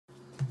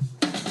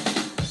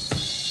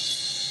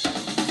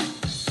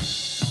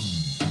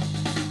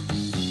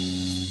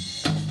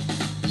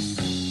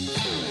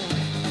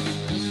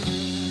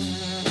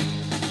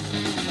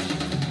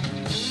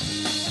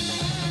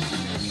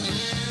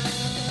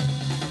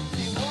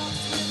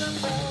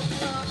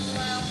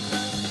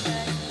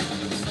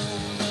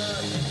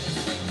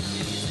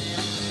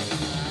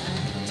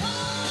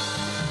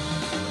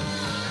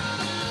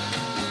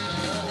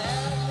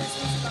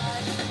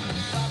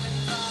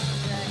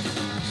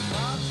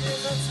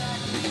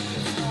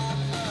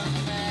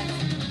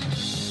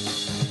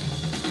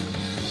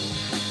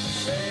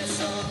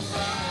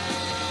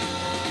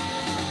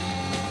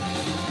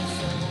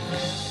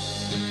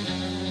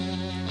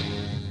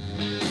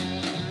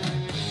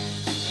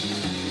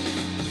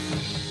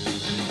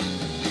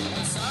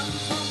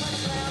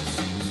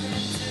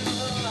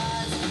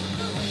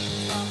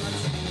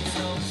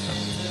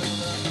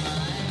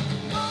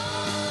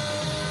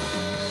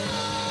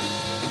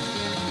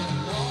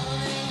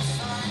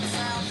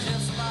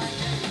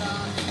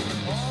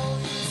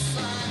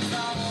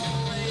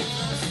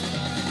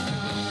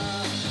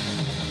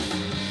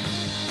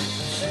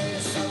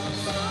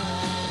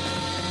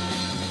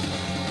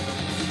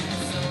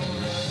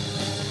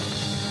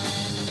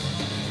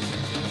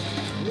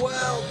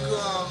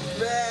Welcome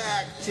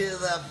back to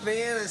the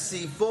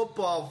Fantasy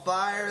Football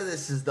Fire.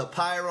 This is the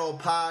Pyro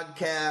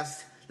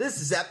podcast.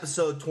 This is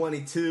episode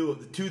 22 of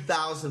the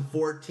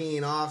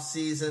 2014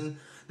 offseason.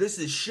 This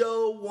is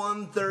show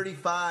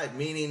 135,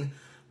 meaning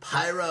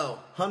Pyro.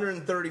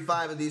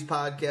 135 of these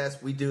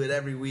podcasts. We do it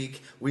every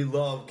week. We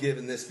love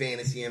giving this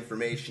fantasy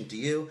information to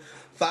you.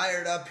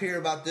 Fired up here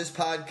about this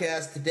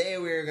podcast. Today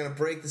we are going to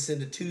break this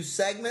into two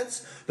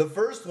segments. The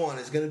first one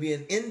is going to be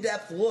an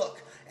in-depth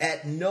look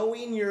at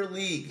knowing your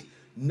league.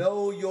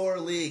 Know your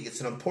league.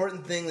 It's an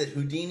important thing that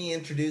Houdini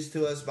introduced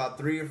to us about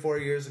 3 or 4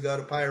 years ago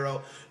to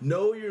Pyro.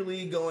 Know your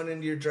league going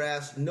into your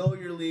drafts. Know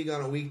your league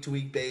on a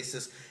week-to-week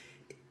basis.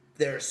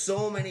 There are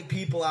so many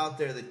people out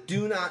there that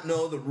do not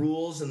know the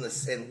rules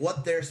and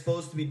what they're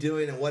supposed to be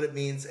doing and what it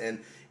means,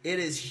 and it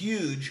is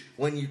huge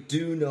when you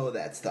do know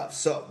that stuff.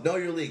 So, know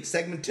your league.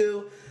 Segment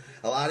 2.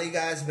 A lot of you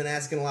guys have been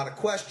asking a lot of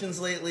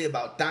questions lately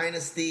about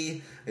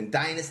Dynasty and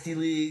Dynasty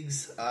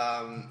leagues.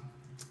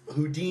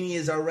 Houdini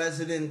is our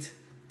resident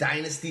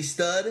Dynasty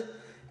stud,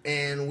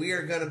 and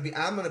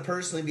I'm going to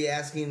personally be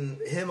asking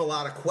him a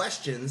lot of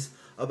questions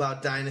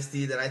about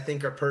Dynasty that I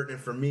think are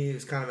pertinent for me,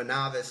 who's kind of a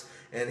novice,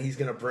 and he's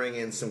going to bring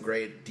in some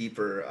great,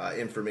 deeper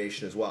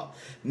information as well.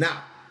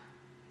 Now,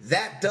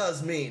 that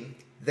does mean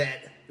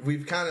that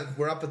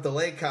we're up at the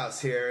lake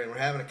house here, and we're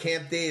having a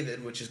Camp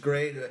David, which is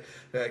great.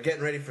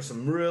 Getting ready for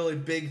some really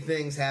big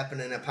things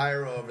happening at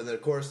Pyro over the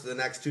course of the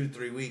next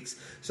 2-3 weeks.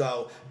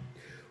 So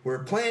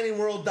we're planning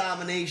world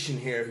domination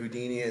here,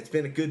 Houdini. It's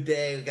been a good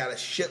day. We got a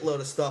shitload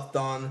of stuff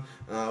done.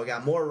 We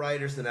got more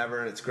writers than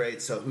ever, and it's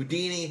great. So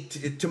Houdini,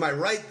 to my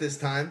right this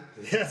time.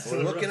 Yes.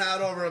 We're looking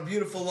out over a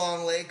beautiful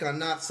long lake on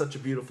not such a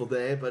beautiful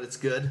day, but it's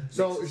good.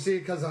 So, you see,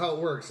 because of how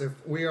it works, if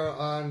we are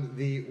on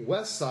the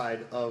west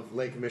side of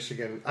Lake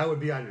Michigan, I would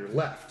be on your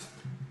left.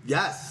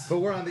 Yes. But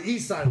we're on the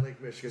east side of Lake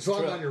Michigan, so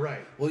True. I'm on your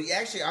right. Well,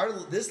 actually,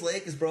 this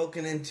lake is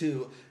broken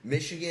into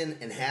Michigan,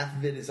 and half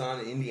of it is on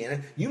Indiana.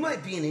 You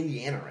might be in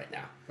Indiana right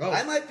now. Oh.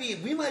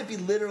 We might be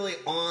literally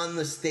on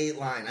the state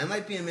line. I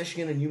might be in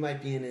Michigan, and you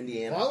might be in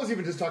Indiana. Well, I was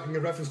even just talking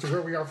in reference to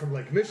where we are from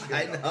Lake Michigan.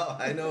 I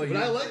know. But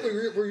I like where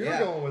you're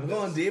going with we're this.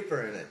 going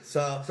deeper in it.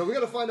 So we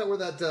got to find out where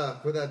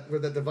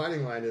that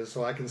dividing line is,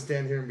 so I can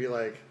stand here and be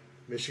like,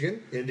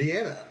 Michigan,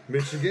 Indiana,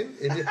 Michigan,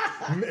 Indiana.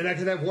 And I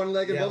can have one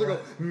leg and the other go,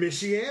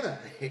 Michiana.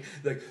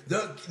 Like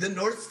the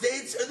North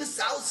States or the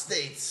South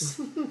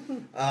States.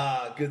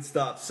 Good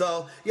stuff.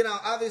 So,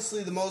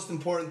 obviously the most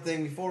important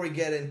thing before we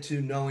get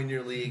into knowing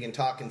your league and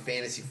talking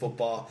fantasy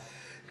football,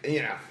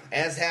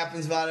 as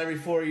happens about every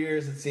 4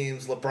 years, it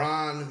seems,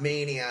 LeBron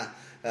mania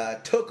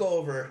took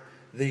over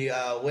the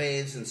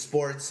waves in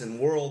sports and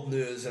world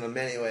news in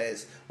many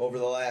ways over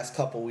the last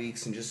couple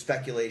weeks, and just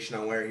speculation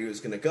on where he was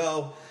going to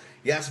go.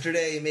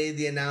 Yesterday, he made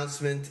the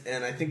announcement,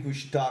 and I think we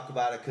should talk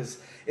about it because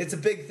it's a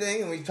big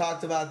thing, and we've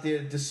talked about the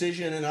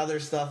decision and other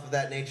stuff of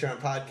that nature on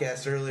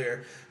podcasts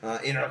earlier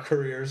in our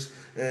careers.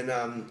 And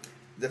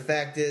the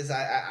fact is,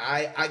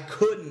 I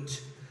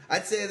couldn't.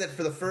 I'd say that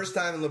for the first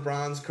time in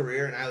LeBron's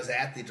career, and I was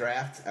at the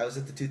draft. I was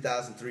at the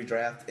 2003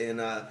 draft in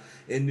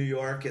New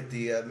York at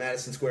the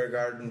Madison Square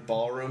Garden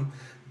ballroom.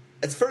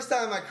 It's the first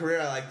time in my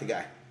career I liked the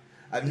guy.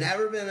 I've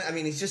never been.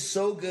 He's just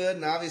so good,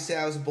 and obviously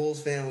I was a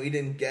Bulls fan. We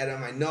didn't get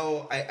him. I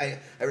know. I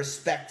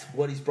respect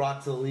what he's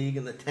brought to the league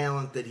and the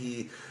talent that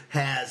he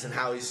has, and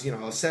how he's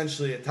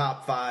essentially a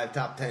top 5,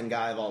 top 10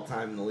 guy of all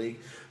time in the league.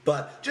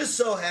 But just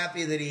so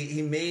happy that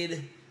he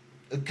made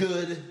a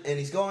good, and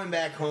he's going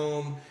back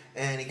home,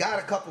 and he got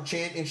a couple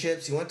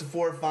championships. He went to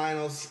 4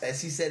 finals.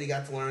 As he said, he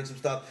got to learn some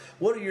stuff.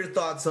 What are your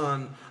thoughts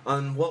on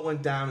what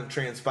went down and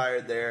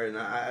transpired there? And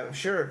I'm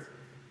sure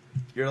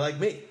you're like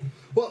me.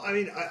 Well,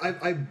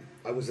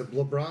 I was a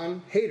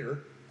LeBron hater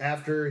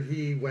after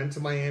he went to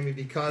Miami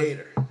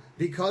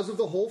because of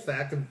the whole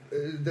fact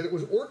that it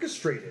was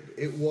orchestrated.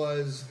 It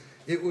was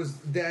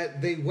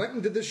that they went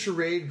and did this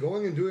charade,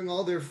 going and doing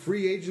all their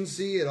free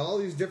agency at all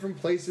these different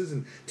places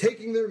and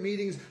taking their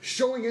meetings,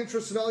 showing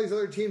interest in all these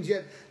other teams,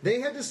 yet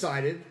they had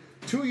decided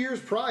 2 years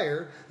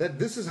prior that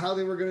this is how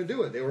they were going to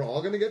do it. They were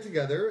all going to get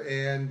together,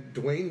 and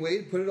Dwayne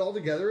Wade put it all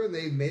together, and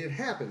they made it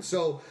happen.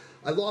 So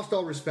I lost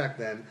all respect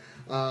then.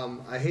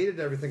 I hated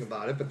everything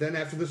about it, but then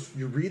after this,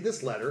 you read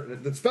this letter,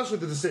 and especially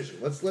the decision.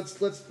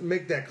 Let's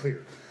make that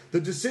clear. The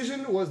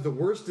decision was the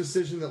worst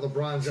decision that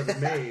LeBron's ever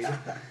made,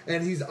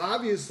 and he's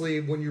obviously,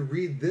 when you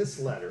read this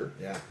letter,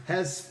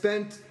 has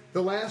spent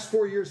the last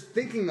 4 years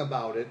thinking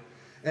about it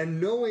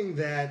and knowing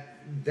that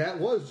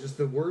was just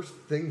the worst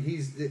thing. He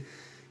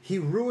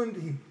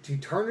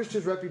tarnished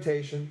his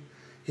reputation.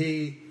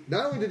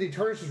 Not only did he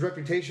tarnish his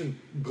reputation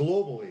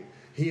globally,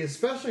 he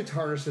especially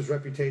tarnished his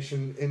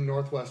reputation in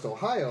Northwest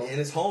Ohio. In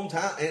his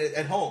hometown,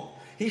 at home.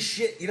 He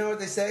shit. You know what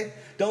they say?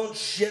 Don't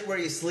shit where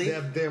you sleep.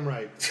 Damn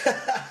right.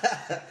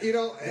 He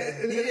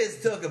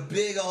just took a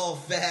big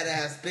old fat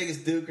ass,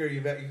 biggest duker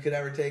you could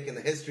ever take in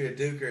the history of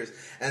dukers,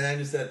 and then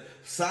just said,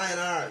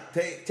 "Sayonara,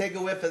 take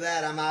a whiff of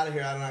that. I'm out of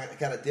here. I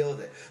got to deal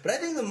with it." But I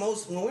think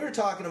when we were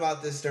talking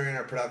about this during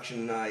our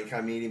production kind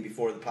of meeting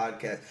before the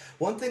podcast,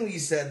 one thing that you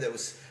said that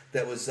was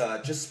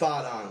just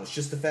spot on was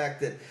just the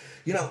fact that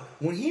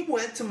when he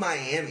went to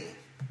Miami,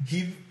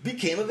 he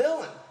became a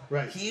villain.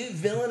 Right. He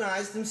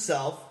villainized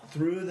himself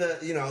through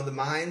the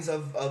minds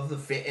of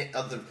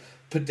the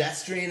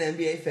pedestrian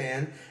NBA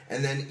fan,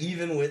 and then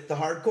even with the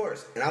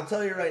hardcores. And I'll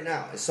tell you right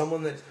now, as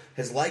someone that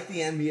has liked the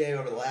NBA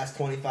over the last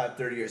 25,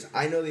 30 years,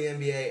 I know the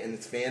NBA and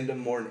its fandom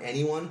more than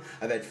anyone.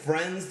 I've had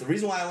friends. The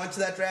reason why I went to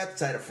that draft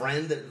is I had a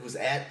friend that was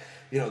that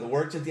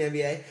worked at the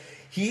NBA.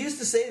 He used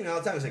to say to me all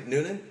the time, he's like,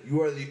 Noonan,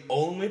 you are the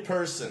only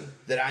person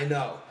that I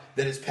know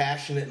that is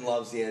passionate and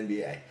loves the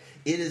NBA.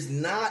 It is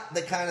not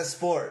the kind of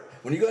sport.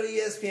 When you go to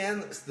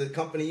ESPN, the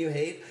company you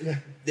hate,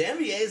 the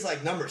NBA is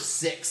like number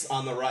 6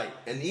 on the right,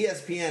 and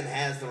ESPN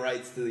has the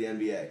rights to the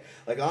NBA.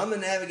 Like on the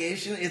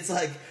navigation, it's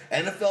like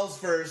NFL's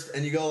first,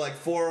 and you go like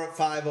 4 or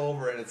 5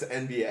 over, and it's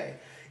NBA.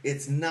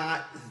 It's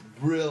not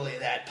really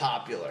that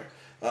popular.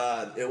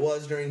 It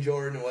was during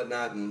Jordan and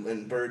whatnot,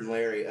 and Bird and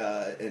Larry,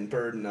 and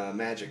Bird and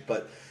Magic,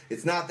 but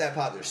it's not that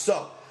popular.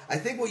 So I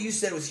think what you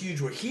said was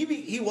huge. Where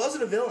he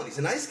wasn't a villain. He's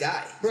a nice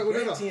guy. Right,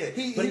 but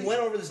he went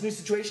over this new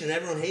situation, and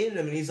everyone hated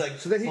him. And he's like,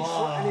 so then he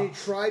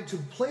tried to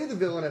play the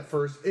villain at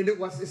first, and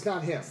it's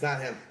not him. It's not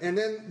him. And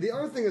then the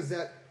other thing is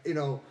that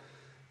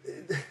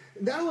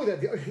not only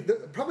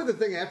that, probably the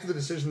thing after the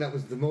decision that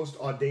was the most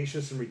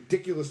audacious and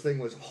ridiculous thing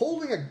was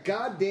holding a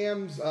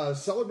goddamn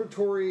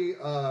celebratory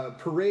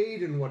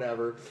parade and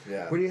whatever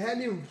when you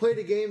hadn't even played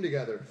a game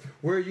together,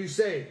 where you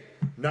say,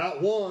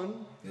 not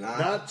 1,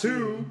 not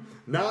 2,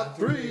 not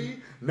 3,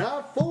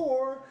 not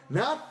 4,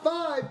 not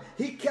 5.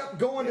 He kept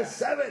going to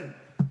 7.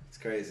 It's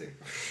crazy.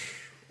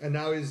 And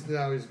now he's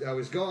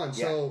gone.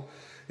 Yeah. So,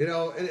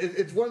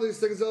 it's one of these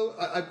things, though.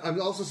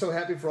 I'm also so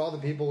happy for all the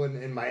people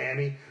in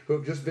Miami who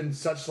have just been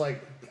such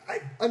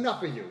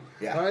enough of you.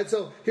 Yeah. All right.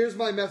 So here's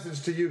my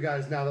message to you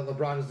guys now that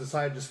LeBron has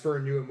decided to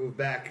spurn you and move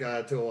back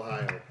to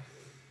Ohio.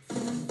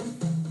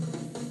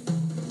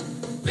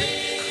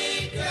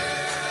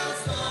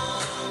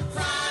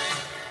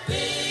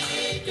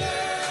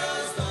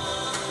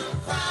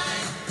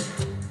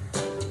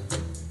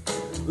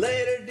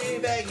 Later,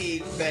 D-Bag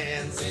Eaton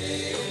fans.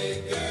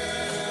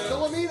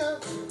 Philomena.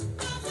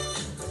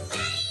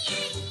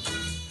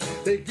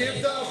 They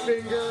give the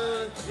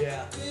finger.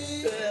 Yeah.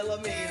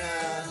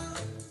 Philomena.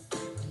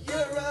 You're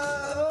a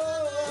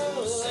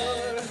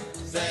whore.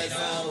 Says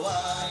no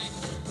one.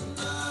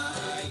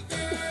 My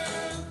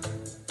girl.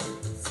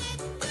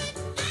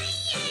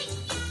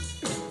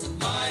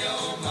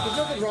 There's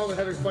nothing wrong with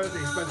having fun at the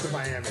expense of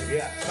Miami.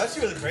 Yeah.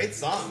 Especially with a great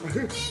song.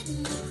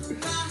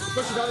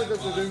 Especially now that the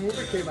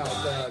movie came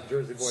out,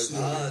 Jersey Boys. Oh,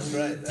 that's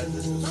right.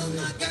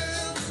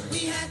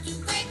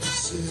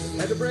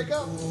 Had to break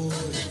up.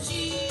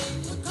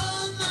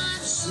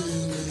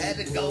 Had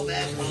to go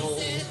back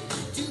home.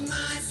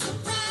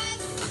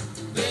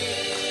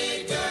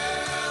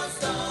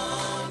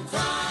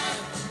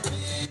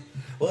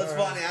 Well, it's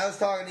funny. I was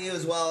talking to you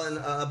as well, and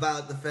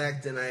about the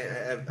fact, and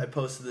I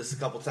posted this a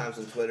couple times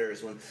on Twitter,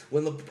 is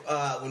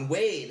when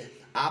Wade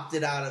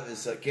opted out of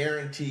his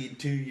guaranteed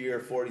 2-year,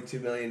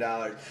 $42 million.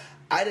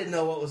 I didn't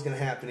know what was going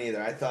to happen either.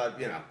 I thought,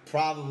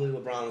 probably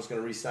LeBron was going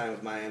to re-sign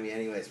with Miami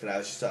anyways, but I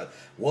was just thought,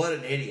 what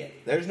an idiot.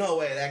 There's no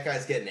way that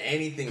guy's getting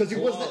anything close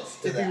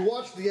to that. If you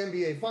watched the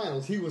NBA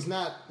Finals, he was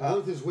not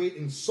worth his weight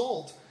in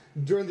salt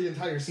during the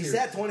entire series. He's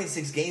had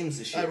 26 games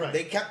this year. Right.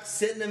 They kept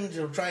sitting him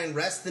to try and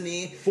rest the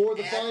knee. For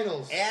the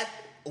finals. At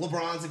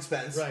LeBron's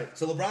expense. Right.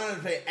 So LeBron had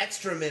to pay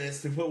extra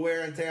minutes to put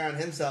wear and tear on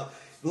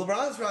himself.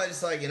 LeBron's probably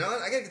just like, what?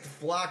 I got to get the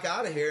flock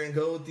out of here and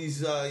go with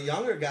these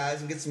younger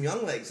guys and get some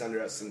young legs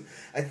under us. And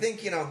I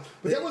think,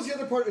 But that was the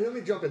other part. Let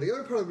me jump in. The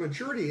other part of the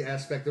maturity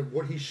aspect of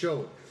what he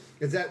showed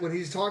is that when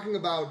he's talking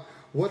about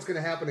what's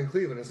going to happen in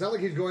Cleveland, it's not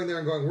like he's going there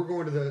and going, we're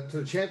going to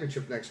the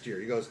championship next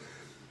year. He goes,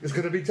 it's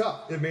going to be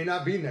tough. It may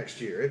not be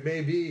next year. It may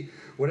be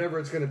whatever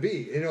it's going to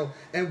be.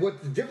 And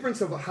what the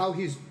difference of how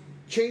he's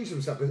changed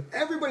himself.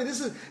 Everybody,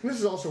 this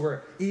is also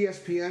where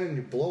ESPN and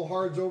the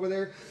blowhards over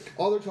there,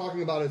 all they're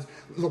talking about is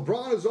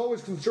LeBron is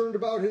always concerned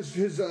about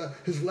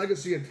his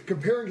legacy and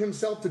comparing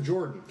himself to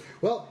Jordan.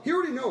 Well, he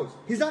already knows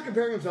he's not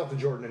comparing himself to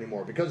Jordan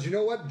anymore because you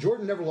know what?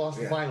 Jordan never lost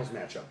the finals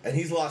matchup, and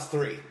he's lost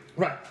 3.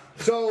 Right.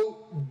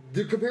 So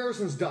the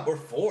comparison's done. Or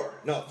 4.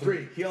 No,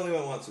 3. He only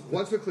went once with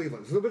Cleveland. Once with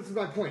Cleveland. So that's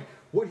my point.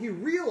 What he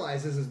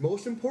realizes is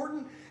most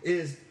important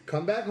is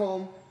come back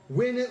home,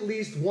 win at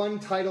least one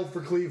title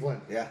for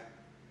Cleveland. Yeah.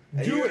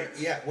 Do it.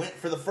 Yeah, went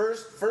for the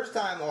first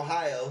time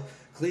Ohio,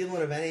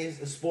 Cleveland of any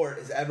sport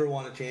has ever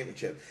won a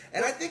championship.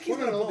 And I think he's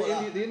going to pull it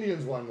off. The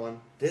Indians won one.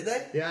 Did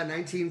they? Yeah,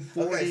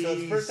 1940. Okay, so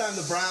it's the first time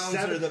the Browns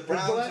or the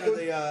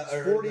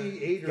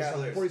 48 or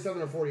something.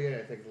 47 or 48,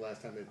 I think, the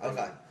last time they played.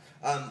 Okay.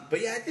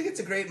 But yeah, I think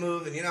it's a great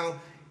move, and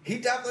he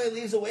definitely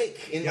leaves a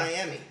wake in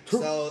Miami.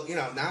 So,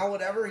 now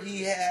whatever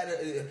he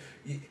had,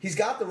 he's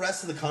got the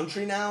rest of the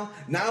country now.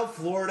 Now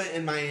Florida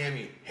and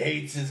Miami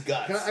hates his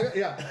guts. Well,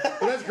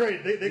 that's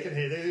great. They can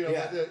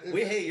hate.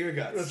 We hate your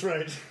guts. That's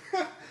right.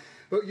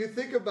 But you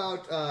think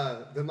about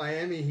the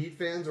Miami Heat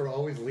fans are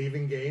always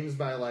leaving games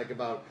by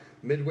about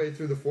midway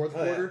through the fourth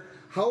quarter. Yeah.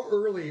 How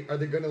early are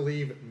they going to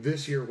leave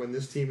this year when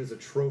this team is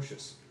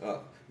atrocious?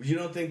 Oh, you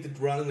don't think that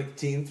running the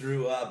team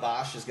through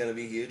Bosch is going to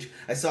be huge?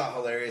 I saw a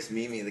hilarious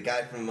meme. The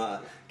guy from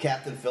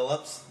Captain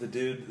Phillips, the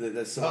dude, the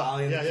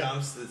Somalian that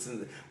jumps,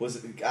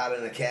 got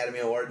an Academy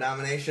Award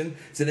nomination.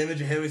 It's an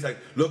image of him. He's like,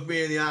 "Look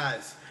me in the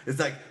eyes." It's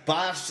like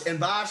Bosch, and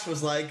Bosch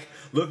was like,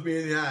 "Look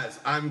me in the eyes.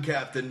 I'm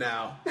captain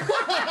now."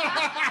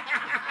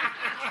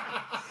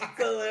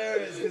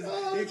 Hilarious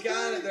because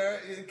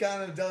he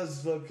kind of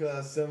does look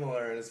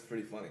similar, and it's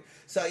pretty funny.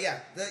 So yeah,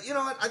 you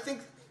know what? I think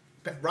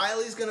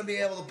Riley's going to be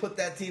able to put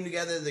that team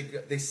together.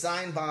 They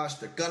signed Bosch.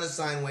 They're going to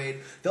sign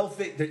Wade.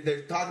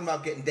 They're talking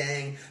about getting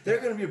Dang. They're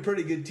going to be a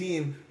pretty good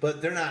team,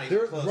 but they're not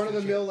even close. They're run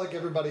of the mill like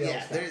everybody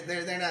else. Yeah,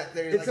 they're not.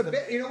 It's like a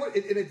bit. You know what?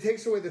 It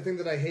takes away the thing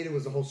that I hated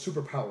was the whole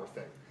superpower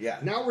thing. Yeah.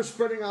 Now we're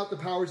spreading out the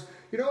powers.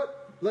 You know what?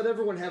 Let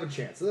everyone have a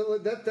chance. That's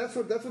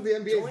what the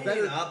NBA is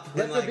better.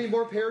 Let there be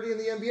more parity in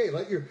the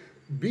NBA.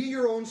 Be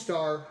your own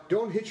star.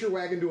 Don't hitch your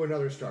wagon to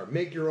another star.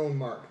 Make your own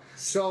mark.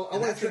 So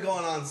that's been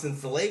going on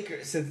since the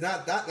Lakers, since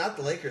not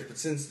the Lakers, but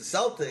since the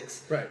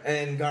Celtics, right,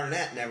 and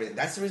Garnett and everything.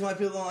 That's the reason why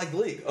people don't like the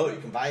league. Oh, you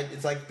can buy it.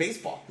 It's like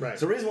baseball. Right.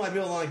 It's the reason why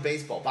people don't like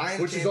baseball.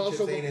 Which is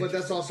also, but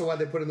that's also why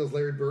they put in those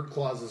Larry Bird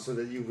clauses so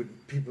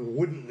that people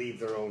wouldn't leave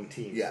their own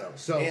team. Yeah.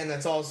 So and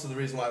that's also the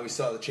reason why we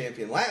saw the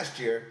champion last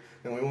year.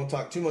 And we won't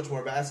talk too much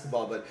more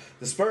basketball, but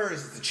the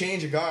Spurs, it's a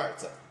change of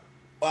guards.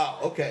 Wow.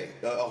 Okay,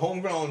 a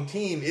homegrown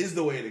team is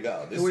the way to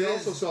go. We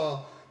also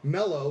saw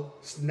Melo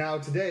now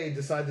today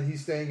decide that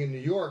he's staying in New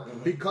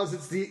York because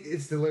it's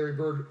the Larry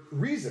Bird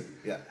reason.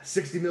 Yeah,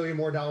 $60 million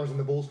more than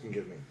the Bulls can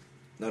give me.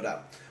 No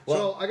doubt.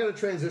 Well, so I got a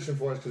transition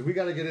for us because we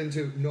got to get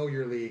into Know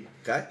Your League.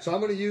 Okay. So I'm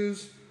going to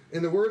use,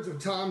 in the words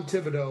of Tom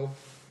Thibodeau,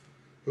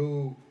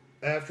 who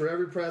after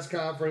every press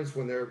conference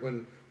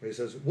when he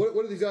says, "What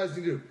do these guys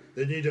need to do?"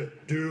 They need to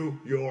do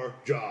your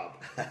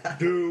job.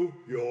 Do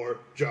your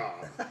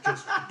job.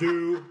 Just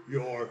do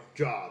your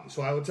job.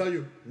 So I will tell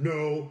you,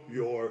 know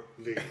your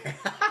league.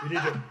 You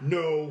need to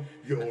know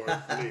your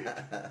league.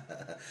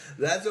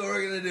 That's what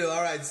we're going to do.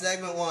 All right,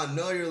 segment 1,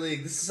 know your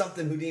league. This is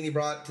something Houdini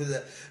brought to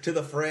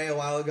the fray a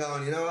while ago.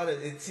 And you know what?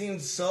 It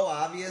seems so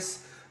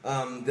obvious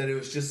that it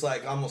was just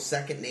like almost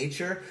second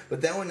nature.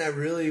 But then when I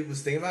really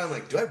was thinking about it, I'm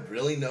like, do I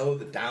really know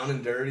the down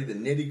and dirty, the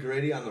nitty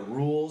gritty on the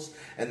rules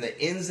and the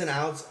ins and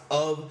outs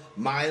of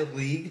my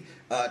league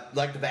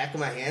like the back of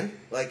my hand?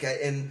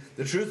 And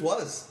the truth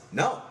was,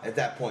 no, at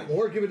that point.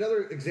 Or give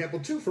another example,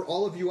 too, for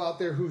all of you out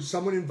there who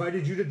someone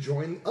invited you to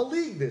join a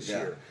league this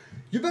year.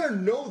 You better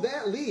know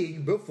that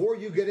league before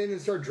you get in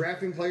and start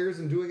drafting players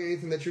and doing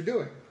anything that you're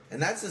doing.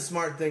 And that's a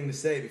smart thing to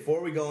say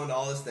before we go into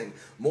all this thing.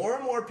 More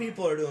and more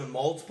people are doing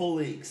multiple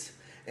leagues.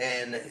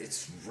 And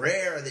it's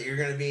rare that you're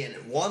going to be in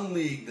one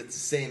league that's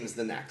the same as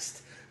the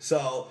next.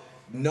 So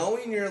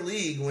knowing your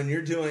league when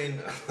you're doing,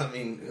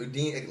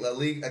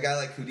 Houdini, a guy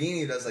like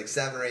Houdini does like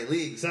 7 or 8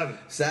 leagues.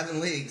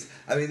 7 leagues.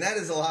 I mean, that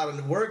is a lot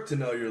of work to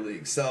know your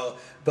league. So,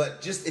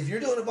 but just if you're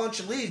doing a bunch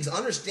of leagues,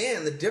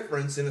 understand the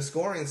difference in a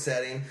scoring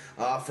setting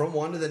from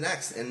one to the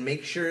next, and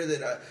make sure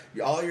that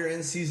all your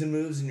in-season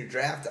moves in your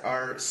draft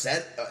are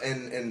set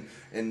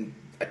and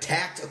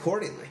attacked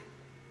accordingly.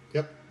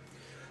 Yep.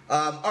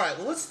 All right.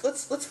 Well,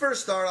 let's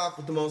first start off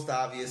with the most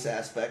obvious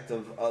aspect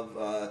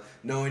of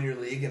knowing your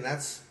league, and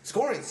that's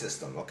scoring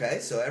system. Okay,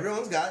 so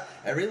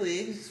every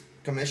league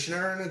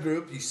commissioner in a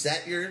group. You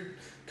set your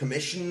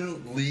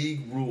commission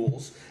league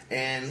rules,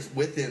 and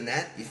within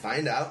that, you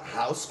find out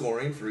how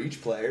scoring for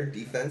each player,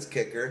 defense,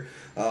 kicker,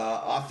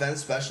 offense,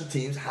 special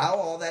teams, how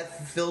all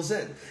that fills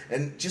in.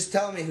 And just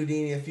tell me,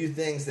 Houdini, a few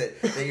things that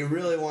you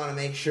really want to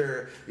make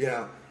sure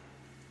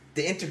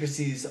the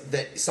intricacies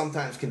that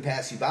sometimes can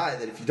pass you by,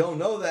 that if you don't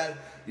know that,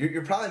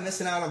 you're probably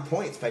missing out on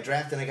points by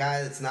drafting a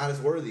guy that's not as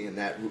worthy in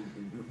that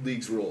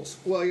league's rules.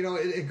 Well,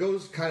 it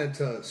goes kind of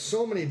to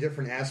so many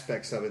different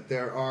aspects of it.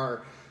 There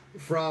are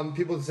from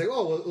people that say,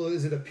 oh, well,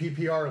 is it a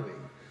PPR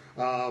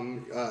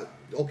league?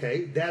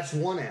 Okay, that's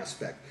one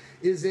aspect.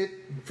 Is it,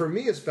 for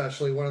me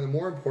especially, one of the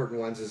more important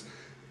ones is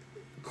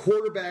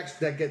quarterbacks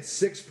that get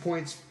 6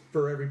 points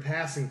for every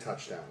passing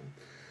touchdown.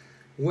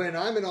 When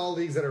I'm in all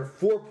leagues that are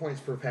 4 points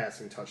per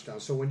passing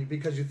touchdown. So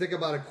because you think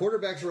about it,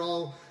 quarterbacks are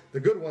all, the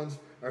good ones,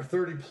 are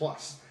 30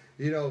 plus.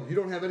 You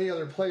don't have any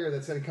other player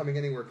that's coming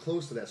anywhere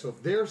close to that. So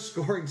if they're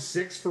scoring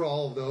 6 for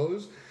all of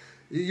those,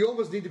 you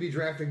almost need to be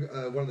drafting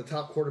one of the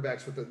top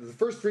quarterbacks. With the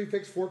first 3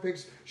 picks, 4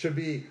 picks should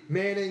be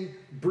Manning,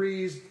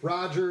 Breeze,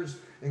 Rodgers,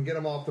 and get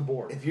them off the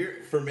board.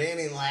 For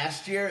Manning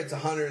last year, it's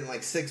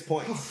 106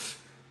 points.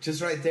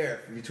 Just right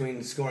there,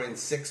 between scoring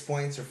 6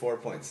 points or 4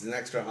 points, it's an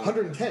extra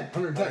 110,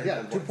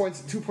 yeah, 2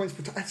 points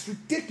per time. That's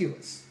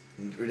ridiculous.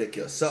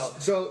 ridiculous.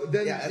 So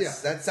then,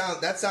 that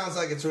sounds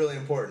like it's really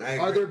important. I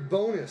agree. Are there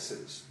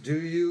bonuses? Do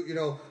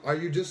you are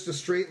you just a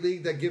straight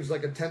league that gives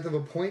like 1/10 of a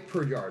point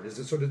per yard? Is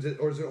it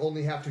or does it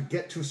only have to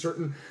get to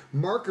certain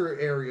marker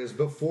areas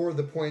before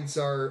the points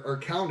are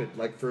counted?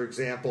 Like, for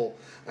example,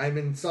 I'm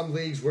in some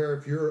leagues where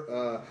if you're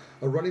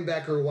a running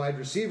back or a wide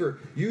receiver,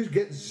 you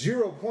get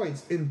 0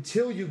 points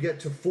until you get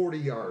to 40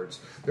 yards.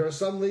 There are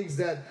some leagues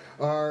that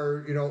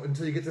are,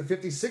 until you get to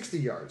 50, 60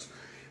 yards.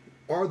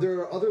 Are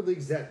there other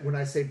leagues that, when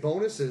I say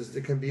bonuses,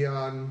 that can be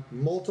on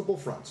multiple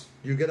fronts?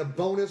 You get a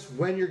bonus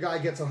when your guy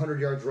gets 100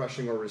 yards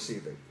rushing or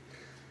receiving.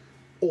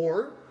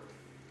 Or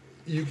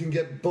you can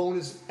get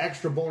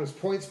extra bonus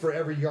points for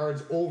every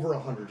yards over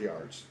 100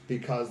 yards,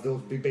 because those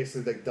be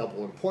basically like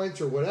double in points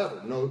or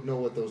whatever. Know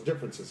what those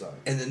differences are.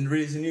 And the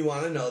reason you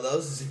want to know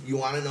those is you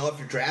want to know if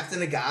you're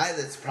drafting a guy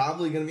that's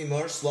probably going to be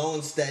more slow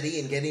and steady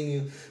and getting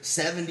you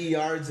 70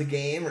 yards a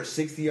game or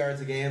 60 yards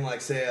a game,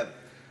 like say a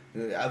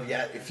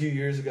few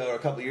years ago or a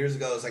couple of years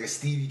ago, it was like a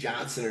Stevie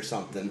Johnson or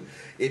something.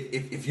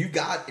 If you're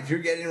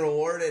getting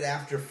rewarded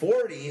after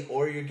 40,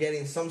 or you're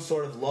getting some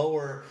sort of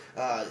lower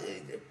bar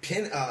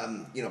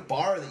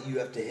that you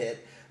have to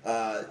hit.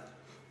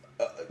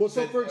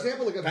 For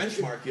example, like a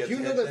benchmark, you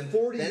know that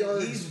 40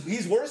 yards.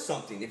 He's worth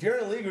something. If you're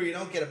in a league where you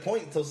don't get a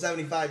point until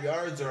 75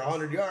 yards or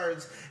 100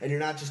 yards, and you're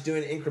not just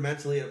doing it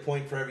incrementally at a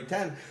point for every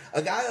 10,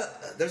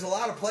 there's a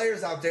lot of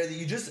players out there that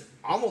you just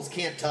almost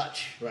can't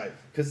touch, right?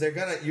 Because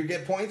you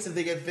get points if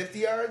they get 50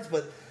 yards,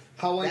 but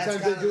how many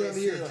times they do it in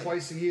the year?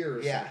 Twice a year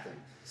or something.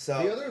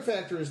 So the other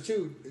factor is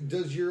too: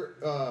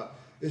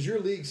 is your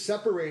league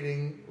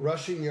separating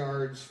rushing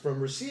yards from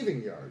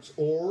receiving yards,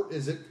 or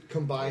is it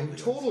combined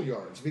total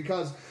yards?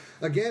 Because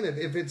again,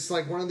 if it's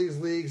like one of these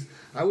leagues,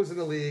 I was in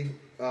a league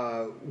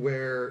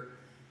where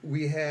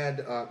we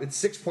had it's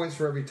 6 points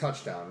for every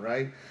touchdown,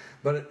 right?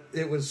 But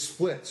it was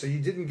split, so you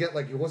didn't get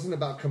it wasn't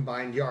about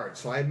combined yards.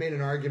 So I made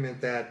an argument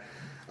that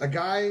a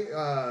guy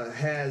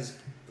has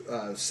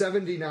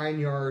 79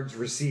 yards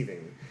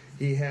receiving,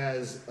 he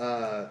has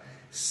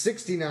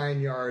 69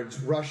 yards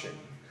rushing.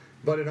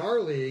 But in our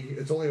league,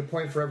 it's only a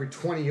point for every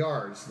 20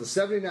 yards. The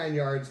 79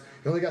 yards,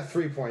 he only got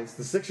 3 points.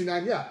 The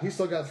 69, he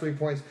still got 3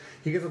 points.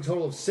 He gets a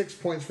total of 6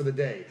 points for the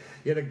day.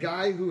 Yet a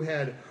guy who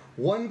had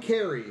 1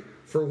 carry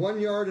for 1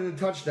 yard and a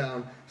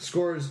touchdown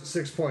scores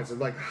 6 points.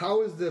 And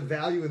how is the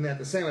value in that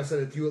the same? I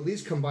said, if you at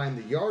least combine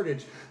the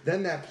yardage,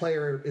 then that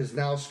player is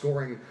now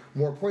scoring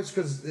more points,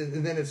 because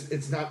then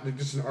it's not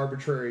just an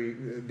arbitrary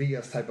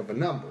BS type of a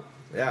number.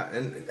 Yeah,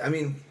 and I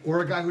mean,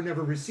 or a guy who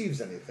never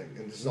receives anything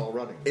and is all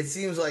running. It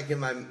seems like in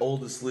my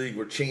oldest league,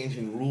 we're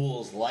changing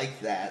rules like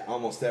that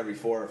almost every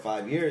 4 or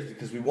 5 years,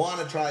 because we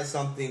want to try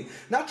something,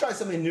 not try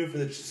something new for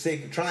the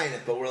sake of trying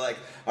it, but we're like,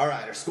 all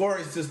right, our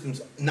scoring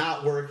system's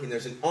not working.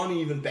 There's an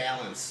uneven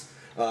balance.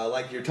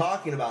 Like you're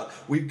talking about,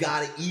 we've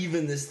got to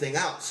even this thing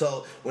out.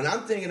 So when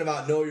I'm thinking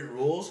about know your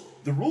rules,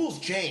 the rules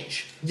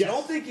change. Yes. So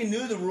don't think you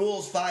knew the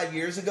rules 5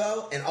 years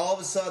ago, and all of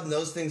a sudden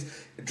those things,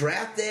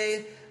 draft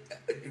day,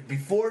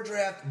 before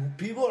draft,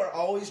 people are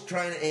always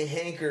trying to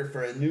hanker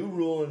for a new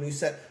rule, a new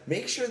set.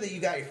 Make sure that you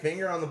got your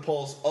finger on the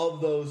pulse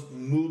of those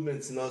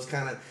movements and those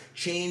kind of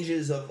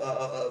changes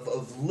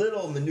of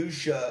little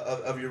minutia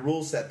of your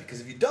rule set,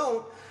 because if you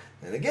don't,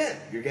 and again,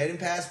 you're getting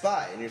passed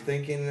by, and you're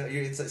thinking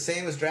it's the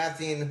same as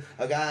drafting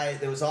a guy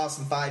that was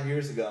awesome 5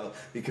 years ago,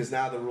 because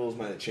now the rules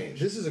might have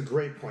changed. This is a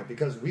great point,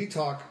 because we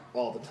talk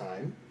all the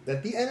time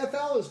that the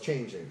NFL is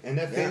changing and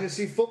that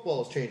fantasy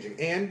football is changing,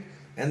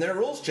 and their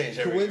rules change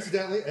every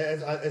coincidentally,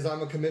 year. As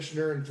I'm a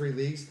commissioner in 3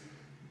 leagues,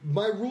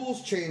 my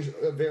rules change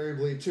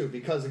variably too,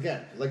 because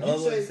again, like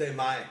you say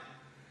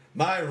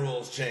my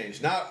rules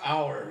change, not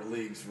our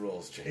league's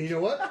rules change. And you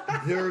know what?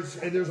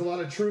 There's a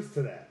lot of truth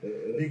to that,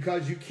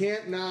 because you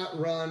can't not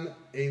run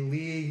a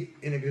league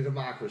in a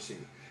democracy.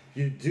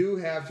 You do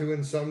have to,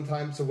 in some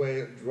types of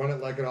way, run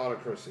it like an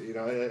autocracy.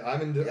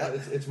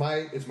 It's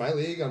my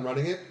league. I'm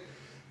running it.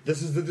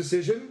 This is the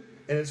decision.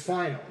 And it's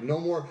final. No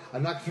more.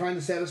 I'm not trying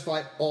to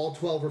satisfy all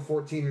 12 or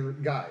 14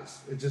 guys.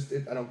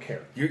 I don't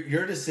care.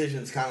 Your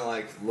decision's kind of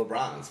like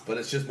LeBron's, but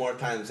it's just more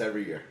times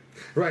every year.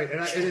 Right,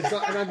 and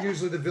I'm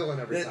usually the villain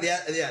every time.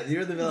 Yeah,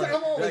 you're the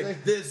villain.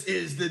 This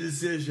is the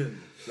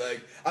decision.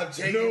 Like, I'm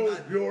taking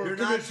you're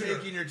not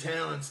taking your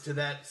talents to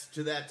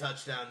that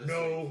touchdown.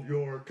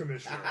 Your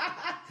commissioner.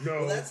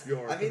 That's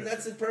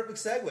a perfect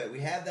segue. We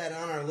have that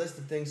on our list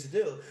of things to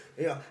do.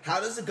 How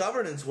does the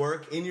governance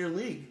work in your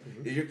league?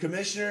 Mm-hmm. Your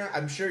commissioner,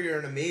 I'm sure you're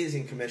an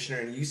amazing commissioner,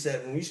 and you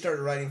said when we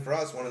started writing for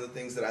us, one of the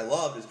things that I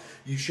loved is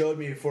you showed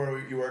me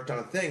before you worked on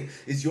a thing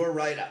is your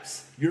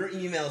write-ups, your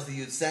emails that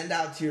you'd send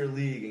out to your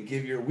league and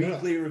give your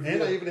weekly review.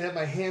 And I even had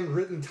my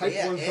handwritten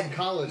typed ones from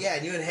college. Yeah,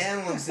 and you had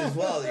hand ones as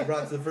well that you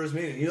brought to the first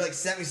meeting. You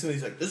sent me some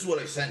of these, this is what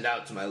I send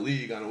out to my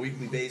league on a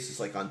weekly basis.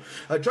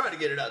 I try to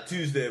get it out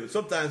Tuesday, but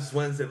sometimes it's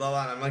Wednesday, blah,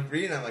 blah. And I'm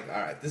reading, all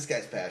right, this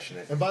guy's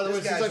passionate. And by the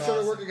way, since I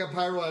started working at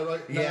Pyro, I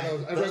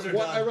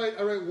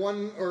write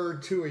 1 or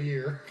 2 a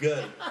year.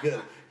 Good.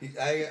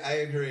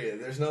 I agree.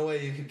 There's no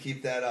way you could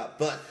keep that up.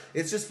 But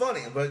it's just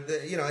funny. But,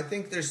 I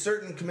think there's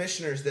certain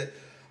commissioners that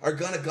are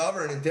going to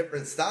govern in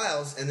different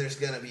styles, and there's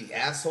going to be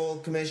asshole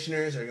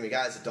commissioners, there are going to be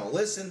guys that don't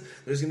listen,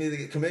 there's going to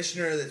be the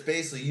commissioner that's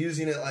basically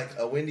using it like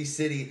a Windy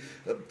City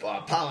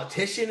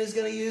politician is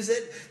going to use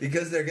it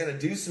because they're going to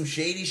do some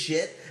shady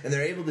shit, and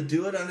they're able to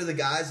do it under the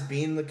guise of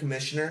being the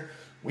commissioner.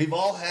 We've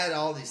all had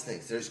all these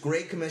things. There's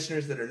great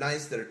commissioners that are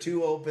nice, that are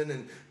too open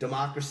and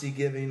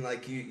democracy-giving,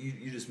 like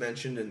you just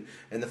mentioned.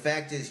 And the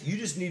fact is, you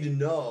just need to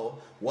know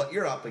what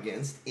you're up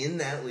against in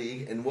that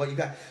league and what you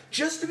got.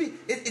 Just to be,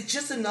 it's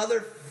just another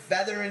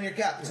feather in your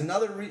cap. It's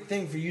another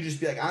thing for you to just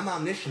be like, I'm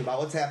omniscient about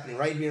what's happening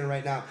right here and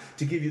right now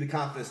to give you the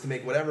confidence to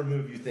make whatever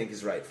move you think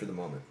is right for the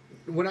moment.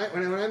 When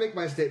I make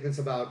my statements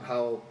about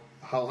how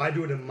I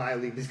do it in my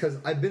league, because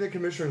I've been a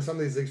commissioner in some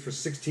of these leagues for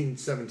 16,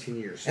 17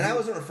 years. And I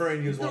wasn't referring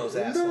to you as one of those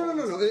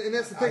assholes. No. And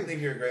that's the thing. I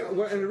think you're a great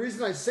one. And the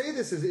reason I say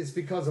this is it's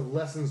because of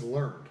lessons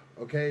learned.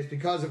 Okay? It's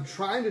because of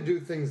trying to do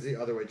things the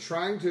other way,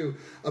 trying to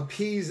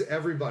appease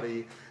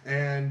everybody,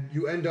 and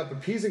you end up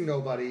appeasing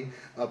nobody,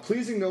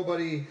 pleasing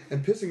nobody,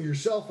 and pissing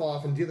yourself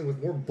off and dealing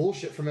with more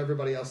bullshit from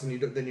everybody else than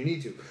you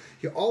need to.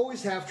 You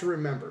always have to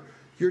remember,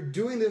 you're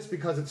doing this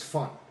because it's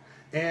fun.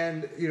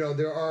 And,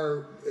 there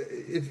are,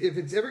 if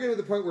it's ever getting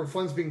to the point where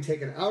fun's being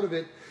taken out of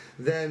it,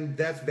 then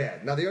that's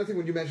bad. Now, the other thing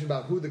when you mentioned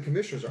about who the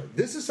commissioners are,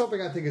 this is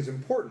something I think is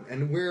important.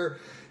 And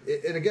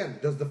again,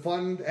 does the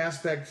fun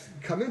aspect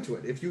come into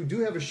it? If you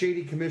do have a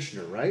shady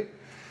commissioner, right?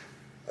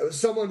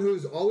 Someone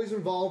who's always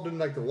involved in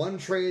like the one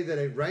trade that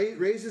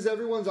raises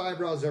everyone's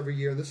eyebrows every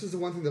year. This is the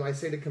one thing that I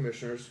say to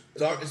commissioners.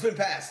 It's been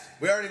passed.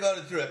 We already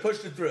voted through it.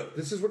 Pushed it through.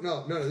 This is what This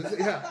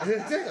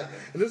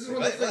is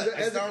one of the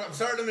things. I'm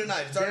starting them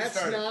tonight. It's already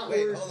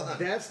started. Hold on.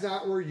 That's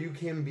not where you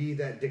can be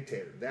that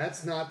dictator.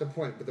 That's not the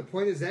point. But the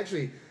point is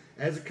actually,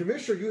 as a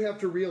commissioner, you have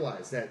to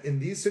realize that in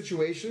these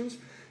situations,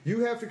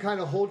 you have to kind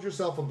of hold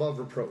yourself above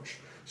reproach.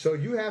 So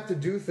you have to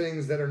do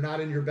things that are not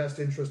in your best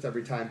interest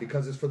every time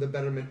because it's for the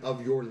betterment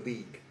of your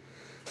league.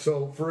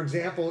 So, for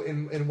example,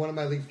 in one of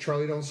my leagues,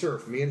 Charlie Don't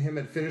Surf, me and him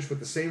had finished with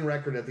the same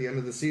record at the end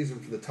of the season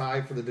for the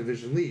tie for the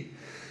division lead.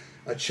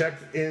 I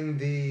checked in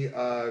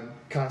the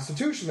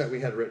Constitution that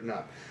we had written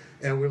up,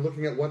 and we're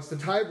looking at what's the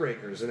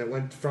tiebreakers, and it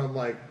went from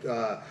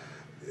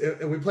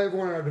and we play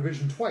everyone in our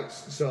division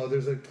twice, so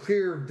there's a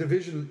clear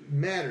division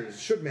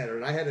should matter,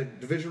 and I had a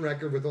division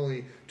record with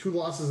only 2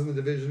 losses in the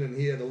division, and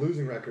he had a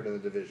losing record in the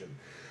division.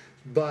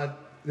 But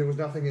there was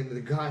nothing in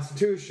the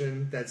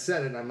Constitution that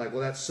said it, and I'm like,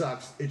 well, that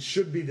sucks. It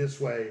should be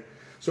this way.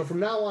 So from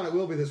now on, it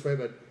will be this way,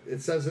 but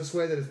it says this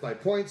way that it's by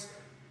points.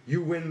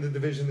 You win the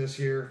division this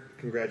year.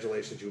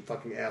 Congratulations, you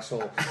fucking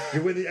asshole.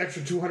 You win the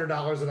extra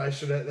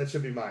 $200 that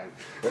should be mine.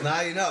 Well,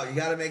 now you know. You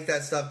got to make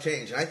that stuff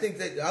change. And I think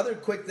that other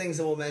quick things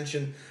that we'll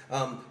mention,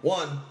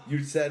 one,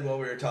 you said while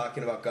we were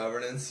talking about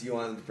governance, you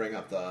wanted to bring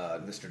up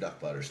the Mr. Duck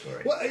Butter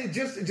story. Well,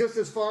 just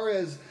as far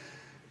as...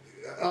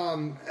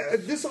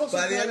 this also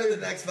by the end of the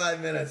next 5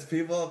 minutes,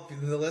 the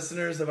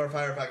listeners of our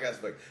Pyro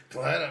podcast, are like,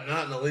 glad I'm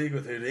not in the league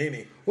with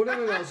Houdini. Well,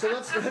 no. So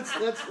let's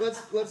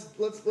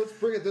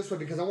bring it this way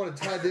because I want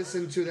to tie this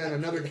into then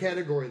another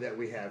category that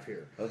we have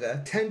here.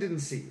 Okay.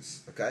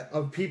 Tendencies. Okay.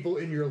 Of people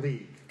in your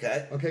league.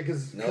 Okay. Okay,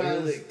 because your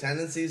league.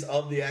 Tendencies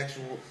of the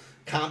actual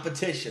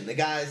competition, the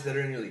guys that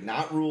are in your league,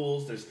 not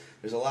rules. There's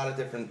a lot of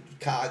different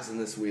cogs in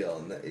this wheel,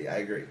 and I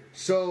agree.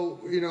 So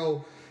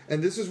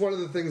and this is one of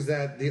the things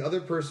that the other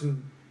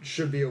person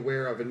should be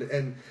aware of,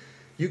 and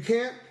you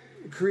can't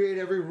create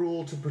every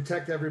rule to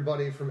protect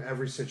everybody from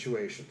every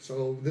situation.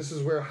 So this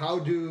is where, how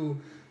do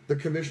the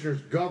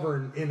commissioners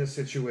govern in a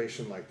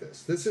situation like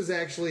this? This is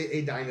actually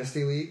a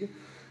dynasty league.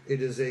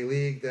 It is a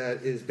league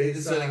that is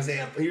based on... an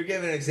example. You're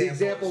giving an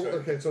example.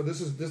 Okay, so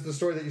this is the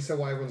story that you said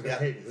why everyone's going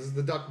to hate me. This is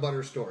the duck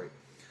butter story.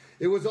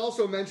 It was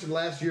also mentioned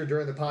last year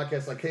during the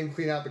podcast. I came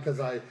clean out because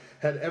I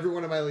had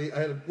everyone in my league.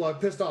 I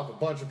pissed off a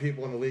bunch of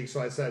people in the league.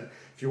 So I said,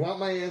 if you want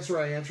my answer,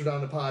 I answered on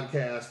the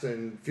podcast,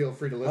 and feel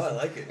free to listen. Oh, I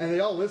like it. And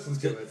they all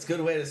listened to it. It's a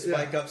good way to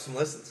spike up some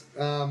listens.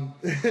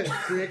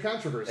 Create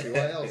controversy.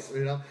 Why else?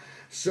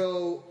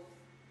 So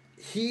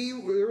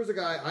there was a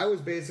guy. I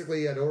was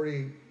basically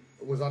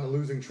was on a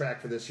losing track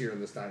for this year in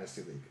this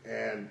dynasty league,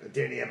 and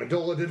Danny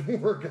Amendola didn't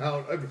work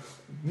out.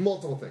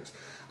 Multiple things.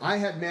 I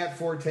had Matt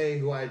Forte,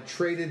 who I had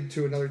traded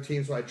to another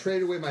team, so I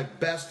traded away my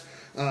best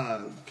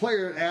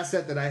player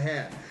asset that I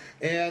had.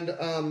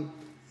 And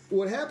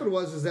what happened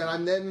was that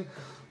I'm then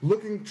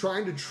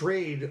trying to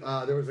trade.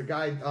 There was a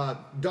guy,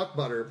 Duck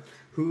Butter,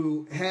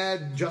 who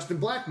had Justin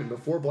Blackmon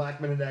before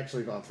Blackmon had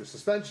actually gone through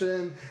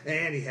suspension,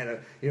 and he had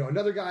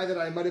another guy that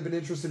I might have been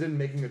interested in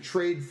making a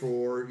trade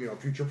for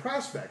future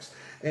prospects.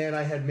 And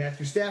I had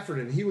Matthew Stafford,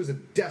 and he was a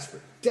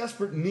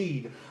desperate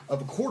need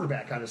of a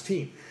quarterback on his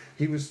team.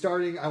 He was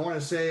starting, I want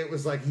to say it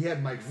was like he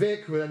had Mike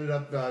Vick, who ended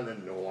up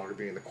then no longer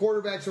being the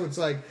quarterback. So it's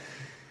like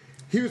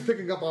he was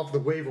picking up off the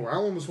waiver. I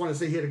almost want to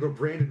say he had to go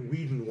Brandon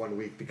Weeden one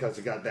week because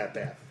it got that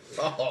bad.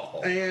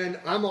 Oh, and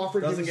I'm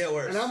offering doesn't get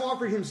worse. And I'm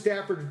offering him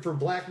Stafford for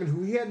Blackmon,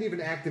 who he hadn't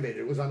even activated.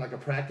 It was on like a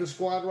practice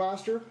squad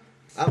roster.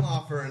 I'm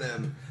offering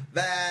him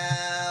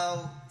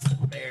Valverde.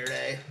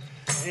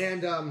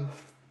 And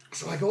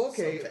so I go,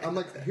 okay. I'm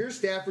like, here's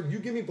Stafford. You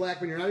give me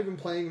Blackmon. You're not even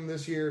playing him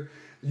this year.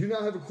 you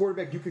now have a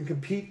quarterback you can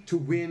compete to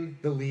win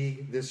the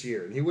league this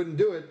year. And he wouldn't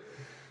do it.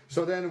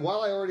 So then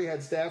while I already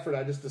had Stafford,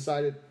 I just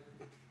decided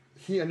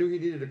I knew he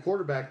needed a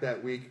quarterback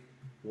that week.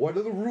 What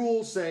do the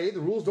rules say? The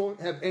rules don't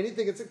have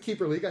anything. It's a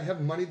keeper league. I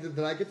have money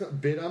that I get to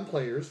bid on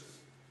players.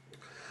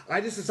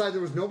 I just decided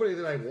there was nobody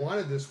that I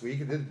wanted this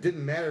week. It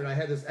didn't matter. And I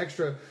had this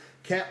extra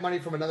cap money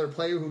from another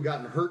player who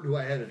gotten hurt who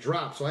I had to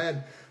drop. So I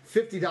had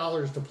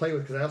 $50 to play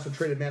with because I also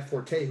traded Matt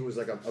Forte, who was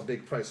like a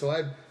big price. So I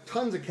have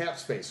tons of cap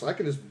space. So I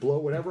can just blow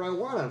whatever I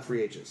want on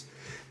free agents.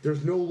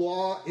 There's no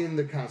law in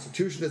the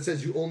Constitution that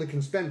says you only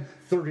can spend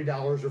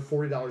 $30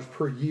 or $40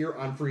 per year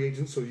on free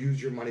agents, so use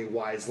your money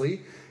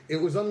wisely. It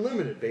was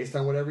unlimited based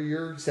on whatever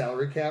your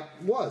salary cap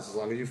was, as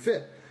long as you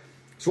fit.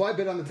 So I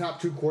bid on the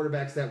top 2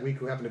 quarterbacks that week,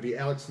 who happened to be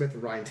Alex Smith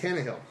and Ryan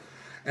Tannehill.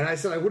 And I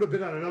said I would have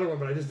bid on another one,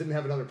 but I just didn't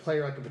have another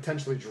player I could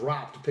potentially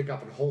drop to pick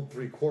up and hold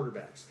 3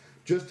 quarterbacks,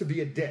 just to be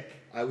a dick.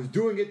 I was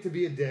doing it to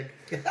be a dick.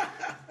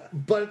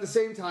 But at the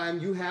same time,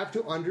 you have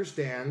to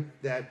understand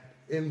that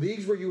in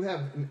leagues where you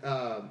have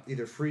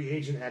either free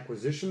agent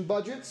acquisition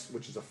budgets,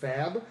 which is a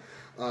fab,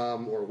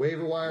 or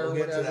waiver wire or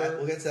whatever.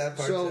 We'll get to that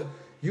part too.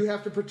 You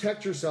have to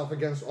protect yourself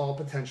against all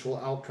potential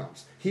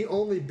outcomes. He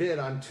only bid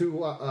on 2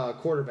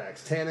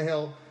 quarterbacks,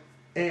 Tannehill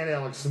and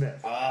Alex Smith.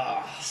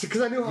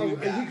 Because I knew how,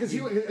 because he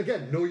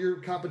again, know your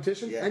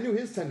competition. Yeah. I knew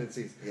his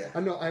tendencies. Yeah.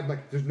 I'm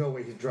like, there's no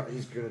way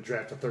he's going to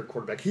draft a 3rd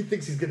quarterback. He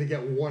thinks he's going to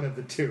get one of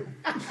the 2.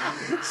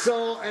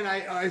 So, and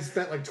I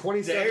spent like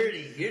 27.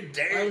 Dirty, you're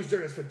dirty. I was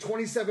dirty. I spent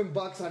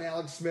 $27 on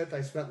Alex Smith.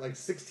 I spent like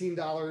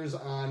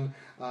 $16 on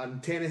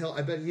Tannehill.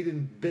 I bet he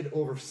didn't bid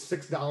over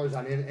 $6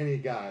 on any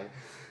guy.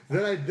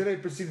 Then I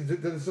proceeded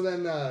to, so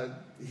then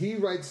he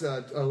writes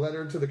a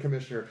letter to the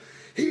commissioner.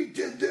 He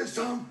did this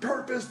on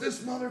purpose.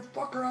 This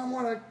motherfucker, I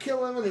want to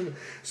kill him. And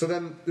so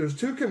then there's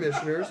 2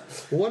 commissioners.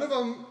 One of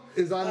them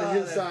is on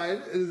his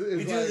side. We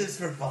do this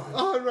for fun.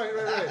 Oh,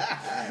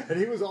 right. And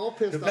he was all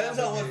pissed off. Depends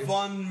on what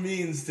fun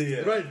means to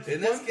you. Right.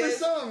 In this fun case,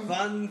 for some.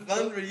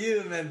 Fun for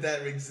you meant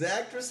that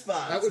exact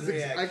response. That was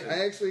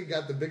I actually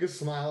got the biggest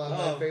smile on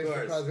my face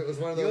because it was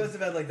one of those. You must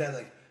have had like that,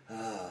 like,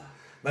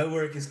 my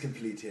work is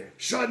complete here.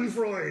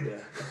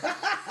 Schadenfreude.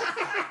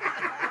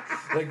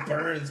 Like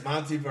Burns,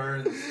 Monty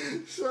Burns.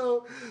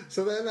 So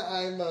then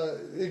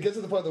it gets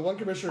to the point the one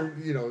commissioner,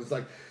 is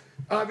like,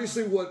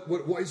 obviously what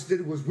Weiss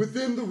did was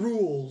within the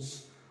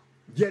rules,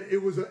 yet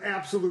it was an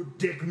absolute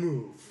dick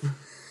move.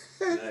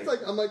 It's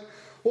like, I'm like,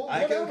 well,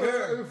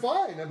 whatever,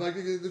 fine. I'm like,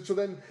 so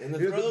then in the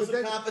throes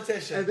of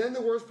competition. And then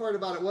the worst part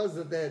about it was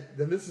that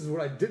then this is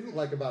what I didn't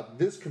like about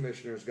this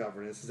commissioner's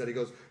governance is that he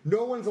goes,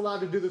 no one's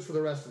allowed to do this for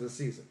the rest of the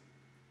season.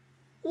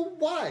 Well,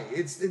 why?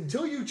 It's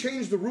until you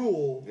change the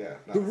rule. Yeah,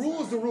 the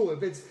rule is the rule.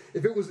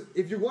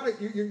 If you want it,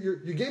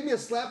 you gave me a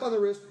slap on the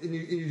wrist and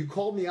you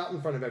called me out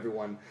in front of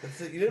everyone.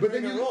 You didn't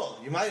break a rule.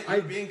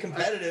 You're being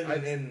competitive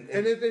and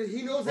if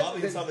he knows rubbing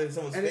that, something in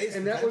someone's face.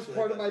 And that was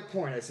part of my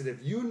point. I said, if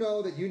you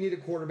know that you need a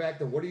quarterback,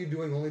 then what are you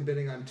doing only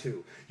bidding on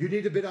 2? You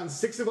need to bid on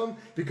 6 of them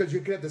because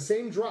you can have the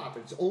same drop.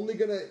 It's only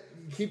going to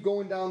keep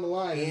going down the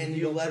line. And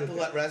you let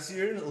the rest of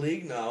your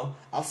league know,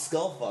 I'll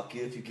skull fuck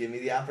you if you give me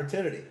the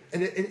opportunity.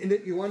 And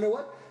you want to know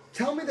what?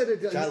 Tell me that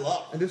it doesn't. I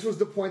love. And this was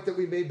the point that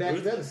we made back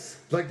then.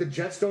 Like the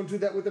Jets don't do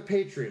that with the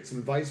Patriots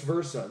and vice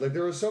versa. Like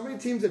there are so many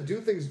teams that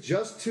do things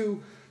just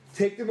to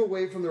take them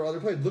away from their other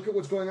players. Look at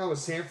what's going on with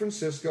San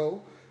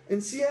Francisco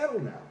and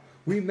Seattle now.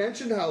 We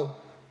mentioned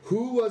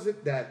who was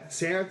it that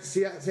San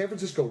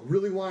Francisco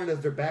really wanted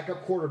as their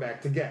backup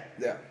quarterback to get?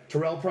 Yeah.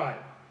 Terrell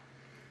Pryor.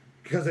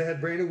 Because they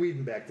had Brandon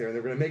Weeden back there. They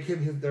were going to make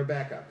him their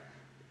backup.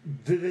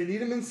 Did they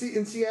need him in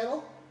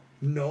Seattle?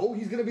 No.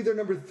 He's going to be their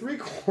number 3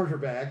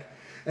 quarterback.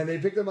 And they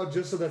picked him up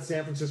just so that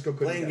San Francisco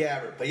couldn't. Blaine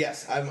Gabbert, but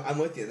yes, I'm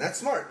with you. And that's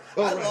smart.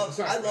 Oh, I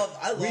right. love.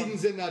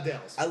 Weeden's in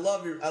Dallas. I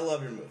love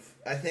your move.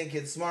 I think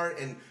it's smart.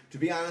 And to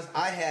be honest,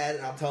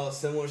 and I'll tell a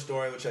similar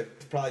story, which I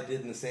probably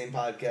did in the same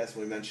podcast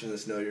when we mentioned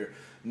this. Know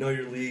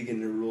your league and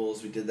your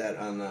rules. We did that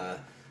on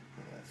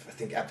I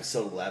think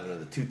episode 11 of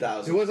the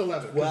 2000. It was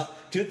 11. Well,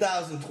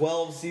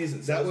 2012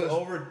 season. So that was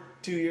over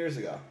 2 years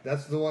ago.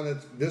 That's the one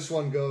this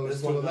one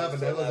goes to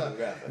 11.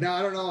 Now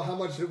I don't know how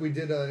much we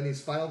did any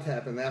Spinal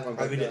Tap in that one.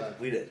 But,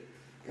 we did.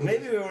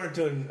 Maybe we weren't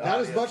doing not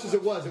as much as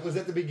it was. It was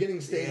at the beginning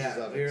stages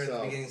of it. We were at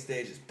the beginning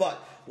stages. But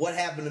what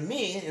happened to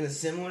me in a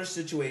similar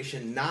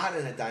situation, not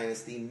in a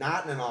dynasty,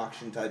 not in an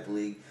auction type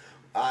league,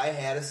 I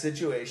had a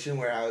situation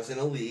where I was in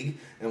a league,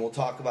 and we'll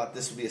talk about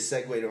this. Will be a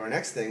segue to our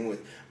next thing.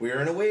 We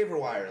were in a waiver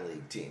wire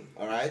league team.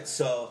 All right,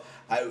 so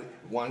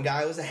one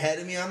guy was ahead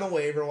of me on the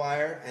waiver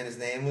wire, and his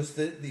name was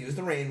he was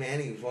the Rain Man.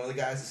 He was one of the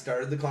guys that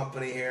started the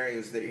company here. He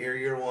was here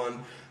year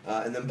one,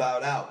 and then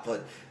bowed out.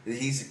 But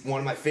he's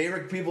one of my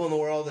favorite people in the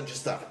world, and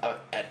just an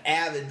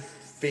avid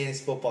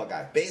fantasy football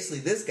guy. Basically,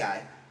 this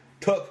guy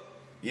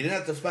you didn't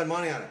have to spend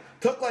money on it.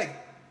 Took like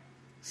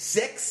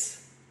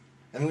 6.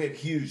 I mean, we had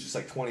huge, just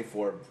like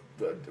 24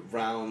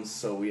 rounds,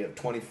 so we have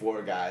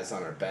 24 guys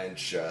on our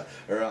bench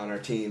or on our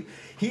team.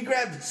 He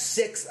grabbed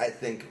 6, I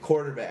think,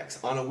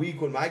 quarterbacks on a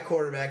week when my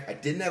quarterback, I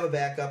didn't have a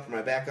backup for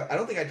my backup. I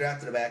don't think I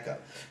drafted a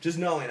backup. Just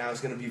knowing I was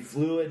going to be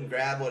fluid and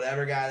grab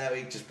whatever guy that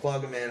week, just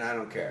plug him in, I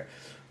don't care.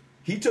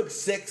 He took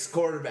 6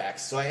 quarterbacks,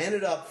 so I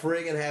ended up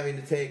friggin'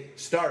 having to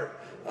start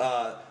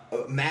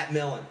Matt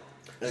Millen.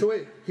 So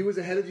wait, he was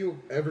ahead of you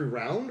every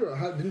round, or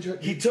how didn't you?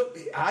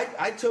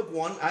 I took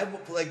one. I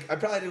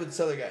probably did what this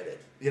other guy did,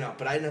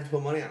 but I didn't have to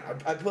put money on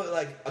it. I put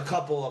like a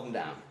couple of them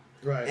down.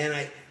 Right.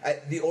 And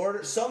the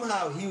order,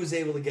 somehow he was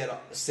able to get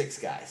 6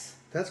 guys.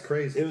 That's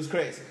crazy. It was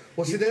crazy.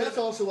 Well, see, that's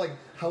also like,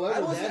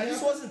 however, I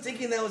just wasn't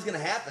thinking that was going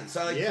to happen.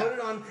 So I put it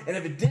on, and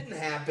if it didn't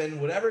happen,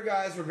 whatever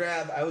guys were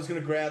grabbed, I was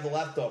going to grab the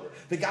leftover.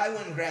 The guy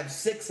went and grabbed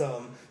 6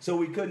 of them, so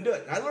we couldn't do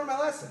it. And I learned my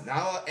lesson.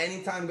 Now,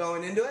 anytime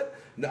going into it,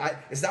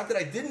 it's not that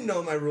I didn't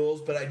know my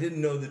rules, but I didn't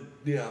know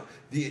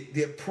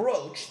the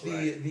approach,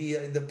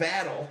 the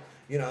battle.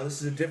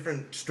 This is a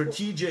different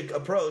strategic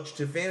approach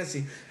to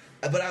fantasy.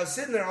 But I was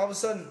sitting there, all of a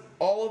sudden,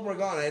 all of them were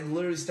gone. I had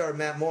literally started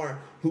Matt Moore,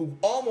 who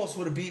almost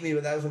would have beat me,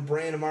 but that was when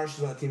Brandon Marsh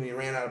was on the team and he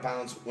ran out of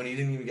bounds when he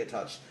didn't even get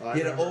touched. He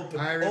had an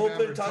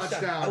open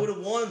touchdown. I would have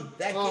won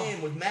that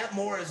game with Matt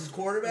Moore as his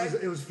quarterback.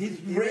 He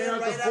ran out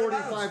the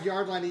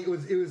 45-yard line. It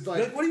was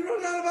like, what are you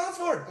running out of bounds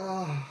for?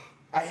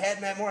 I had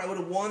Matt Moore. I would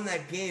have won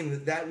that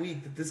game that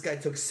week. That this guy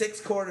took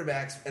 6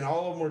 quarterbacks and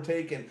all of them were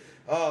taken.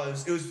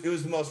 It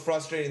was the most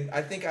frustrating.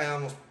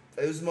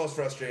 It was the most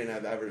frustrating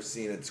I've ever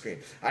seen at the screen.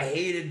 I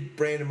hated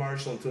Brandon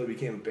Marshall until he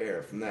became a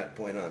Bear from that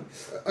point on.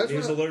 He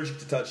was allergic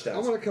to touchdowns.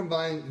 I want to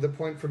combine the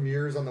point from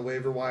yours on the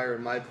waiver wire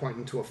and my point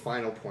into a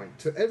final point.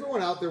 To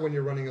everyone out there when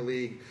you're running a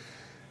league,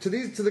 to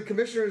the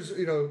commissioners,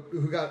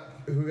 who got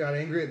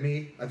angry at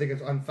me, I think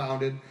it's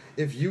unfounded.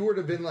 If you were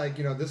to have been like,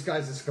 this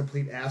guy's this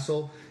complete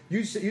asshole,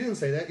 you didn't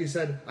say that. You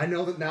said, I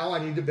know that now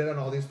I need to bid on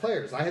all these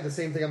players. I had the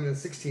same thing. I'm in a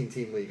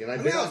 16-team league, and I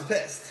was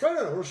pissed. No,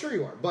 well, sure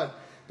you are, But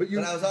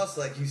I was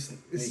also like, it's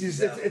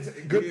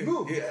a good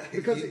move. Yeah,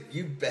 because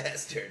you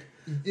bastard.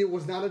 It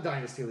was not a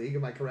dynasty league,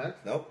 am I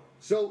correct? Nope.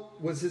 So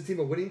was his team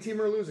a winning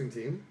team or a losing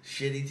team?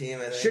 Shitty team,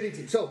 I think. Shitty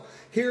team. So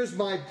here's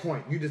my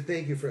point.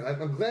 Thank you for.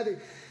 I'm glad that.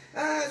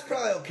 It's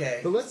probably okay.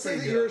 But let's say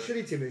that you're a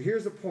shitty team. And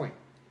here's the point.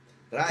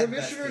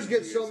 Commissioners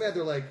get so mad.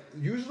 They're like,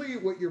 usually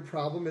what your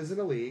problem is in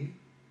a league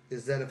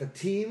is that if a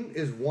team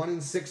is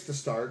 1-6 to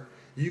start,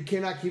 you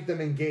cannot keep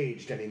them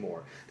engaged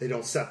anymore. They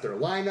don't set their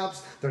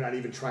lineups. They're not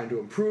even trying to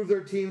improve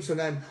their team. So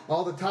then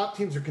all the top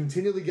teams are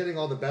continually getting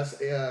all the best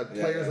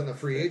players on the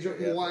free agent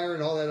wire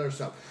and all that other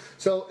stuff.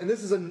 So, and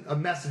this is a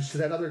message to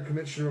that other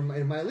commissioner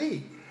in my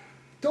league.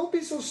 Don't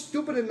be so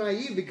stupid and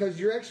naive, because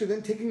you're actually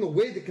then taking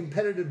away the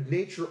competitive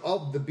nature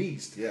of the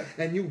beast. Yeah.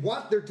 And you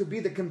want there to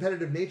be the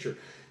competitive nature.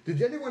 Did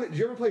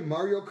you ever play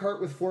Mario Kart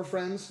with 4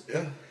 friends?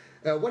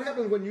 Yeah. What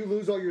happens when you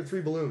lose all your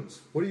 3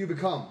 balloons? What do you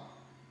become?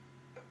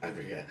 I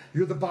forget.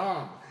 You're the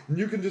bomb. And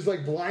you can just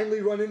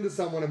blindly run into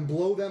someone and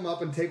blow them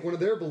up and take one of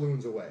their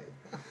balloons away.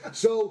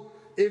 So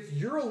if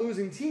you're a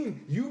losing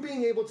team, you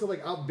being able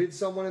to outbid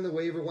someone in the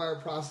waiver wire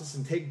process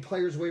and take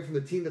players away from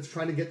the team that's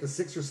trying to get the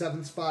 6th or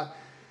 7th spot,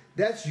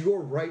 that's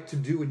your right to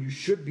do, and you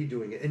should be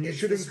doing it. And you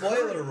should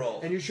spoiler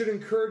role. And you should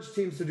encourage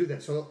teams to do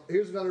that. So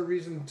here's another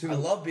reason to. I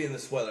love being the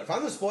spoiler. If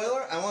I'm the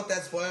spoiler, I want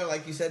that spoiler,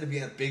 like you said, to be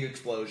in a big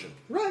explosion.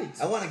 Right.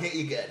 I want to get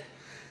you good.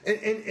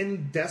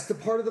 And that's the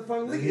part of the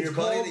fun league. Your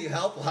buddy that you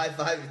help will high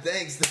five you.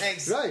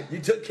 Thanks. Right. You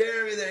took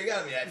care of me. There you go.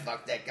 I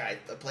fucked that guy.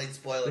 I played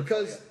spoiler.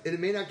 Because it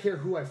may not care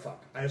who I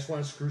fuck. I just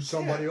want to screw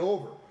somebody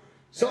over.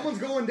 Someone's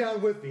going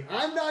down with me.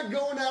 I'm not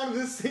going down to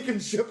this sinking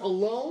ship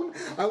alone.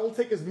 I will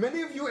take as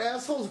many of you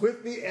assholes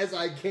with me as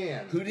I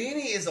can.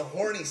 Houdini is a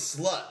horny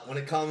slut when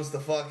it comes to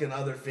fucking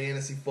other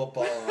fantasy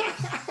football owners.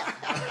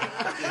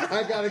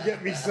 I gotta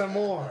get me some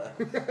more.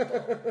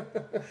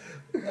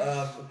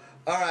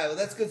 All right, well,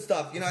 that's good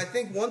stuff. I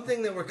think one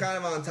thing that we're kind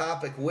of on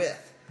topic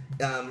with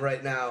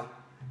right now.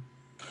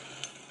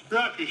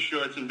 Drop your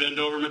shorts and bend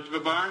over, Mr.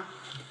 Babar.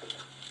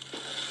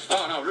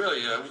 Oh, no,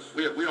 really,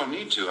 we don't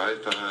need to.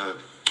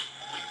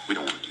 We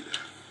don't want to do that.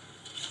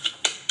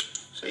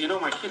 So,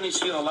 my kidneys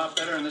feel a lot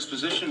better in this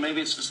position.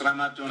 Maybe it's just that I'm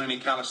not doing any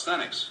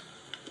calisthenics.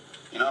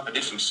 If I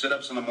did some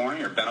sit-ups in the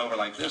morning or bent over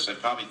like this, I'd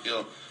probably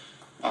feel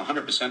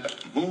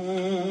 100%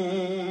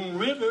 Moon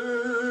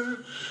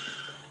River.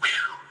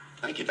 Whew.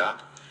 Thank you,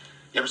 Doc.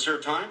 You ever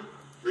serve time?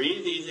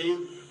 Breathe easy.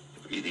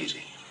 Breathe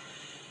easy.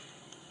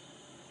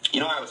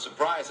 I was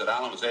surprised that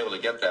Alan was able to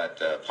get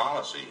that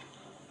policy.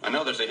 I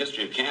know there's a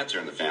history of cancer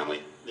in the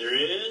family. There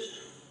is?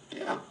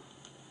 Yeah.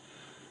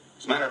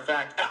 As a matter of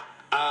fact,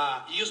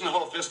 you using the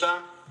whole fist,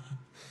 Doc?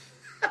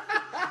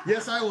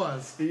 Yes, I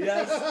was.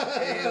 Yes,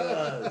 he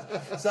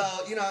was. So,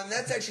 and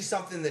that's actually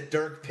something that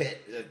Dirk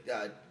Pitt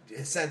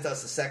sent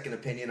us a second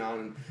opinion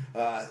on.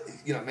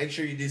 Make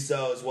sure you do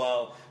so as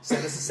well.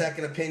 Send us a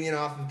second opinion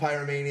off of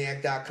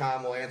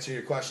pyromaniac.com. We'll answer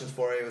your questions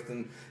for you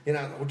within,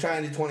 we're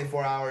trying to do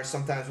 24 hours.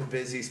 Sometimes we're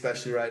busy,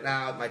 especially right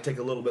now. It might take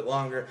a little bit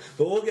longer,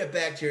 but we'll get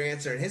back to your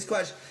answer. And his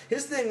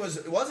thing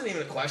it wasn't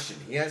even a question.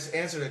 He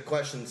answered a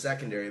question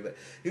secondary, but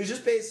he was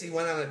just basically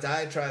went on a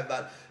diatribe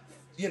about,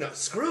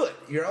 screw it.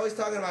 You're always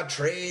talking about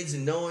trades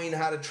and knowing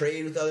how to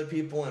trade with other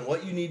people and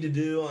what you need to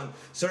do on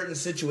certain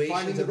situations.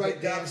 Finding the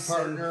right dance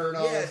partner and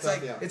all that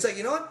stuff. It's like,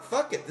 you know what?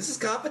 Fuck it. This is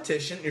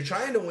competition. You're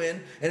trying to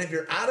win. And if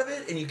you're out of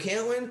it and you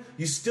can't win,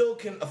 you still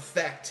can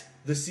affect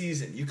the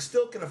season. You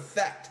still can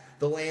affect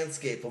the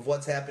landscape of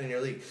what's happening in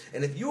your league.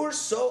 And if you are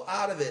so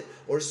out of it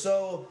or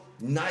so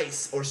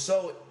nice or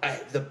so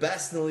the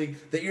best in the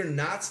league that you're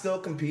not still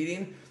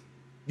competing,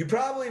 you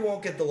probably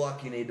won't get the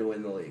luck you need to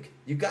win the league.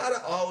 You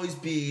gotta always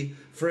be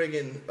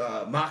friggin'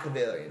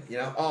 Machiavellian,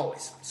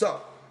 always.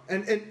 So,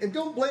 and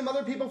don't blame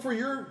other people for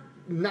your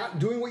not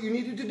doing what you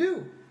needed to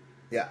do.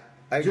 Yeah,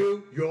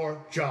 do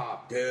your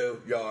job. Do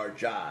your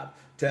job.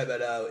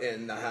 Thibodeau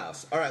in the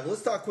house. All right,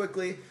 let's talk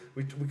quickly.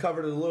 We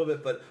covered it a little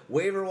bit, but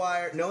waiver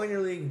wire, knowing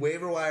your league,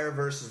 waiver wire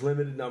versus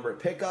limited number of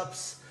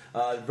pickups.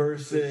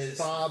 Versus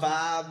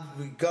Bob.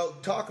 We go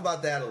talk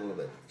about that a little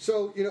bit.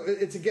 So,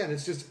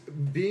 it's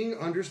just being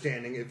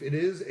understanding. If it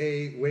is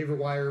a waiver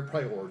wire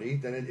priority,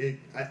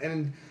 then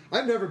and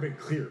I've never been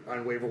clear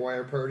on waiver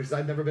wire priorities.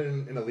 I've never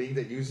been in a league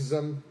that uses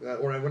them,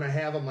 or when I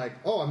have, I'm like,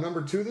 oh, I'm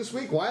number 2 this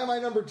week. Why am I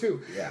number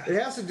 2? Yeah.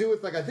 It has to do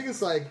with, I think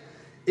it's like,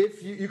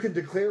 if you can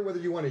declare whether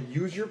you want to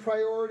use your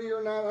priority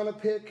or not on a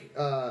pick,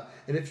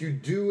 and if you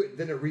do,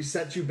 then it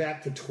resets you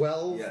back to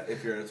 12. Yeah,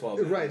 if you're in a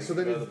 12. Right, so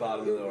then go to the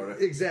bottom of the order.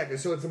 Exactly.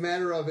 So it's a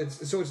matter of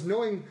it's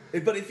knowing.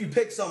 But if you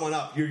pick someone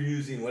up, you're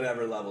using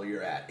whatever level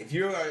you're at. If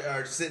you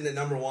are sitting at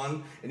number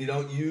 1 and you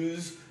don't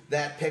use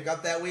that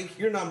pickup that week,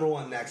 you're number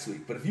 1 next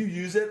week. But if you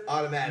use it,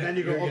 automatically, then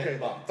you go getting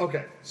bumped.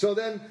 Okay. So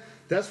then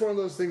that's one of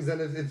those things.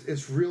 Then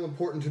it's real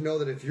important to know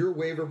that if your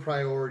waiver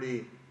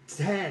priority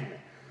 10.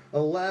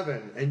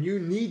 11, and you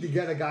need to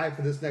get a guy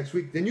for this next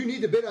week, then you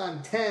need to bid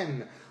on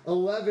 10,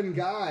 11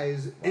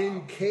 guys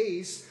in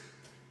case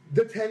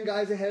the 10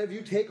 guys ahead of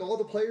you take all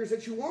the players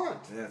that you want.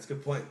 Yeah, that's a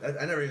good point.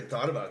 I never even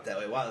thought about it that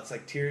way. Wow, it's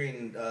like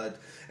tiering.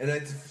 And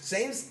at the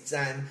same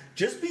time,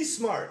 just be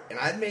smart. And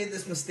I've made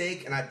this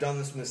mistake, and I've done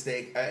this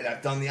mistake, and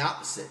I've done the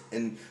opposite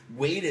and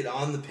waited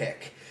on the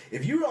pick.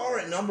 If you are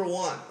at number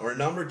 1 or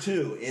number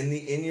 2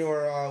 in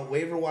your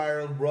waiver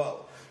wire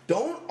row,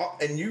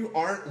 and you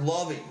aren't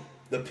loving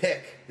the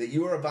pick that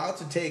you are about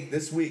to take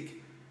this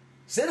week,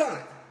 sit on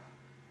it.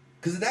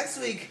 Because next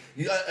week,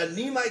 a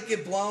knee might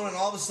get blown, and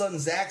all of a sudden,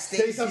 Zach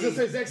Stacy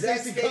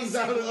comes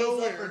out of for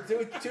nowhere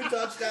two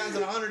touchdowns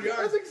and 100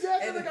 yards. That's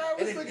exactly the guy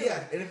I was thinking.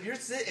 Yeah, and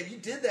if you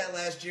did that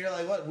last year,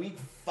 week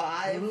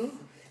 5, Mm-hmm.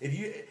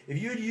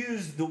 if you had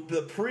used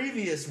the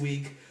previous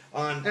week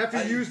on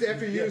after you used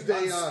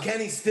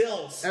Kenny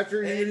Stills,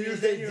 after you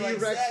used a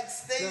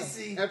D-Rex,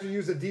 after you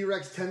used a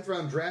D-Rex 10th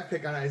round draft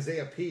pick on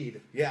Isaiah Pede.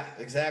 Yeah,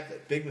 exactly.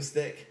 Big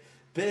mistake.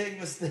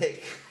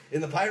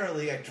 In the Pyro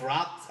League, I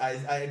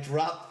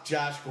dropped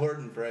Josh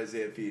Gordon for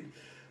Isaiah Pede.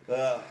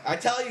 I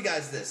tell you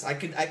guys this. I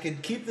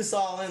could keep this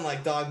all in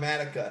like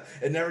Dogmatica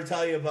and never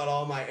tell you about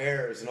all my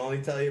errors and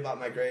only tell you about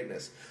my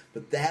greatness.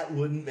 But that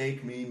wouldn't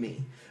make me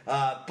me.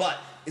 But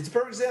it's a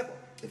perfect example.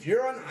 If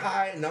you're on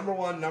high, number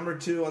 1, number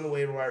 2 on the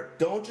waiver wire,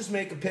 don't just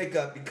make a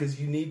pickup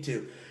because you need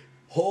to.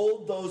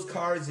 Hold those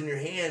cards in your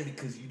hand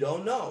because you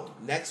don't know.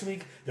 Next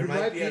week, there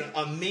might be an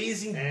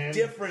amazing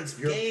difference,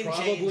 game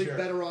changer. You're probably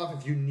better off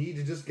if you need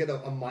to just get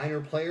a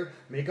minor player,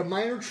 make a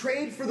minor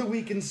trade for the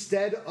week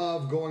instead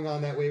of going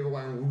on that waiver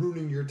wire and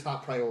ruining your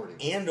top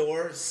priority. And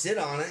or sit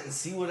on it and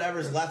see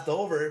whatever's left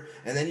over,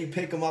 and then you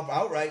pick them up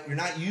outright. You're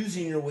not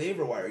using your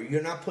waiver wire.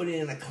 You're not putting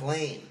in a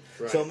claim.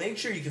 Right. So make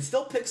sure you can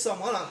still pick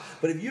someone up,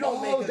 but if you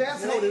don't make a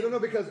that's claim, how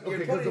because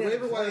the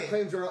waiver wire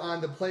claims are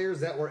on the players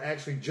that were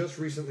actually just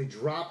recently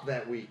dropped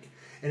that week.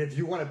 And if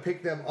you want to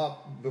pick them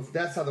up,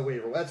 that's what the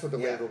waiver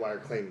wire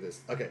claim is.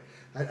 Okay.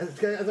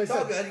 As I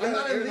said, I'm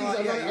not in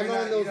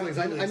those leagues.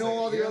 I know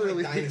all the other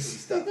leagues. Dynasty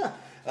stuff.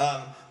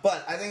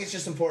 But I think it's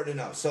just important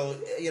to know. So,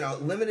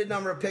 limited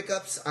number of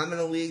pickups. I'm in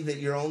a league that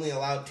you're only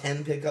allowed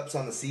 10 pickups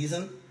on the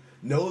season.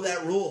 Know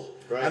that rule.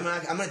 Right. I'm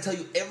going to tell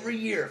you every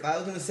year. If I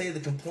was going to say the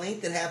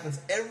complaint that happens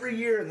every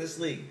year in this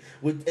league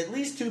with at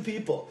least 2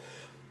 people,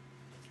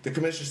 the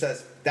commissioner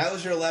says, that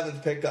was your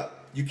 11th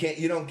pickup. You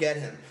don't get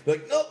him. You're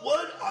like, no,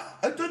 what?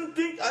 I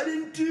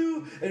didn't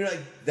do. And you're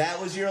like,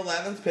 that was your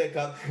 11th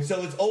pickup,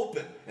 so it's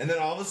open. And then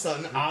all of a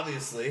sudden,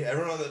 obviously,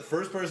 everyone, the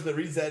first person that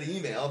reads that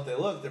email, if they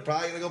look, they're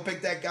probably going to go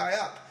pick that guy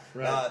up.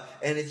 Right.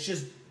 And it's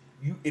just,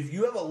 if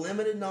you have a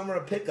limited number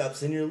of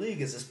pickups in your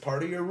league, is this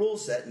part of your rule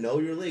set? Know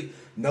your league.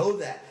 Know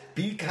that.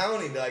 Be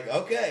counting. Be like,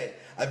 okay,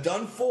 I've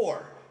done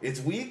 4. It's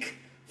week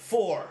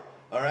 4.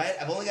 All right?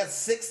 I've only got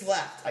 6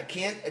 left. I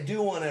can't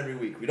do one every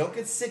week. We don't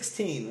get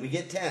 16. We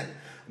get 10.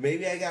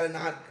 Maybe I got to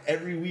not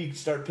every week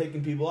start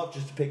picking people up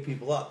just to pick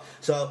people up.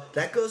 So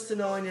that goes to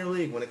knowing your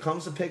league. When it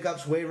comes to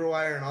pickups, waiver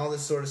wire, and all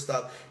this sort of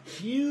stuff,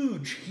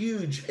 huge,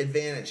 huge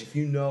advantage if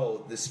you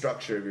know the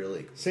structure of your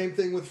league. Same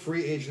thing with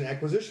free agent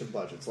acquisition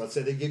budgets. Let's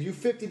say they give you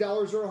 $50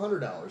 or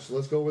 $100. So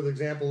let's go with an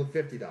example of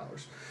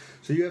 $50.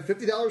 So you have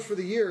 $50 for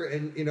the year,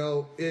 and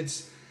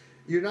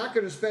you're not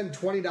going to spend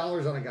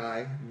 $20 on a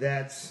guy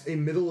that's a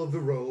middle of the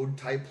road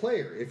type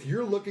player. If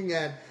you're looking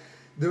at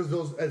there's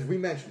those, as we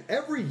mentioned,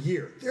 every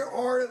year there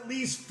are at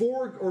least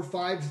 4 or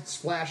 5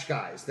 splash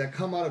guys that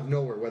come out of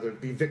nowhere, whether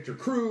it be Victor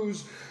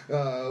Cruz,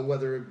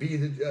 whether it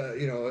be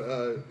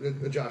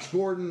Josh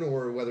Gordon,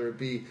 or whether it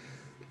be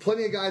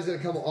plenty of guys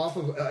that come off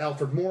of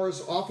Alfred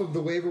Morris, off of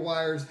the waiver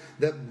wires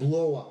that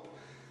blow up.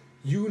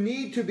 You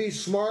need to be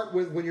smart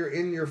with when you're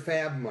in your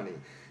fab money.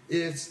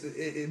 If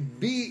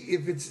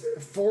it's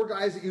 4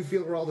 guys that you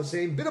feel are all the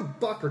same, bid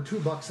 $1 or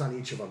 $2 on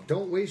each of them.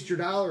 Don't waste your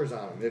dollars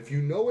on them. If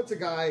you know it's a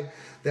guy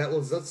that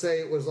was, let's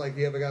say it was like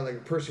you have a guy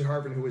like Percy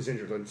Harvin who was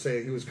injured, and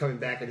say he was coming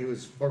back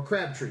and or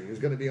Crabtree, he was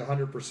going to be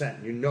 100%,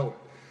 and you know it.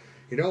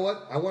 You know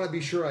what? I want to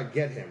be sure I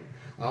get him.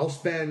 I'll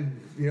spend,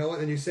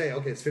 and you say,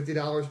 okay, it's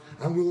 $50.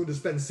 I'm willing to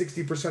spend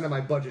 60% of my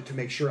budget to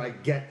make sure I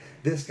get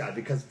this guy,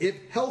 because if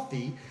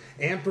healthy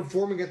and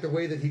performing at the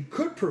way that he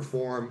could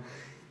perform,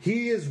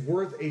 he is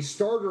worth a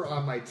starter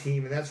on my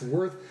team, and that's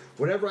worth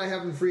whatever I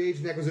have in free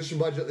agent acquisition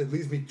budget. It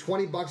leaves me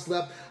 $20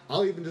 left.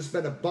 I'll even just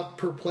spend $1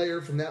 per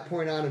player from that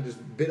point on and just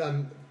bid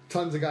on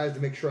tons of guys to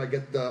make sure I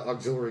get the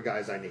auxiliary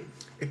guys I need.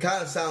 It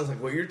kind of sounds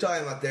like what you're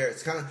talking about there.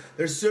 It's kind of,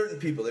 there's certain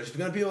people. There's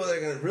going to be people that are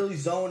going to really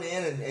zone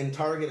in and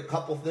target a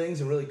couple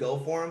things and really go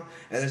for them,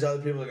 and there's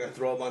other people that are going to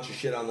throw a bunch of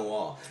shit on the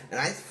wall. And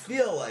I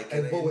feel like,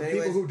 but with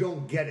people who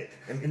don't get it,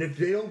 and if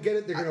they don't get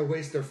it, they're going to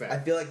waste their fab.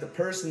 I feel like the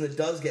person that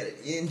does get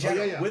it in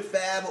general, with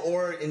fab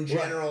or in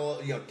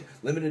general,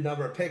 limited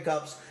number of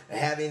pickups,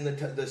 having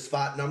the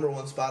spot, number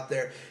 1 spot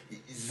there,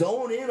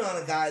 zone in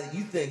on a guy that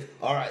you think,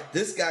 all right,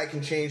 this guy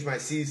can change my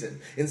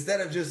season, instead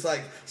of just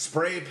like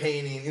spray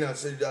painting,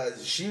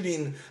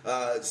 shooting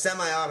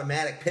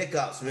semi-automatic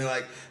pickups and be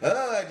like,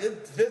 oh, I did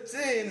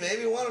 15,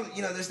 maybe one of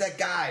them. There's that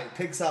guy who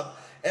picks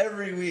up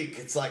every week.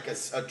 It's like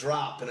a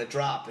drop,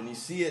 and you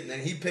see it, and then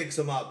he picks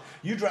them up.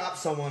 You drop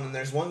someone, and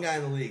there's one guy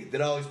in the league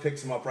that always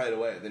picks them up right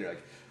away, and then you're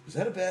like, was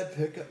that a bad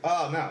pickup?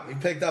 Oh, no, he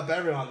picked up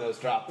everyone those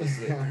dropped this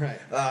week. Right.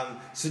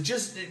 So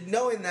just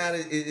knowing that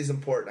is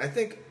important. I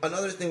think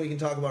another thing we can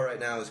talk about right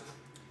now is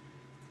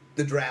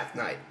the draft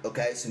night,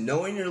 okay? So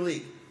knowing your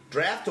league,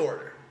 draft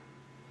order.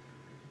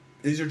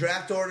 Is your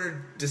draft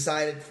order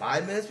decided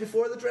 5 minutes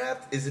before the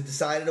draft? Is it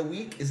decided a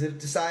week? Is it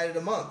decided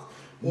a month?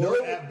 Or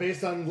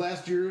based on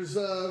last year's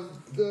order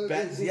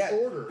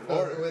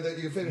that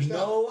you finished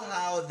know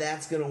how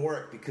that's going to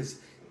work, because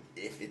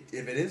if it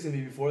is going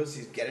to be before the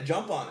season, get a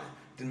jump on it.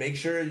 To make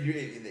sure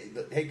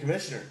hey,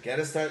 commissioner,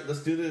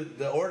 let's do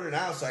the order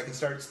now so I can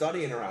start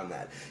studying around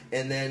that.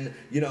 And then,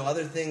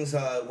 other things,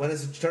 when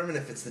is it determined?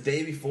 If it's the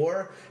day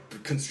before,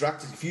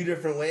 construct a few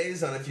different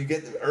ways on if you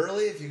get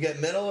early, if you get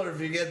middle, or if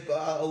you get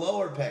a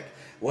lower pick.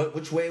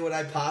 Which way would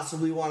I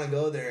possibly want to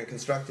go there in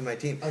constructing my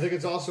team? I think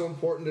it's also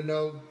important to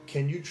know,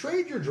 can you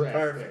trade your draft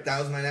Perfect.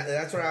 picks?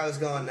 That's where I was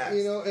going next.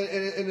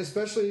 And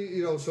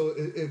especially, so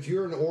if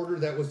you're in an order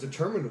that was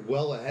determined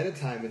well ahead of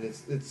time, and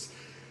it's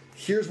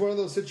here's one of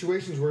those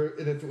situations where,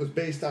 and if it was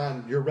based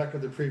on your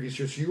record the previous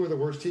year, so you were the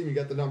worst team, you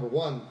got the number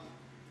 1.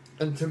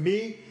 And to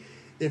me,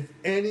 if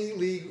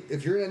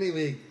you're in any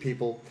league,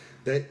 people,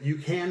 that you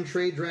can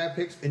trade draft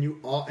picks and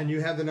you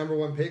have the number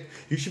 1 pick,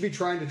 you should be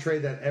trying to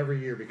trade that every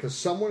year, because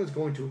someone is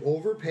going to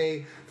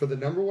overpay for the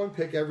number 1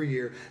 pick every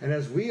year. And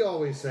as we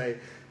always say,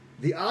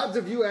 the odds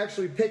of you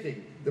actually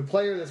picking the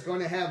player that's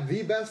going to have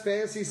the best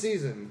fantasy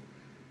season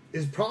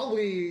is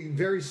probably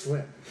very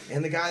slim.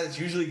 And the guy that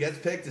usually gets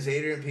picked is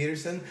Adrian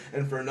Peterson.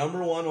 And for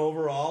number 1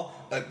 overall,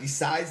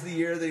 besides the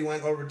year that he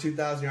went over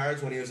 2,000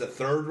 yards when he was a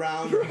 3rd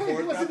round or 4th round,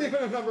 he wasn't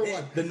even a number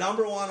 1. The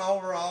number 1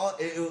 overall,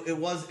 it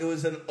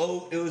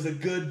was a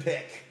good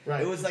pick.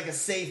 Right. It was like a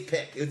safe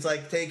pick. It's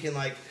like taking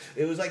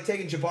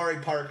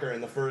Jabari Parker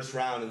in the 1st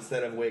round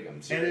instead of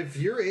Wiggins. And if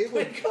you're able,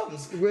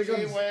 Wiggins.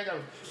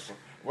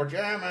 We're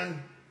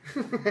jamming.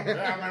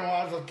 Jamming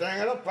was a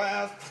thing of the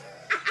past.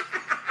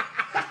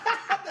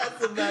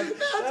 That's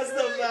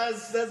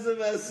the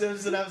best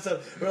Simpson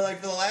episode. Where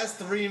for the last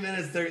 3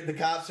 minutes, the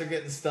cops are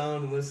getting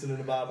stoned and listening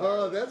to Bob.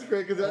 Oh, that's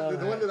great, because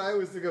the one that I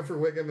always think of for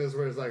Wiggum is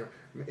where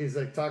he's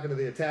talking to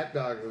the attack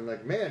dogs and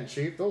man,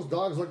 Chief, those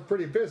dogs look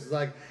pretty pissed. It's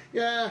like,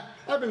 yeah,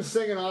 I've been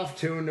singing off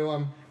tune to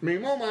them. Me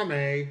mo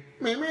mame,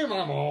 me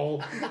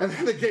mamo, and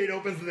then the gate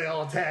opens and they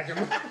all attack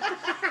him.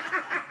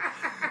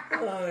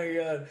 Oh my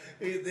God!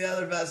 The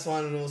other best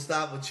one, and we'll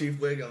stop with Chief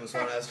Wiggums.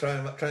 When I was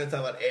trying to talk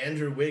about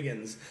Andrew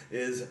Wiggins,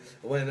 is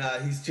when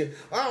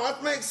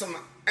let's make some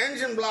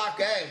engine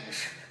block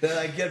eggs.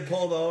 They get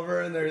pulled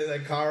over and their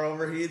car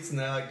overheats and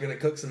they're gonna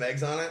cook some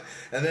eggs on it.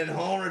 And then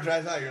Homer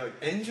drives out. You're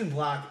like, engine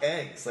block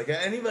eggs.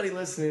 Anybody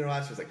listening or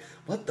watching is like,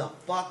 what the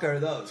fuck are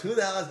those? Who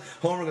the hell is?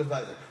 Homer goes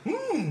by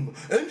and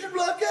engine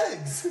block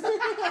eggs.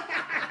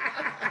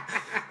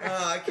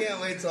 I can't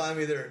wait till I'm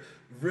either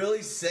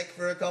really sick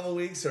for a couple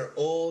weeks or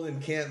old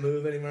and can't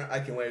move anymore. I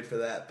can wait for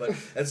that. But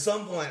at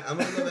some point, I'm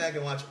going to go back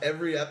and watch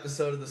every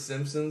episode of The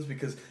Simpsons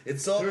because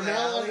it's so They're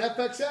now on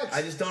FXX.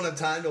 I just don't have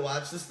time to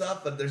watch this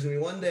stuff, but there's going to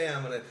be one day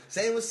I'm going to...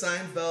 Same with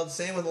Seinfeld,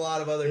 same with a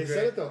lot of other... They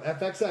said it though,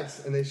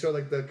 FXX, and they show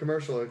the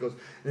commercial, and it goes,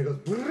 and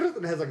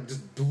it has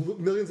just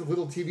millions of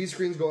little TV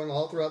screens going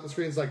all throughout the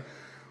screen. It's like,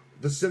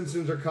 The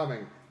Simpsons are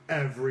coming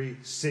every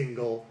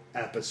single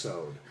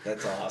episode.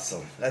 That's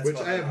awesome. That's Which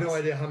I have awesome. no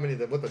idea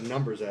what the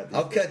numbers at.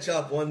 I'll catch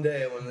up one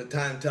day when the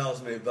time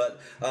tells me, but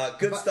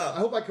good stuff. I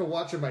hope I could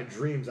watch in my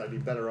dreams. I'd be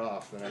better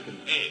off than I can.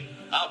 Hey,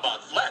 how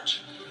about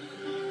Fletch?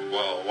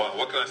 Well,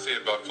 what can I say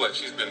about Fletch?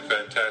 He's been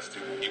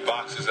fantastic. He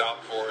boxes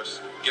out for us,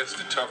 gets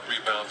the tough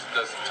rebounds,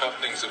 does the tough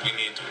things that we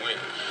need to win.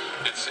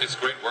 It's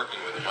great working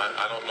with him.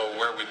 I don't know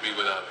where we'd be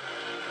without him.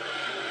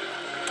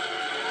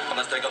 Well,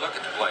 let's take a look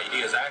at the play.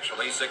 He is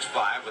actually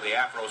 6'5" with the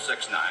afro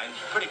 6'9".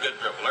 Pretty good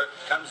dribbler.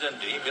 Comes in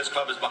deep. His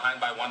club is behind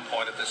by 1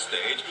 point at this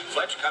stage.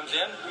 Fletch comes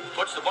in,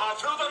 puts the ball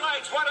through the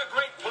lights. What a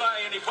great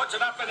play. And he puts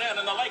it up and in,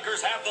 and the Lakers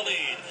have the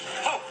lead.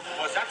 Oh,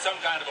 was that some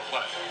kind of a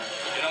play?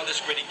 You know,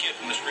 this gritty kid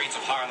from the streets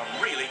of Harlem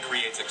really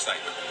creates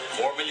excitement.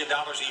 $4 million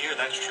a year,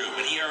 that's true,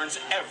 but he earns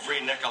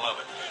every nickel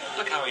of it.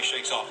 Look how he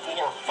shakes off 4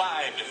 or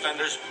 5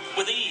 defenders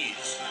with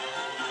ease.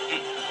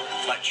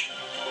 Fletch.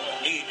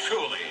 He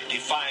truly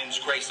defines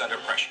grace under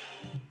pressure.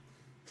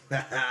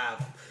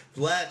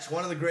 Fletch,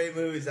 one of the great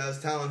movies. I was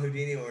telling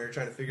Houdini when we were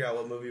trying to figure out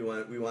what movie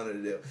we wanted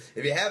to do.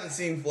 If you haven't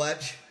seen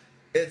Fletch,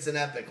 it's an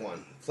epic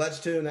one.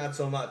 Fletch 2, not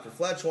so much. But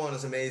Fletch 1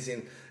 is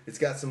amazing. It's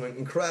got some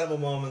incredible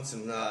moments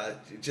and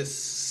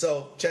just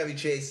so Chevy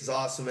Chase is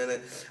awesome in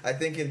it. I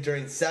think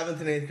during 7th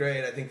and 8th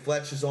grade, I think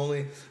Fletch is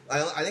only.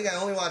 I think I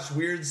only watched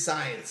Weird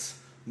Science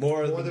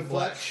more than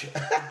Fletch.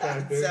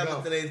 Okay,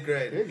 7th and 8th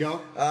grade. There you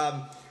go.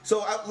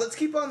 So let's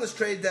keep on this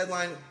trade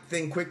deadline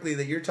thing quickly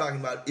that you're talking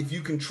about. If you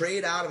can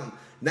trade out of them.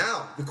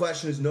 Now, the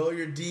question is, know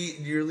your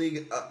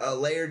league a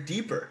layer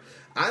deeper.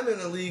 I'm in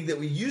a league that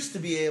you used to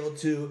be able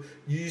to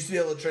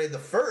trade the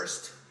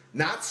first,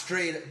 not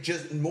straight,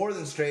 just more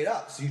than straight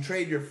up. So you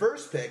trade your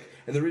first pick,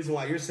 and the reason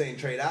why you're saying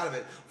trade out of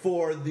it,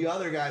 for the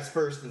other guy's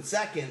first and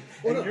second,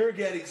 you're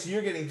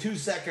getting 2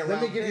 second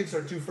round picks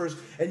or 2 first,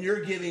 and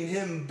you're giving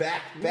him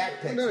back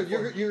picks. No,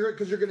 you're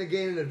because you're going to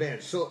gain an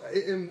advantage. So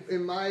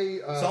in my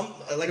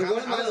I'm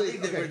in a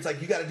league where it's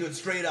like you got to do it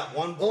straight up.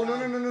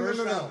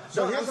 No.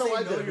 So here's how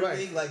I do it.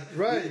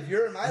 Right. If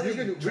you're in my league,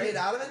 you trade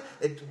out of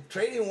it.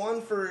 Trading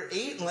 1 for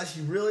 8 unless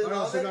you really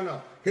love it.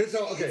 No. Here's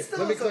how. Okay,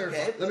 let me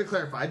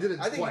clarify. I did it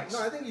twice.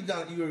 I think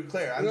you were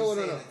clear.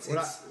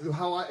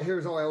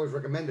 Here's how I always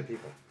recommend to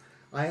people.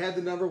 I had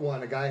the number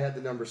 1. A guy had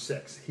the number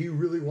 6. He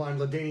really wanted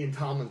LaDainian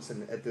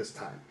Tomlinson at this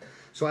time.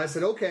 So I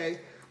said, okay,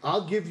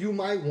 I'll give you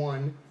my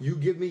 1. You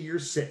give me your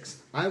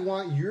 6. I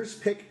want your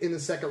pick in the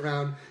second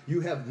round.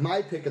 You have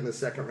my pick in the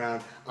second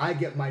round. I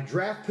get my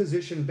draft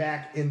position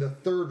back in the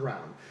third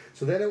round.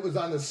 So then it was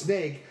on the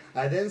snake.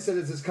 I then said,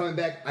 as it's coming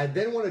back, I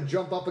then want to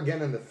jump up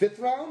again in the 5th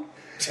round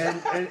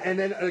and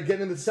then again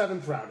in the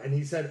 7th round. And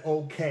he said,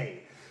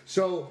 okay.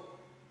 So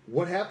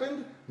what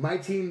happened? My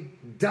team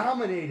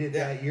dominated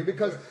that year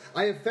because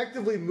I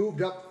effectively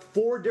moved up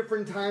 4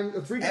 different times,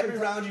 3 different Every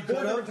round you could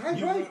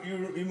have,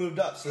 you moved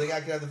up, so the guy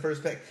could have the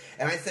first pick.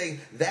 And I think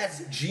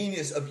that's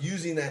genius of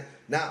using that.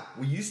 Now,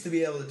 we used to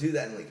be able to do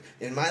that in league.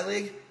 In my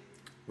league,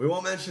 we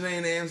won't mention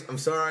any names. I'm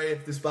sorry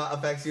if this spot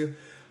affects you.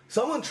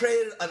 Someone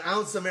traded an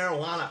ounce of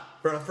marijuana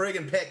for a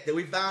friggin' pick that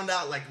we found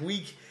out like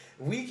week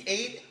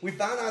 8. We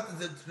found out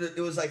that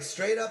it was like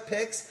straight up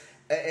picks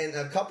and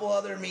a couple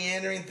other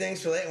meandering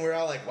things for late, and we were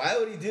all like, why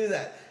would he do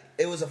that?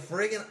 It was a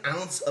friggin'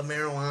 ounce of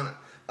marijuana.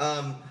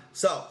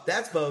 So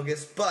that's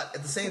bogus, but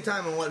at the same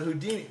time, on what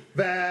Houdini,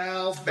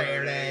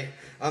 Valverde.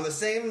 On the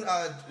same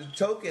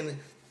token,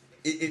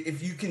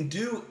 if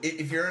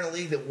you're in a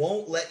league that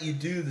won't let you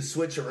do the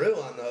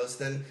switcheroo on those,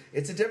 then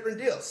it's a different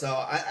deal.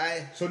 So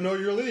So know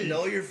your league.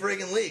 Know your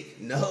friggin'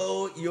 league.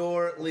 Know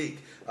your league.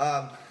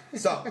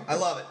 So I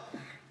love it.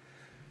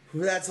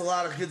 That's a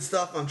lot of good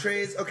stuff on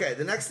trades. Okay,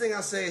 the next thing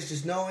I'll say is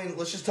just knowing.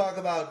 Let's just talk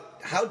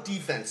about how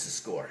defenses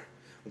score.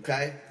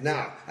 Okay?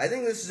 Now, I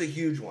think this is a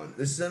huge one.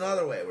 This is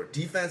another way where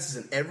defenses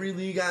in every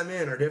league I'm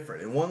in are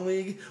different. In one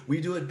league,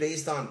 we do it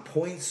based on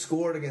points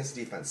scored against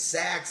defense.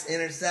 Sacks,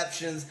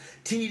 interceptions,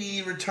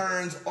 TD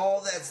returns, all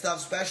that stuff,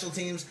 special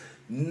teams,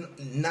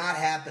 not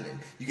happening.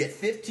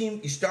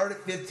 You start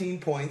at 15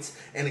 points,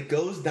 and it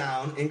goes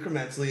down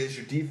incrementally as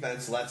your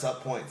defense lets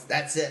up points.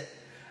 That's it.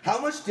 How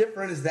much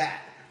different is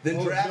that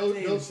than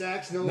drafting? No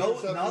sacks, none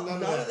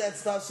of that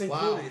stuff's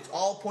included. Wow. It's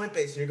all point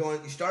based. You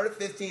start at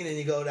 15 and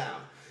you go down.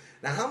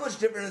 Now, how much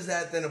different is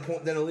that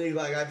than a league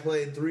like I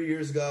played 3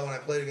 years ago when I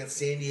played against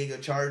San Diego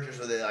Chargers,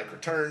 where they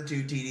returned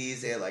 2 TDs,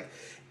 they had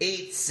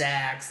 8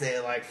 sacks, they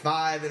had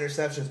 5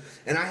 interceptions,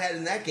 and I had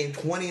in that game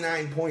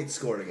 29 points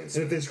scored against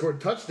them. me. And if they scored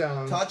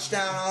touchdown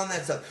on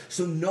that stuff.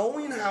 So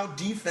knowing how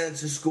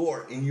defenses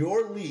score in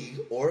your league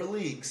or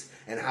leagues,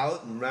 and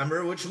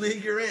remember which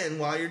league you're in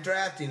while you're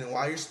drafting and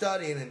while you're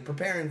studying and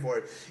preparing for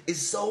it,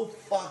 is so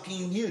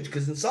fucking huge.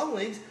 Because in some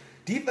leagues,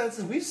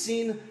 defenses we've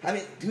seen,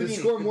 they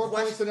score more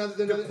points than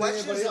the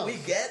questions anybody else. That we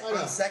get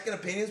on second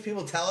opinions,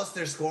 people tell us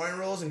their scoring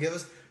rules and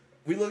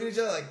we look at each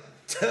other like,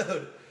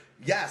 dude,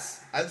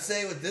 yes, I would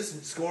say with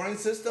this scoring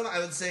system, I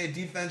would say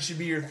defense should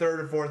be your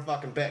 3rd or 4th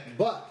fucking pick.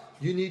 But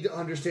you need to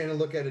understand and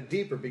look at it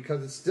deeper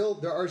because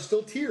there are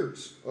still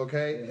tiers,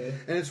 okay?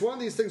 Mm-hmm. And it's one of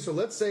these things. So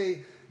let's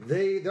say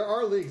there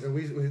are leagues, and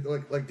we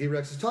like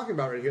D-Rex is talking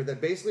about right here,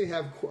 that basically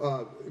have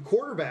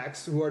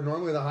quarterbacks who are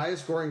normally the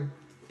highest scoring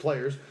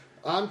players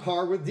on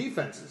par with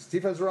defenses.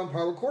 Defenses are on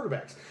par with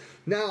quarterbacks.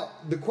 Now,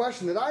 the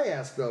question that I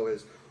ask, though,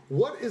 is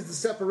what is the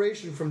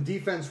separation from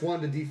defense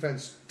 1 to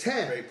defense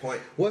 10? Great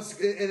point.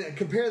 And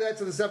compare that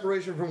to the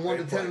separation from 1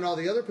 to 10 in all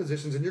the other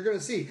positions, and you're going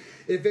to see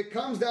if it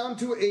comes down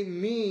to a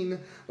mean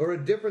or a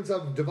difference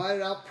of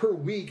divided out per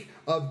week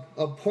of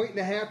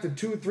 1.5 to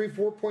 2, 3,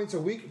 4 points a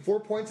week, 4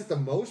 points at the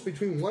most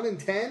between 1 and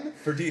 10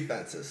 for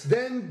defenses.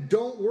 Then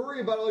don't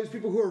worry about all these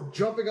people who are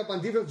jumping up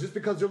on defense just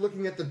because they're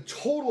looking at the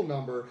total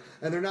number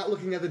and they're not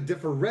looking at the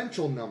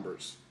differential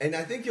numbers. And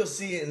I think you'll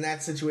see it in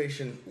that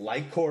situation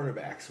like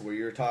quarterbacks, where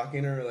you were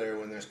talking earlier,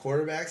 when there's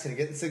quarterbacks and you're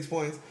getting 6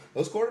 points,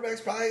 those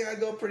quarterbacks probably got to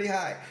go pretty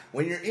high.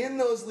 When you're in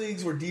those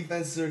leagues where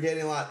defenses are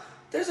getting a lot,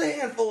 there's a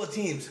handful of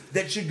teams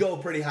that should go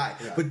pretty high.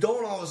 Yeah. But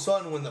don't all of a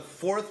sudden, when the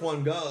fourth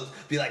one goes,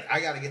 be like, I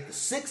got to get the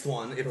sixth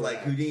one. If,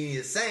 like Houdini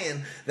is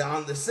saying, that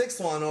on the sixth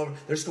one,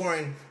 they're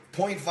scoring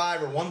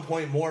 0.5 or 1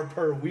 point more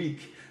per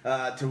week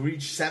to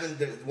reach 7.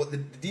 The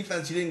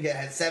defense you didn't get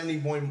had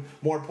 70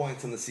 more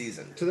points in the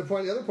season. To the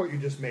other point you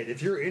just made,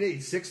 if you're in a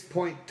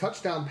 6-point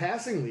touchdown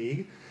passing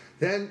league,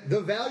 then the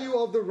value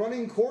of the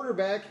running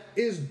quarterback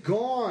is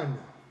gone.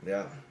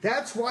 Yeah,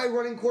 that's why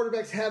running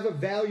quarterbacks have a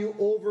value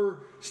over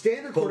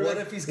standard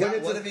quarterbacks.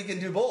 But what if he can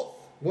do both?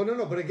 Well,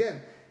 no. But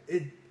again,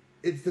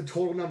 it's the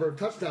total number of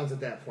touchdowns at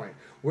that point.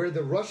 Where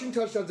the rushing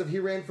touchdowns, if he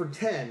ran for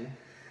 10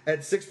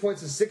 at 6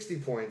 points is 60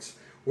 points.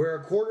 Where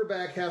a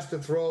quarterback has to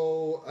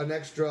throw an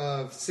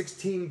extra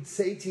 16,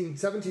 18,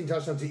 17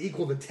 touchdowns to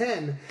equal the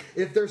 10.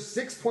 If there's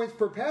 6 points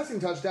per passing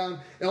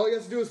touchdown, all you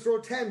have to do is throw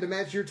 10 to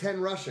match your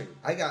 10 rushing.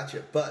 I got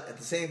you. But at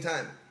the same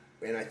time,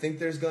 and I think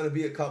there's going to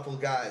be a couple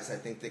of guys, I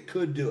think, that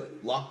could do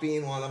it. Luck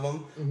being one of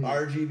them,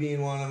 RG being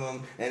one of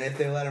them, and if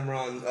they let him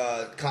run,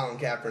 Colin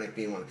Kaepernick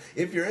being one.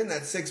 If you're in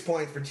that 6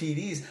 point for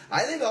TDs,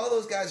 I think all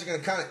those guys are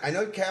going to kind of – I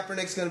know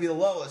Kaepernick's going to be the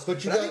lowest,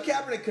 but I think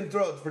Kaepernick can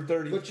throw for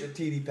 30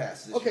 TD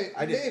passes. Okay,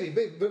 maybe.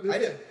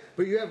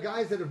 But you have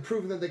guys that have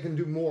proven that they can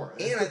do more.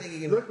 And I think he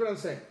can – Look what I'm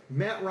saying.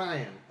 Matt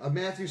Ryan,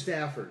 Matthew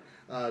Stafford,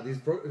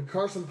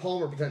 Carson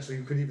Palmer potentially,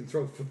 who could even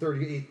throw for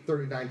 38,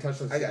 39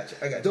 touchdowns. I got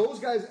you. Those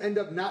guys end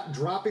up not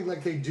dropping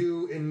like they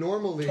do in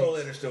normal leagues.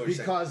 Totally understand what you're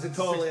saying. Because it's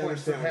 6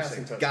 points per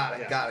passing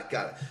touchdown. Got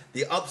it.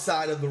 The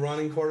upside of the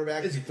running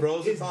quarterback, if he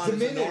throws a ton,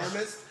 is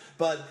enormous.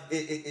 But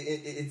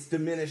it's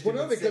diminished. Well,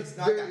 no, because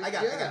I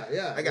got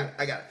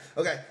it.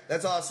 Okay,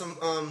 that's awesome.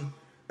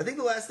 I think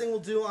the last thing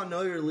we'll do on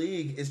Know Your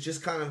League is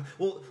just kind of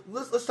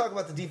let's talk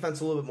about the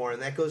defense a little bit more,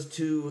 and that goes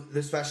to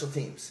the special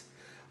teams.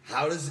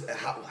 How does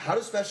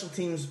special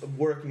teams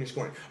work in your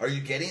scoring? Are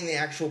you getting the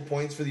actual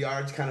points for the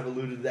yards? Kind of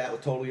alluded to that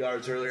with total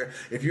yards earlier.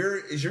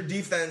 Is your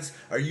defense,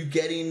 are you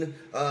getting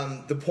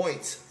the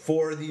points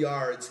for the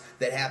yards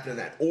that happen in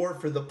that, or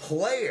for the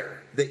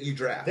player that you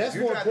draft? That's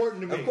more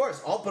important to me. Of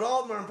course, but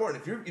all of them are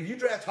important. If you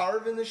draft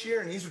Harvin this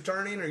year and he's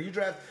returning, or you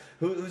draft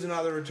who's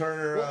another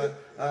returner,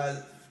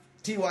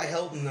 T.Y.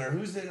 Hilton, or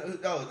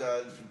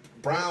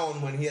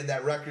Brown when he had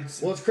that record.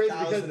 Well, it's crazy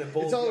because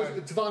it's always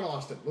Tavon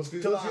Austin. Let's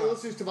use Tavon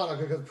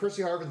Austin because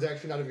Percy Harvin's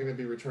actually not even going to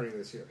be returning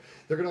this year.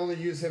 They're going to only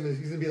use him as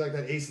he's going to be like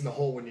that ace in the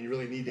hole when you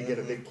really need to get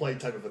a big play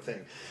type of a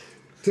thing.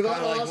 Tavon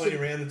Austin, like when he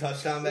ran the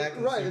touchdown back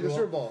in the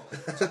Super Bowl.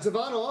 So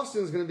Tavon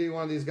Austin is going to be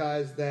one of these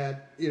guys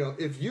that,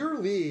 if your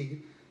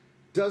league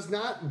does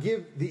not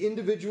give the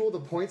individual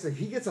the points, if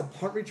he gets a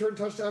punt return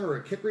touchdown or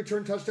a kick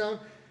return touchdown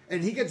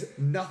and he gets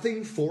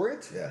nothing for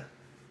it,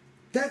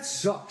 that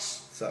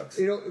sucks.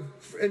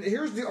 And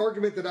here's the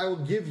argument that I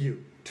will give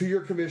you to your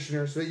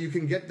commissioner so that you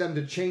can get them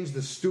to change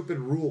the stupid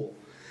rule.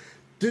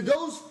 Did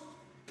those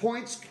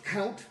points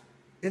count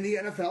in the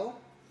NFL?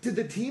 Did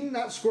the team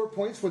not score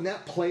points when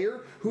that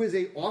player, who is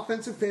an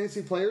offensive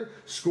fantasy player,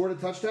 scored a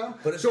touchdown?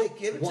 But if they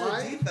give it to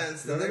the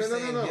defense, then they're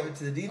saying give it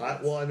to the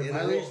defense.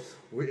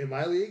 In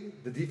my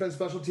league, the defense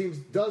special teams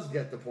does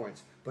get the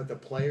points, but the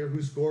player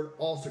who scored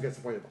also gets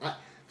the point.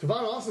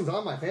 Tavon Austin's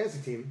on my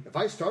fantasy team. If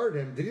I started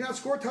him, did he not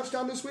score a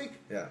touchdown this week?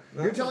 Yeah.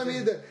 No, you're telling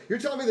me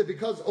that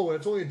because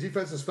it's only a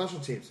defense and special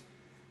teams,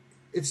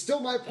 it's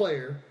still my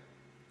player.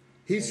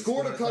 He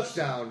scored a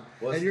touchdown,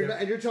 and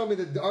you're telling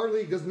me that our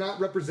league does not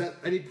represent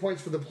any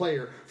points for the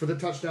player for the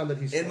touchdown that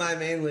he scored. In my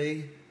main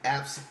league,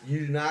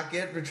 you do not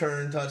get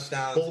return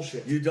touchdowns.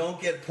 Bullshit. You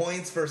don't get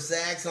points for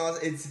sacks. And all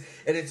that.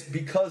 It's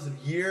because of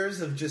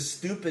years of just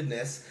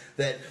stupidness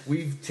that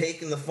we've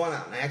taken the fun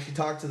out. And I actually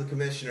talked to the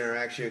commissioner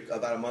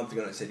about a month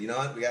ago, and I said, you know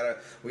what, we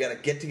gotta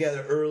get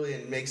together early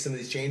and make some of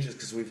these changes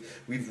because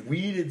we've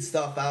weeded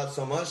stuff out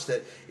so much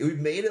that we've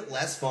made it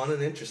less fun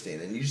and interesting,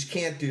 and you just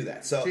can't do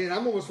that. So, and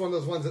I'm almost one of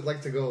those ones that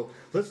like to go,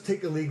 let's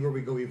take a league where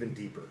we go even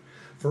deeper.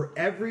 For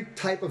every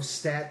type of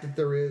stat that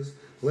there is,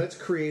 let's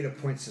create a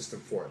point system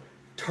for it.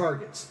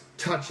 Targets,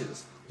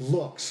 touches,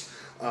 looks,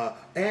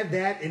 Add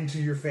that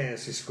into your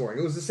fantasy scoring.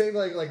 It was the same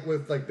like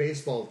with like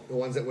baseball, the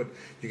ones that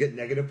you get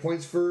negative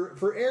points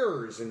for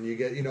errors, and you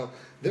get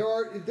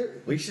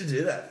we should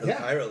do that for the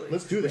Pyro League.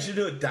 Let's do that. We should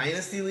do a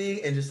Dynasty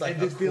League and just be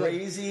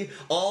crazy,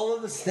 all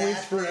of the stats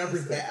points for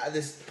everything.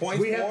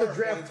 We have to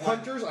draft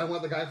punters. I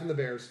want the guy from the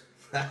Bears.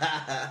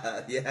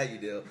 Yeah, you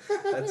do.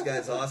 That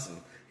guy's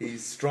awesome.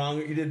 He's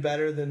strong. He did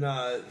better than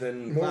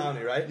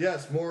Clowney, right?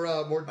 Yes, more.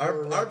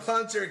 Our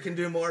punter can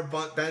do more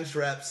bench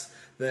reps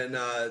than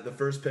the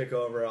first pick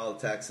overall,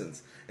 the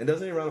Texans. And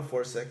doesn't he run a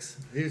 4.6?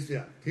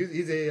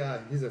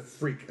 He's a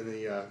freak in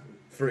the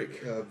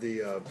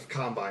the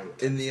combine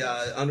in the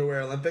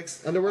underwear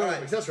Olympics.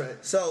 Olympics, that's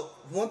right. So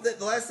the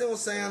last thing we'll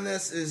say on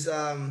this is,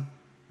 I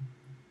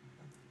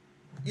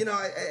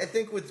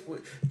think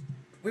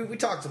we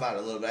talked about it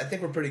a little bit. I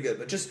think we're pretty good.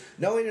 But just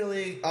knowing your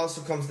league also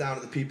comes down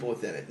to the people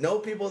within it. Know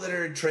people that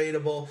are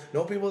tradable.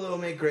 Know people that will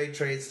make great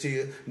trades to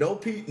you. Know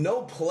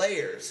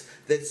players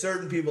that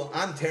certain people...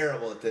 I'm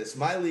terrible at this.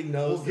 My league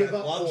knows that I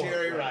love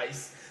Jerry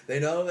Rice.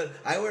 They know that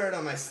I wear it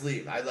on my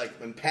sleeve.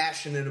 I'm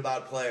passionate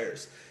about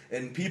players.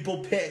 And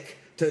people pick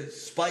to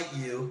spite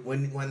you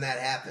when that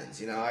happens.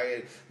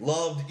 I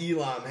loved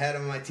Elam. Had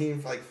him on my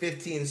team for like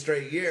 15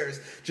 straight years.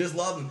 Just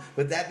love him.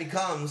 But that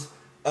becomes...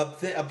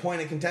 a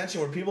point of contention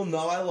where people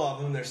know I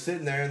love them, they're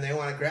sitting there and they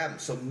want to grab them.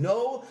 So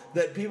know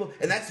that people,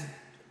 and I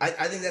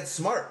think that's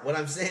smart. What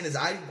I'm saying is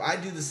I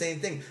do the same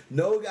thing.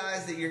 Know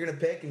guys that you're going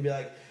to pick and be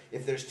like,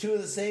 if there's two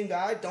of the same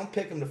guy, don't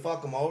pick them to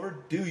fuck them over.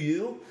 Do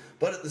you?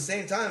 But at the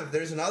same time, if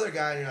there's another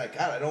guy and you're like,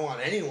 God, I don't want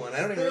anyone.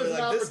 I don't even really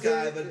like this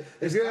guy. But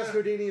if you ask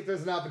Houdini if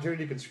there's an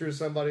opportunity, you can screw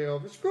somebody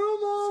over. Screw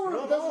him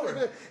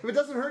over. If it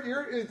doesn't hurt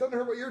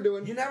what you're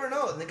doing. You never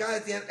know. And the guy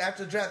at the end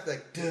after the draft,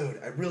 like, dude,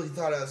 I really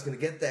thought I was going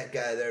to get that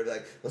guy there.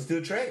 Like, let's do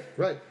a trade.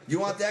 Right. You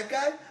want that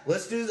guy?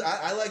 Let's do.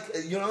 I like.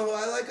 You know who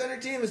I like on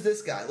your team is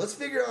this guy. Let's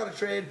figure out a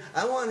trade.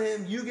 I want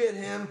him. You get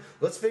him.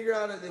 Let's figure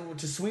out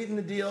to sweeten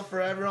the deal for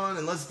everyone,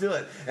 and let's do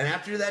it. And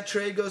after that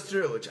trade goes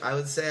through, which I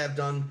would say I've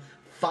done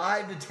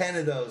 5 to 10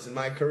 of those in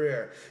my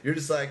career, you're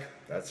just like,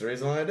 that's the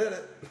reason why I did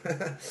it.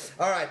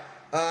 All right.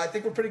 I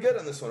think we're pretty good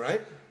on this one,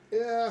 right?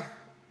 Yeah.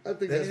 I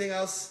think anything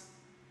else?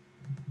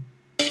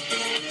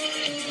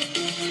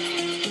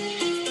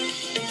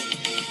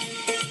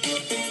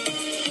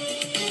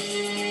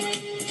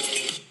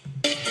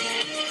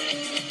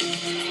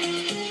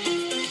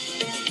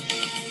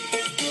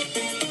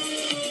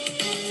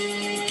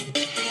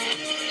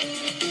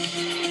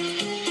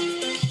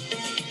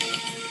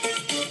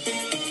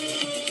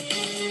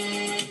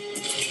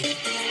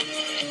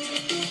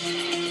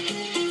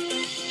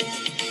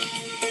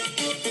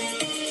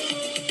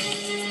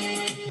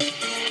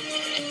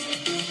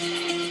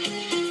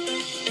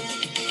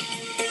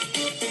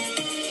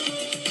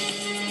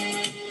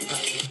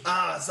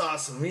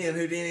 Awesome. Me and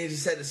Houdini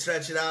just had to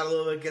stretch it out a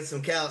little bit, get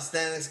some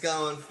calisthenics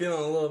going,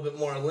 feeling a little bit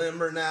more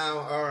limber now.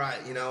 All right,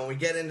 we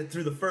get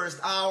through the first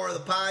hour of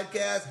the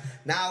podcast.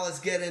 Now let's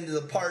get into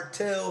the part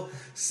 2,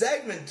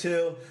 segment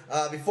 2.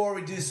 Before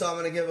we do so, I'm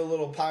going to give a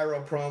little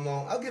Pyro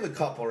promo. I'll give a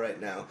couple right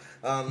now.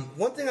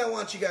 One thing I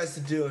want you guys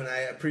to do, and I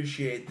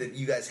appreciate that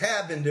you guys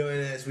have been doing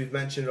it, as we've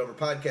mentioned over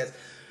podcast,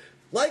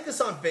 like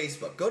us on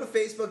Facebook. Go to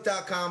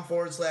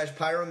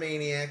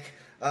facebook.com/Pyromaniac.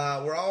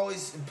 We're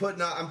always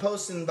I'm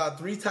posting about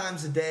 3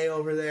 times a day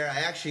over there.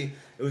 It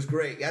was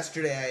great.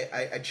 Yesterday,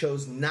 I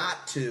chose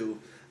not to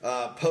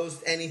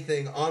post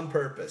anything on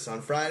purpose. On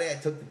Friday, I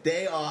took the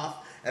day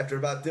off after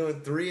about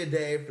doing 3 a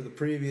day for the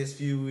previous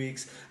few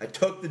weeks. I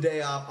took the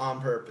day off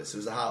on purpose. It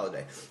was a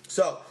holiday.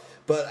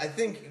 But I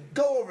think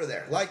go over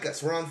there, like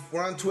us. We're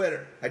on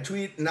Twitter. I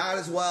tweet not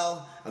as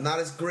well. I'm not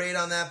as great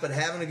on that, but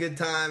having a good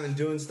time and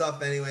doing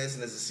stuff anyways.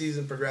 And as the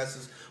season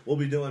progresses, we'll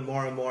be doing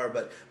more and more.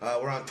 But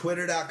we're on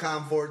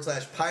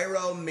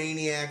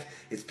twitter.com/Pyromaniac.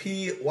 It's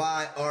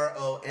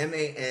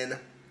PYROMAN,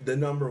 the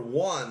number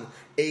 1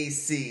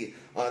 AC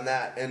on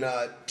that. And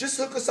just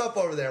hook us up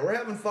over there. We're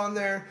having fun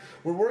there.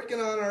 We're working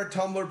on our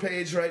Tumblr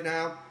page right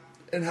now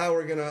and how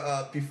we're going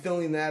to be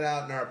filling that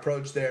out in our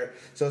approach there.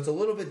 So it's a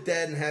little bit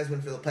dead and has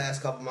been for the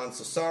past couple months,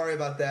 so sorry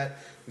about that.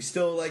 We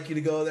still like you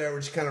to go there.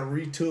 We're just kind of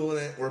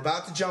retooling it. We're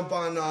about to jump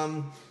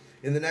on,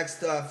 in the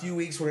next few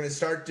weeks, we're going to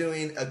start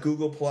doing a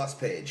Google Plus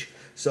page.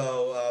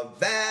 So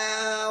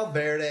Val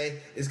Verde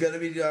is going to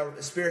be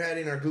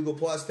spearheading our Google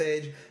Plus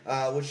page,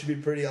 which should be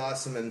pretty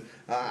awesome. And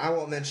I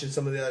won't mention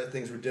some of the other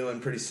things we're doing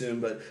pretty soon,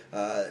 but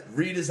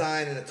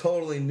redesign and a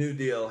totally new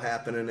deal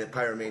happening at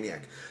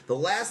Pyromaniac. The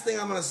last thing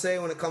I'm going to say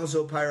when it comes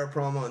to a Pyro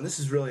promo, and this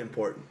is really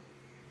important,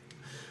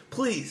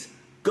 please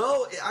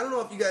go. I don't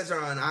know if you guys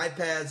are on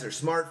iPads or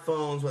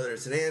smartphones, whether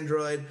it's an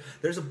Android.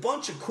 There's a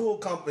bunch of cool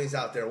companies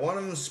out there. One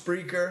of them is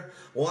Spreaker.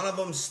 One of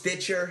them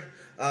Stitcher.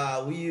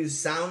 We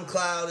use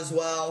SoundCloud as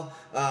well.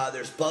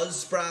 There's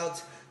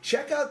Buzzsprout.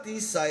 Check out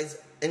these sites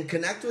and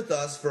connect with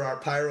us for our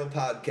Pyro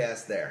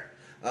podcast there.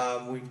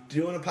 We're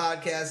doing a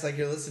podcast like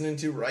you're listening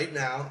to right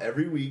now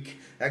every week.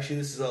 Actually,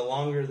 this is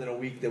longer than a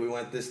week that we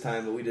went this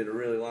time, but we did a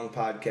really long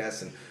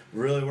podcast and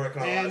really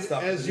working on a lot of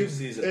stuff for the new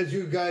season. As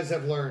you guys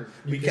have learned,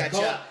 we catch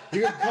up.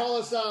 You can call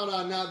us out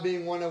on not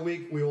being one a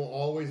week. We will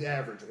always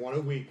average one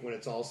a week when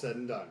it's all said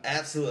and done.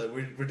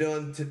 Absolutely. We're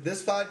doing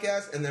this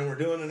podcast, and then we're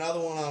doing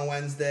another one on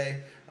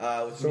Wednesday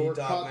with so me, we're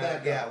Dog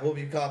Man. Yeah, we'll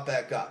be caught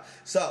back up.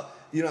 So,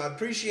 I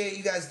appreciate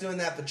you guys doing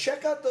that, but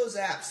check out those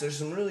apps. There's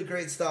some really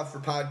great stuff for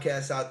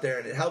podcasts out there,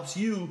 and it helps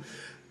you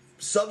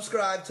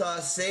subscribe to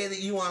us, say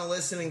that you want to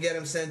listen and get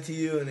them sent to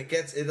you, and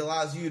it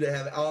allows you to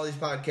have all these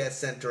podcasts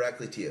sent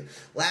directly to you.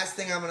 Last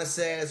thing I'm going to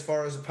say as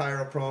far as a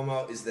Pyro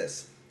promo is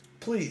this.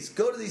 Please,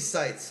 go to these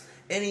sites,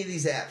 any of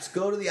these apps.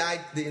 Go to the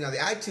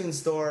iTunes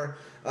store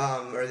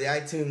or the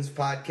iTunes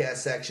podcast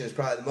section is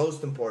probably the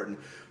most important.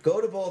 Go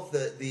to both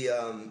the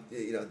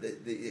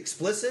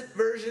explicit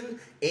version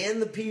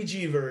and the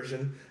PG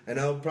version. I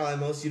know probably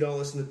most of you don't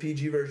listen to the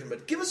PG version,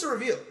 but give us a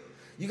review.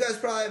 You guys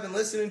probably have been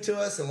listening to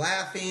us and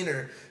laughing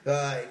or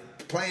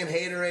playing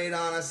haterade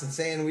on us and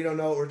saying we don't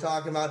know what we're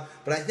talking about.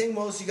 But I think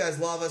most of you guys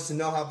love us and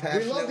know how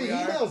passionate we are. We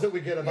love the emails that we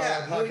get about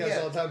our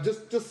podcast all the time.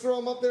 Just throw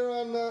them up there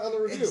on the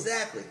review.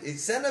 Exactly.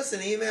 Send us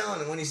an email,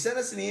 and when you send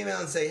us an email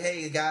and say,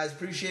 hey, guys,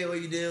 appreciate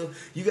what you do.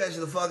 You guys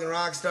are the fucking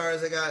rock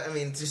stars.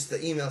 Just the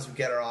emails we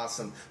get are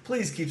awesome.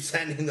 Please keep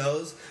sending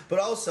those. But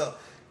also,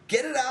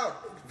 get it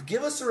out.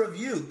 Give us a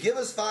review. Give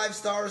us 5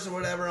 stars or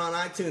whatever on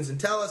iTunes and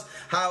tell us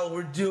how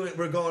we're doing.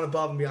 We're going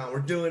above and beyond. We're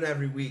doing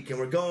every week, and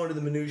we're going to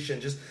the minutia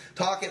and just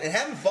talking and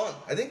having fun.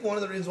 I think one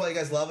of the reasons why you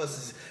guys love us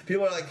is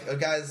people are like a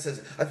guy that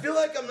says, I feel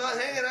like I'm not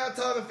hanging out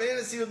talking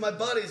fantasy with my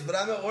buddies, but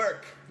I'm at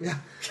work. Yeah.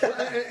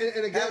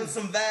 and again, having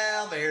some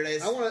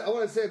Valverdes. I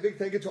want to say a big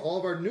thank you to all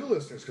of our new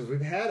listeners because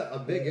we've had a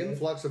big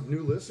influx of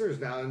new listeners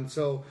now, and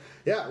so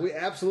yeah, we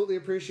absolutely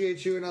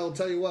appreciate you. And I'll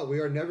tell you what,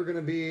 we are never going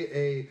to be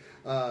a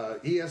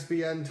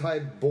ESPN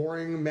type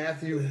boring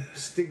Matthew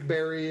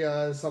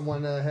Stinkberry.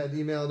 Someone had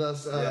emailed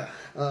us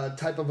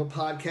type of a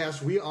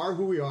podcast. We are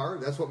who we are.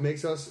 That's what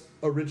makes us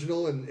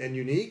original and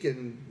unique,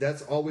 and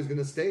that's always going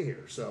to stay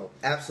here. So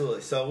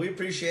absolutely. So we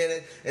appreciate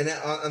it. And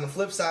on the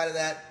flip side of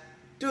that,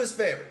 do us a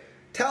favor.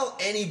 Tell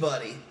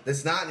anybody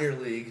that's not in your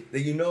league that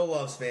you know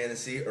loves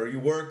fantasy or you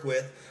work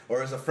with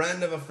or is a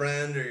friend of a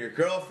friend or your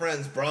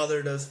girlfriend's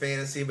brother does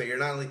fantasy but you're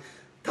not in the league.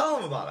 Tell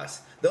them about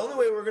us. The only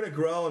way we're going to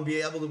grow and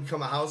be able to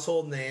become a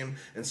household name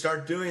and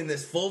start doing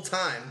this full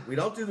time, we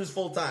don't do this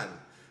full time.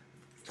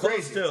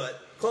 Close to it,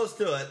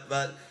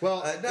 but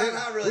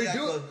not really that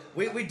close.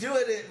 We do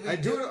it. I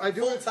do it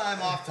full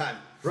time, off time.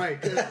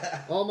 Right.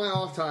 All my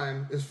off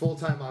time is full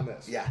time on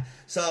this. Yeah.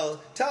 So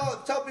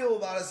tell people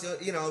about us.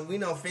 We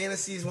know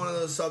fantasy is one of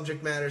those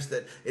subject matters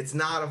that it's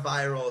not a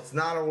viral, it's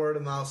not a word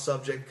of mouth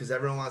subject because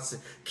everyone wants to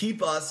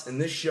keep us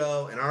and this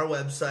show and our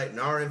website and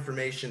our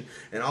information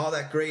and all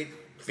that great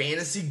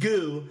fantasy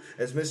goo,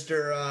 as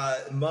Mr.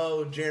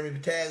 Jeremy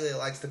Battaglia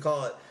likes to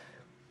call it.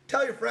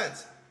 Tell your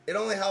friends. It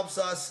only helps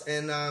us,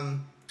 and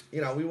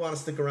we want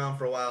to stick around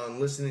for a while, and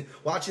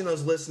watching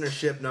those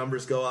listenership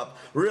numbers go up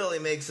really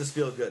makes us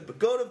feel good. But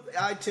go to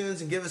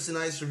iTunes and give us a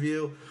nice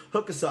review.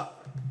 Hook us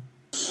up.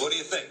 What do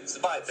you think? It's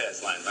the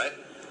bypass line, right?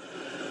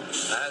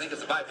 I think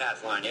it's the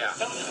bypass line, yeah.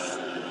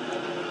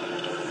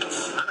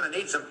 I'm going to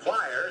need some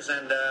pliers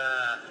and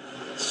a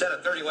set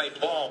of 30-weight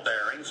ball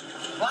bearings.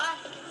 What?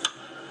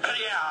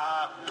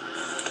 Yeah,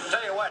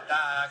 tell you what,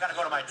 I got to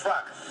go to my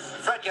truck. If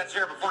Fred gets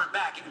here before I'm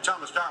back, you can tell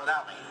him to start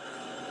without me.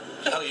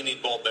 What the hell do you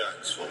need ball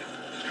bearings for?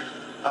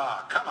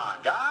 Oh, come on,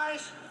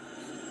 guys.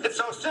 It's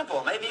so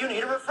simple. Maybe you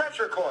need a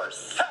refresher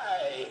course.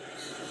 Hey,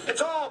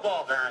 it's all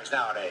ball bearings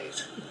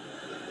nowadays.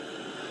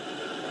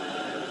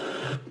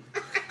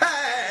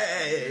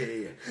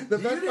 Hey, you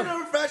need a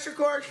refresher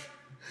course?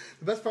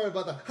 The best part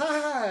about the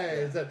hi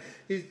is that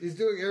he's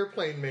doing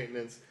airplane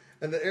maintenance.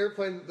 And the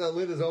airplane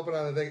lid is open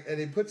on the thing, and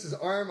he puts his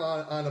arm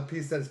on a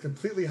piece that is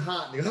completely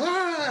hot, and he goes,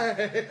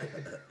 hi!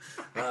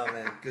 Oh,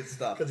 man, good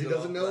stuff. Because he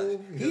doesn't know.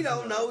 He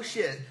don't know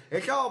shit.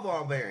 It's all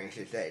ball bearings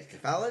these days,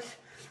 fellas.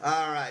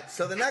 All right,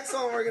 so the next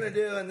one we're going to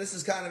do, and this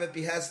is kind of at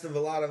behest of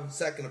a lot of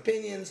second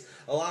opinions,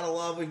 a lot of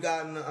love we've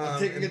gotten. I'm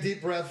taking a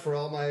deep breath for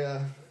all my...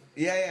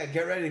 Yeah,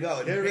 get ready to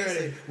go. Get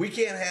ready. We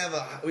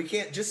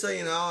can't, just so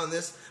you know, on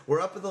this, we're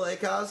up at the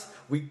lake house.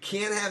 We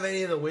can't have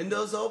any of the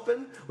windows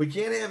open. We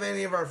can't have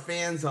any of our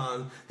fans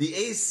on. The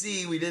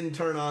AC we didn't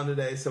turn on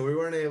today, so we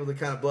weren't able to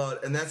kind of blow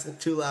it, and that's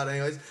too loud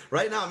anyways.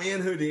 Right now, me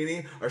and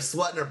Houdini are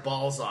sweating our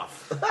balls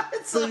off.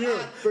 It's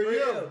for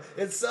you.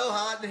 It's so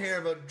hot in here,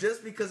 but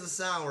just because of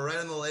sound, we're right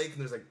on the lake, and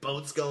there's like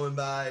boats going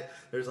by.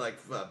 There's like...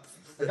 a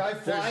guy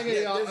flying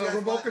a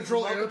remote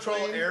control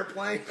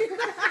airplane.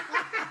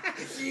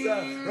 So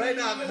right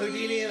now,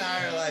 Houdini and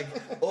I are like,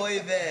 oy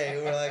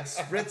vey. We're like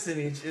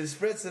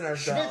spritzing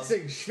ourselves.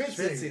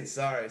 Schwitzing.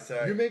 Sorry.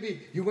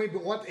 You may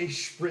want a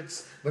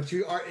spritz, but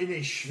you are in a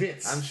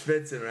schwitz. I'm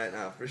schwitzing right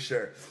now, for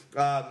sure.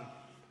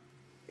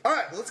 All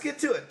right, let's get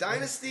to it.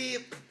 Dynasty.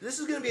 This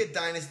is going to be a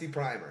Dynasty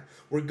primer.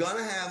 We're going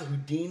to have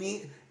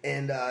Houdini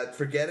And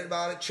forget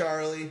about it,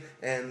 Charlie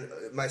and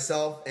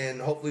myself, and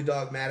hopefully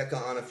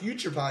Dogmatica on a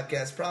future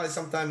podcast, probably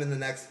sometime in the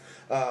next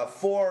 4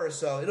 or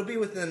so. It'll be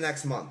within the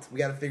next month. We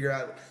got to figure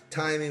out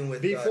timing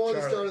with before the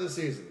Charlie. start of the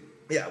season.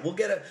 Yeah, we'll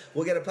get a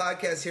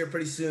podcast here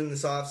pretty soon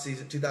this off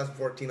season,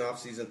 2014 off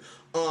season,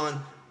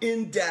 on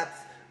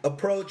in-depth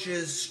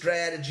approaches,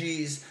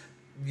 strategies.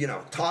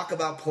 Talk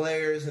about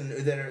players and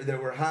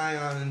that we're high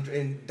on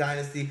in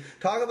Dynasty.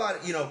 Talk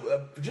about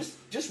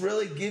just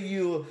really give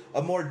you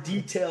a more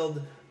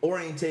detailed,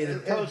 orientated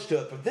approach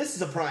to it. But this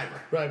is a primer,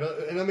 right?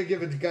 And let me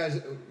give it to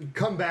guys.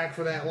 Come back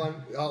for that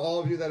one, all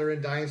of you that are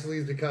in Dynasty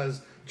leagues,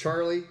 because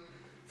Charlie.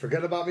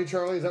 Forget about me,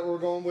 Charlie. Is that what we're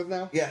going with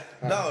now? Yeah.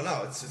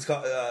 No. It's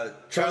called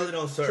Charlie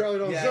Don't Surf. Charlie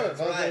Don't Surf.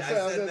 That's right.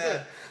 I said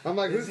that. I'm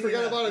like, who's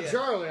forget about a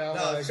Charlie?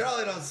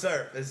 Charlie Don't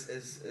Surf.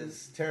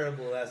 As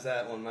terrible as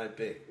that one might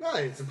be.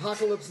 Right. It's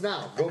Apocalypse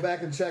Now. Go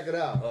back and check it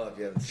out. Oh, if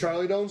you haven't.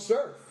 Charlie Don't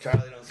Surf.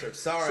 Charlie Don't Surf.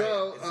 Sorry.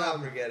 So, it's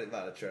not forget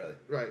about it, Charlie.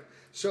 Right.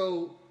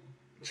 So,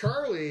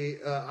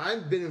 Charlie,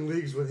 I've been in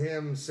leagues with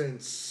him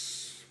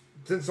since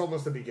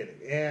almost the beginning,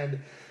 and.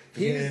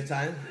 Beginning of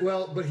time?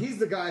 Well, but he's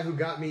the guy who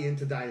got me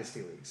into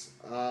Dynasty leagues.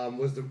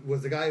 Was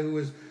the guy who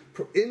was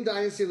in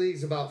Dynasty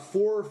leagues about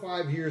 4 or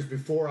 5 years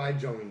before I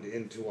joined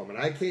into them. And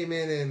I came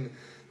in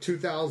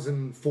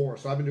 2004,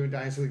 so I've been doing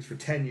Dynasty leagues for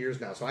 10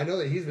 years now. So I know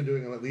that he's been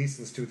doing them at least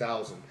since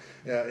 2000,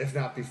 if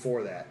not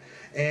before that.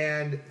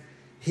 And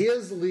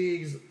his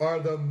leagues are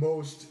the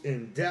most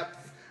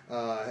in-depth,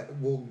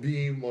 will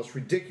be most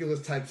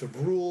ridiculous types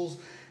of rules,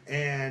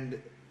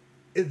 and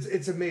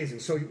it's amazing.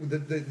 So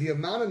the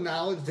amount of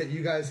knowledge that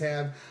you guys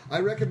have,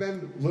 I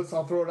recommend,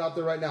 I'll throw it out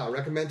there right now. I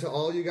recommend to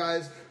all you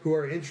guys who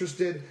are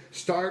interested,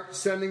 start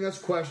sending us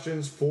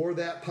questions for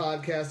that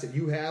podcast that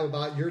you have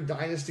about your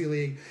Dynasty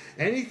League.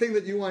 Anything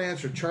that you want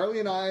answered. Charlie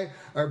and I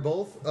are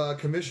both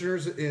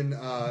commissioners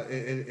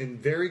in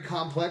very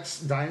complex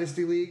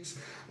Dynasty Leagues.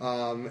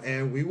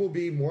 And we will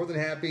be more than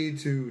happy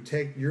to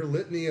take your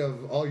litany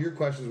of all your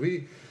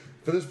questions.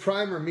 For this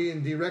primer, me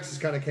and D-Rex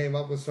kind of came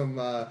up with some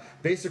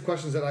basic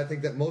questions that I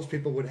think that most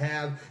people would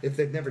have if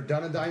they've never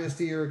done a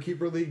Dynasty or a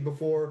Keeper League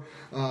before.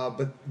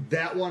 But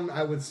that one,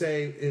 I would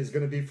say, is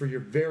going to be for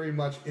your very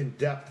much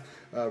in-depth,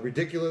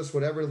 ridiculous,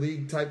 whatever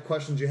league type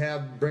questions you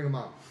have, bring them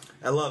on.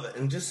 I love it.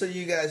 And just so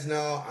you guys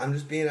know, I'm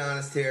just being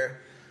honest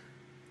here.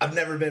 I've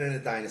never been in a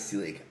Dynasty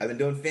League. I've been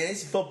doing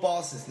fantasy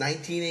football since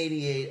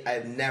 1988. I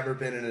have never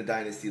been in a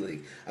Dynasty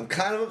League. I'm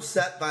kind of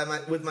upset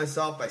with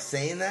myself by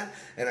saying that,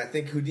 and I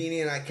think Houdini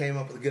and I came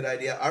up with a good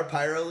idea. Our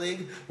Pyro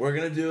League, we're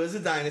going to do as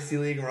a Dynasty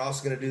League, and we're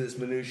also going to do this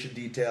minutia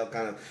detail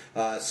kind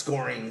of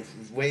scoring,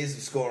 ways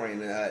of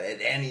scoring at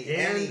any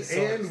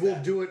sort of And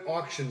we'll do it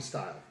auction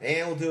style.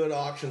 And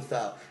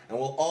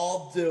we'll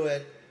all do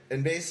it,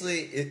 and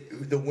basically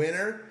the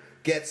winner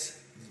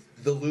gets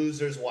the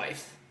loser's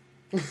wife.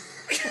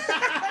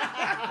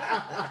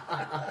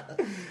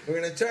 We're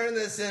going to turn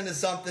this into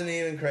something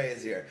even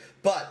crazier.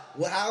 But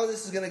how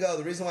this is going to go,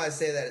 the reason why I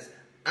say that is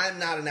I'm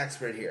not an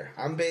expert here.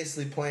 I'm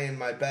basically playing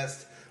my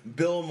best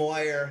Bill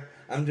Moyer.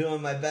 I'm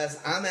doing my best.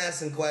 I'm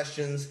asking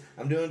questions.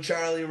 I'm doing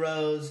Charlie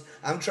Rose.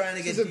 I'm trying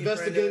to get deeper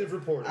investigative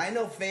reporting. I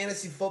know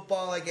fantasy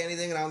football like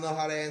anything, and I don't know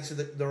how to answer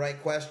the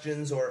right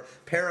questions or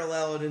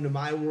parallel it into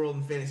my world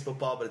in fantasy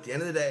football. But at the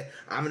end of the day,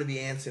 I'm going to be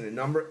asking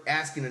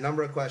a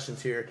number of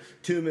questions here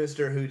to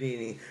Mr.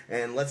 Houdini.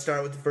 And let's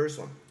start with the first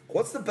one.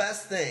 What's the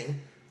best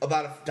thing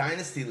about a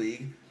Dynasty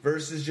League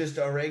versus just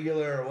a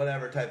regular or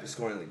whatever type of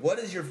scoring league? What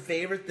is your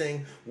favorite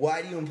thing?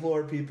 Why do you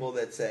implore people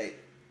that say,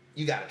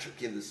 you got to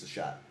give this a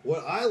shot?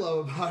 What I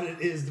love about it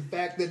is the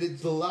fact that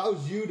it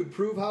allows you to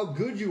prove how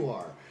good you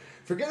are.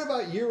 Forget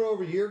about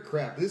year-over-year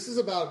crap. This is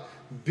about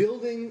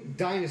building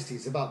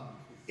dynasties,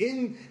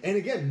 and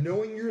again,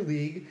 knowing your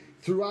league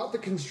throughout the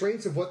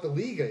constraints of what the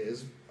league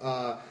is.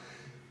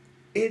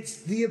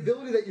 It's the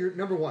ability that you're,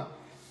 number one,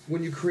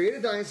 when you create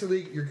a Dynasty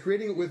League, you're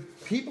creating it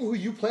with people who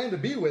you plan to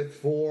be with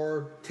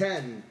for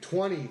 10,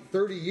 20,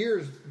 30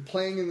 years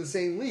playing in the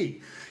same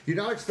league. You're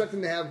not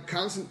expecting to have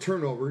constant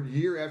turnover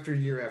year after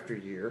year after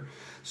year.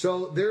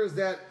 So there's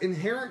that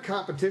inherent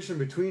competition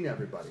between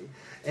everybody.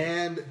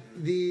 And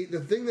the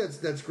thing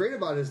that's great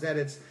about it is that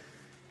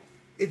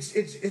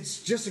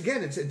it's just,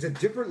 again, it's a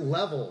different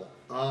level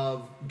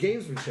of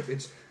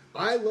gamesmanship.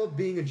 I love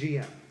being a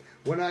GM.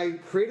 When I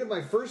created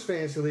my first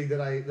fantasy league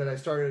that I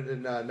started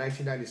in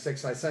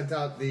 1996, I sent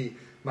out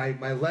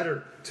my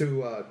letter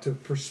to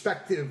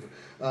prospective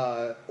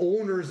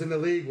owners in the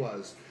league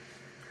was,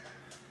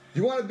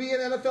 you want to be an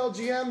NFL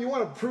GM? You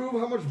want to prove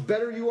how much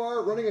better you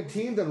are at running a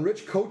team than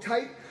Rich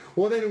Kotite?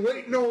 Well, then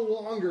wait no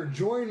longer.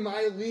 Join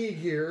my league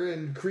here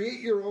and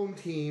create your own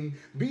team.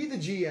 Be the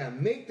GM.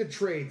 Make the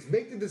trades.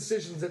 Make the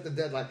decisions at the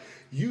deadline.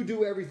 You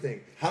do everything.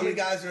 How many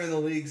guys are in the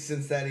league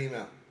since that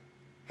email?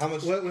 How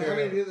much? How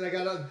many did I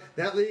got on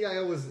that league?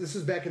 This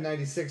was back in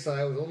 '96, so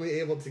I was only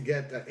able to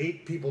get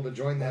 8 people to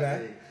join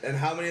that league. And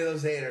how many of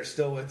those 8 are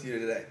still with you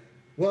today?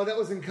 Well, that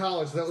was in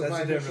college. So that was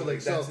my initial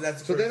league.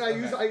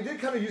 I did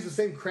kind of use the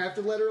same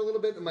crafted letter a little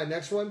bit in my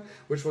next one,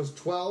 which was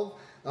 12.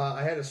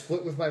 I had a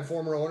split with my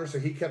former owner, so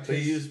he kept So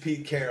his... you used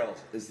Pete Carroll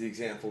as the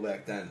example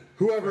back then.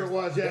 Whoever it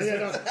was, yeah.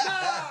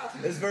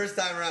 His first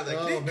time around, like,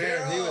 Oh, Pete man,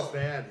 Carroll. he was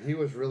bad. He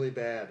was really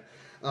bad.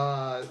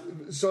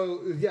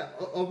 So, yeah,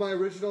 of my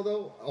original,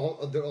 though,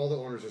 all the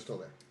owners are still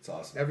there. That's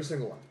awesome. Every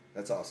single one.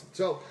 That's awesome.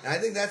 So and I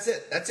think that's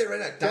it. That's it right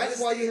now. That's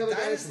why you have a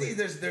Dynasty.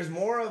 There's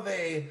more of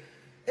a...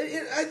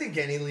 I think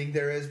any league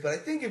there is, but I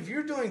think if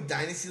you're doing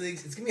Dynasty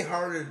leagues, it's going to be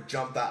harder to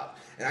jump out.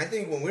 And I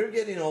think when we're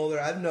getting older,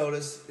 I've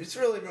noticed, it's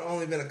really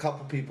only been a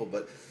couple people,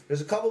 but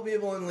there's a couple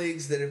people in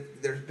leagues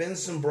that there's been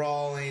some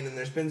brawling and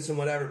there's been some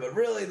whatever, but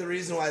really the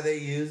reason why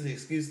the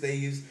excuse they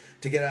use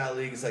to get out of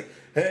the league is like,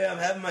 hey, I'm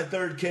having my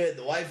third kid.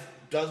 The wife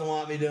doesn't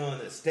want me doing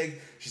this.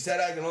 She said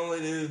I can only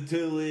do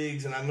 2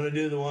 leagues, and I'm going to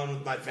do the one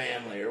with my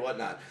family or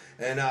whatnot.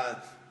 And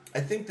I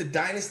think the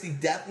Dynasty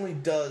definitely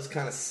does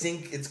kind of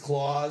sink its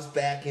claws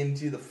back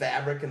into the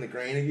fabric and the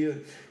grain of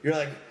you. You're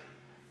like,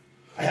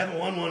 I haven't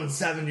won one in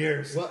 7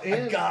 years. Well,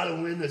 I gotta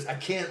win this. I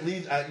can't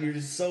leave. You're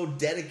just so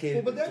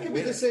dedicated. Well, but that could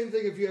be the same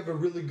thing if you have a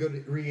really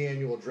good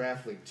re-annual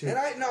draft league too. And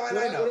I know.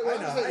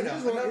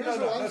 Here's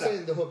what I'm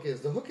saying. The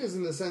hook is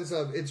in the sense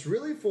of it's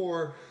really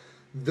for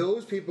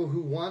those people who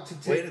want to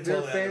take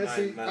their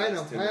fantasy. I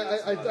know.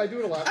 I do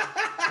it a lot.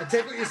 I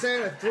take what you're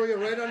saying. I throw you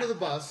right under the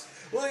bus.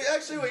 Well,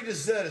 actually, what you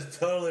just said is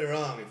totally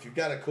wrong. If you've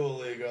got a cool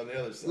league on the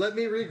other side. Let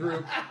me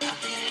regroup.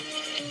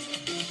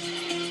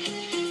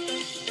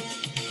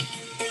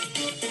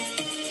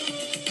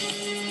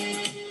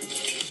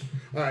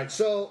 All right,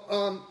 so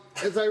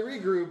as I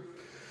regroup,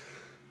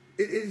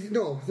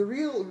 the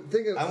real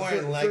thing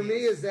for me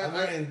is that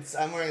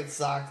I'm wearing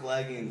sock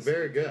leggings.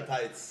 Very good.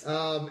 Tights.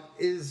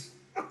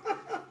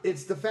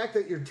 It's the fact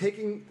that you're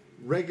taking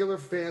regular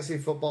fantasy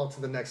football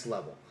to the next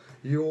level.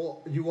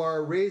 You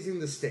are raising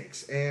the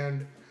stakes,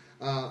 and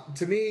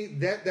to me,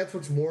 that's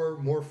what's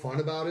more fun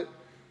about it.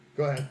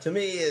 Go ahead. To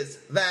me, is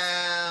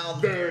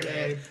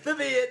Valverde, the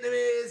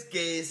Vietnamese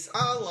geese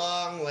on a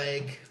long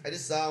lake. I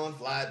just saw one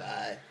fly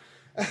by.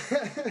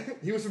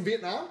 He was from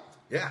Vietnam?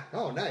 Yeah.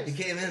 Oh, nice. He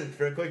came in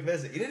for a quick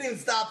visit. You didn't even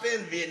stop in,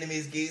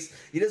 Vietnamese geese.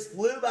 You just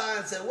flew by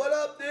and said, "What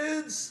up,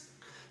 dudes?"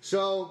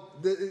 So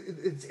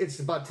it's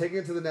about taking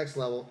it to the next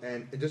level,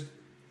 and it just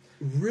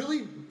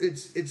really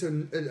it's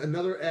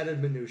another added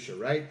minutia,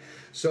 right?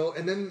 So,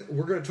 and then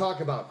we're going to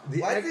talk about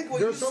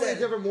there's so many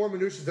different more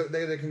minutia that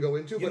they can go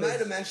into. You might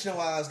have mentioned it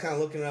while I was kind of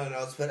looking at it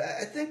else, but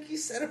I think you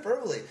said it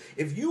perfectly.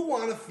 If you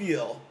want to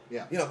feel,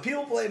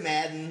 people play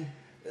Madden.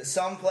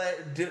 Some play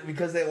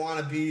because they want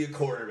to be a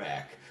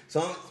quarterback.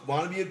 Some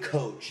want to be a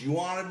coach. You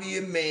want to be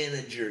a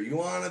manager. You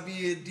want to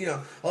be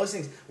all those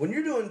things. When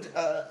you're doing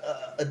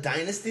a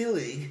dynasty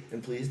league,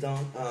 and please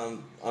don't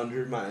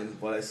undermine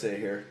what I say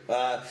here.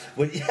 I'm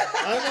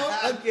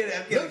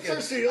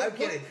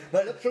kidding.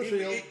 But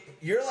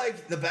you're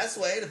like, the best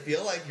way to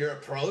feel like you're a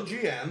pro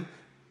GM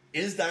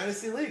is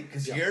dynasty league,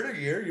 because year to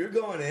year you're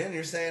going in and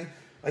you're saying,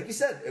 like you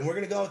said, and we're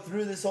going to go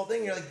through this whole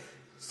thing. You're like,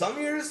 some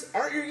years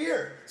aren't your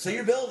year, so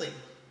you're building.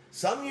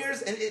 Some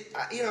years, and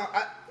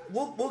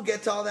we'll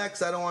get to all that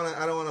because I don't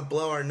want to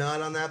blow our nut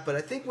on that. But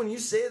I think when you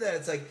say that,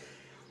 it's like,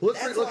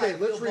 let's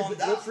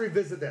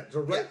revisit that.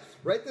 So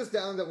write this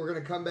down, that we're going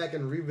to come back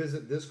and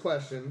revisit this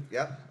question.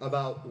 Yep.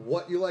 About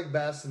what you like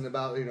best and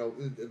about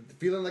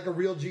feeling like a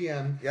real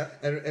GM.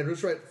 Yep. And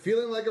just right,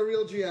 feeling like a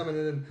real GM, and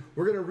then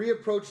we're going to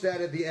reapproach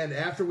that at the end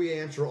after we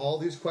answer all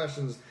these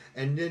questions,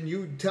 and then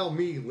you tell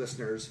me,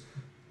 listeners,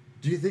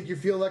 do you think you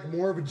feel like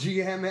more of a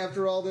GM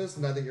after all this?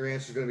 And I think your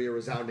answer is going to be a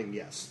resounding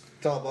yes.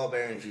 It's all ball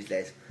bearings these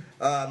days.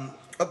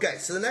 Okay,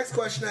 so the next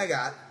question I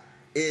got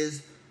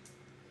is,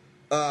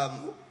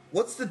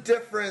 what's the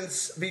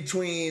difference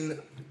between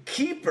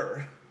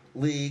keeper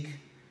league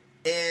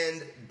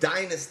and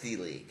dynasty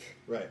league?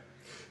 Right.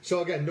 So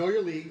again, know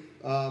your league.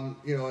 A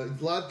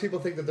lot of people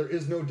think that there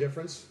is no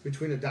difference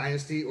between a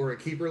dynasty or a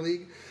keeper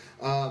league.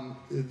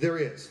 There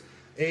is.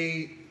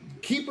 A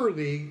keeper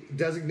league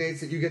designates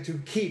that you get to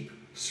keep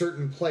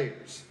certain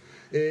players.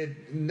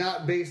 It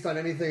not based on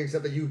anything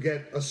except that you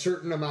get a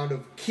certain amount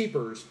of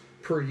keepers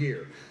per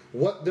year.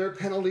 What their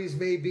penalties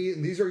may be,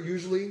 and these are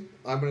usually,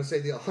 I'm going to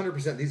say the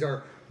 100%, these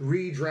are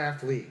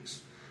redraft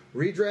leagues.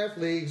 Redraft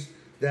leagues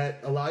that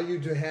allow you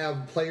to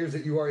have players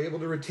that you are able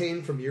to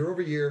retain from year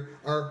over year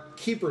are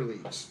keeper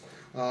leagues.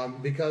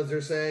 Because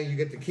they're saying you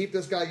get to keep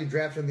this guy you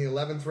drafted in the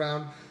 11th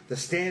round. The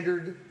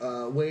standard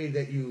way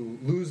that you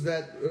lose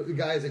that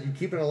guy is that you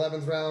keep an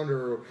 11th round,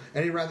 or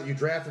any round that you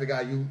drafted a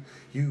guy, you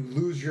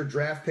lose your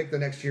draft pick the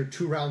next year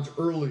 2 rounds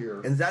earlier.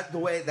 And is that the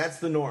way? That's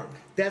the norm.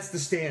 That's the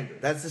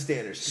standard. That's the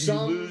standard. You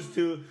lose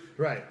two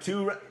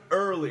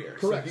earlier.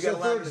 Correct. So,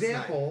 for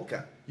example,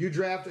 you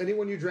draft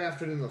anyone you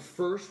drafted in the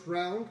 1st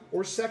round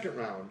or 2nd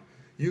round,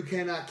 you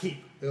cannot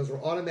keep. Those are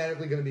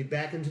automatically going to be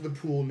back into the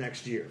pool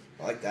next year.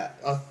 I like that.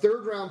 A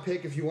 3rd round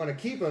pick, if you want to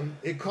keep them,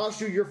 it costs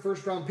you your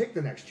 1st round pick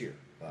the next year.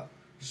 Wow.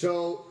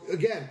 So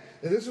again,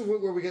 and this is where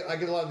I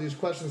get a lot of these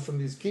questions from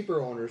these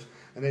keeper owners,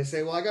 and they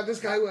say, "Well, I got this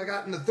guy who I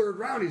got in the 3rd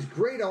round. He's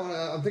great.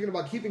 I'm thinking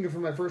about keeping him for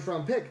my 1st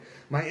round pick."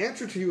 My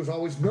answer to you is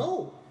always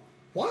no.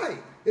 Why?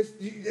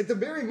 At the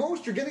very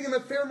most, you're getting him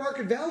at fair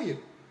market value.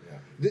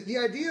 The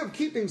idea of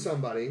keeping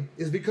somebody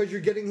is because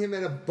you're getting him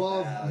at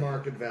above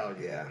market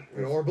value,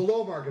 or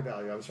below market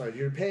value. I'm sorry,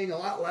 you're paying a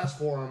lot less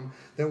for him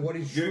than what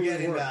he's truly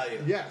getting worth.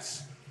 value.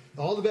 Yes,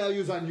 all the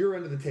value is on your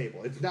end of the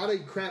table. It's not a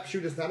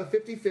crapshoot. It's not a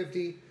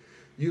 50-50.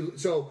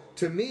 So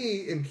to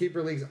me, in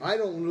keeper leagues, I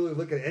don't really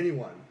look at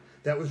anyone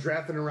that was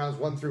drafted in rounds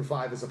 1 through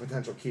 5 as a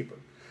potential keeper,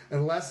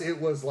 unless it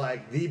was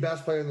like the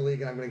best player in the league,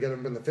 and I'm going to get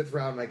him in the 5th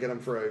round, and I get him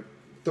for a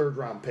 3rd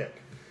round pick.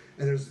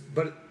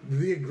 But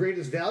the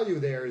greatest value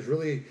there is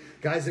really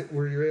guys that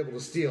where you're able to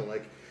steal.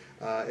 Like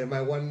in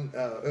my one,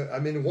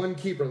 I'm in 1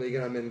 keeper league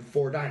and I'm in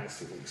 4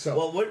 dynasty leagues.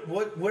 So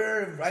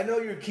where I know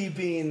you're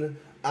keeping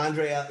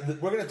Andre.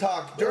 We're going to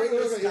talk during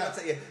this.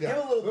 Give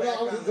a little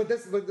background.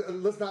 But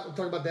let's not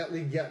talk about that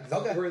league yet.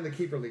 Okay. We're in the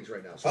keeper leagues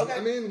right now. So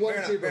I'm in 1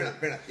 keeper league.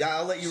 Fair enough. Yeah,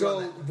 I'll let you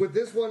run that. With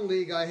this one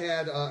league, I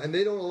had, and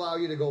they don't allow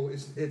you to go.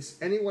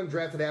 It's anyone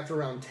drafted after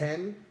round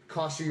 10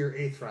 costs you your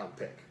 8th round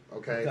pick.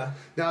 Okay.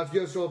 Now,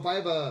 if I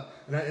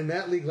have in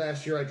that league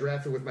last year, I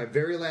drafted with my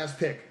very last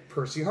pick,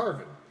 Percy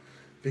Harvin,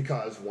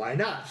 because why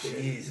not?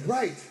 Jesus.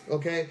 Right.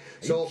 Okay.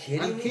 So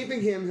I'm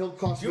keeping him. He'll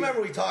cost. You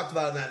remember we talked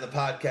about that in the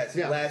podcast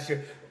last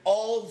year?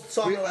 All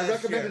summer last year. I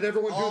recommended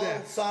everyone do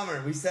that. All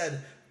summer we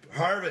said,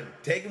 Harvin,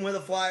 take him with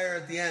a flyer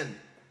at the end.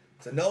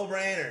 It's a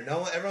no-brainer.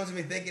 Everyone's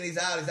gonna be thinking he's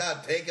out. He's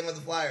out. Take him with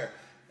a flyer.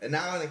 And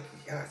now,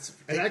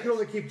 I can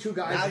only keep 2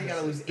 guys. Now you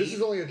gotta lose. This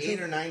is only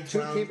 8 or 9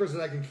 keepers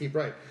that I can keep.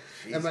 Right.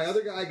 Jesus. And my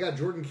other guy, I got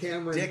Jordan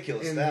Cameron.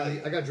 Ridiculous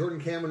value. I got Jordan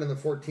Cameron in the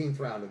 14th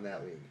round in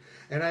that league.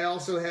 And I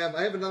also have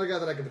another guy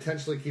that I could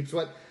potentially keep.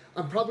 So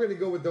I'm probably going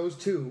to go with those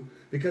 2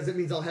 because it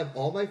means I'll have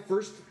all my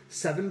first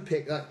 7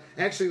 pick.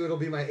 Actually, it'll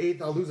be my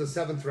 8th. I'll lose a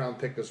 7th round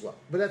pick as well.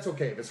 But that's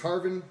okay. If it's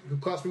Harvin who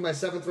cost me my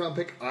 7th round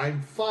pick,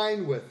 I'm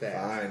fine with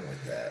that.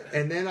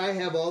 And then I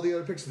have all the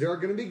other picks. There are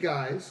going to be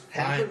guys.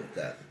 Fine with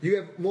that. You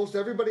have most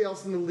everybody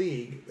else in the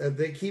league.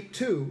 They keep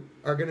 2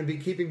 are going to be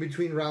keeping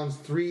between rounds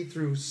 3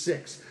 through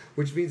 6.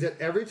 Which means that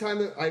every time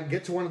that I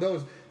get to one of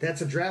those,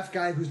 that's a draft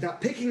guy who's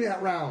not picking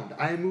that round.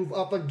 I move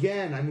up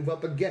again.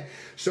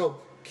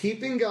 So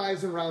keeping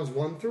guys in rounds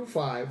 1 through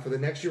 5 for the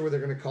next year where they're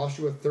going to cost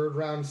you a 3rd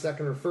round, 2nd,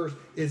 or 1st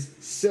is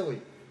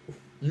silly.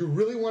 You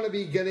really want to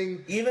be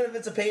getting... Even if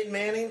it's a Peyton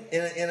Manning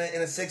in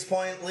a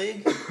 6-point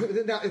league?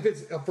 Now, if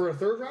it's for a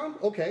 3rd round,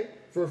 okay.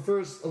 For a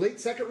late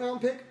 2nd round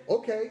pick,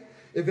 okay.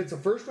 If it's a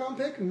 1st round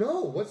pick,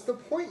 no. What's the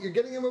point? You're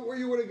getting him where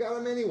you would have got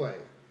him anyway.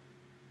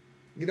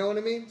 You know what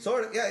I mean?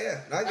 Sort of,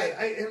 yeah.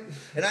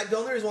 The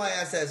only reason why I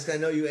asked that is because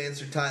I know you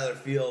answered Tyler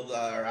Field, or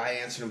I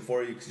answered him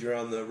for you because you're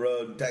on the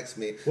road and text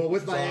me. Well,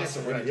 with my answer,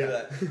 when you do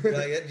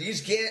that,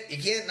 you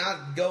can't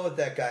not go with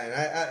that guy. And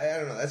I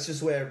don't know. That's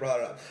just the way I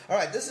brought it up. All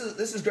right, this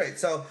is great.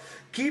 So,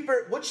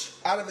 keeper, which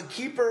out of a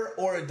keeper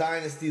or a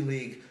dynasty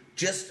league,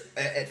 just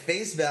at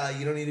face value,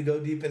 you don't need to go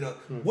deep into.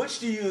 Which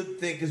do you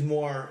think is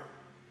more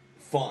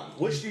fun?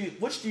 Which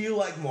do you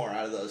like more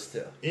out of those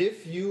 2?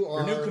 If you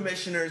are new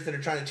commissioners that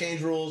are trying to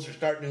change rules or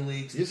start new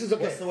leagues, this is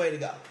okay. What's the way to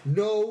go?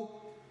 Know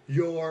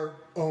your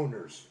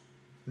owners.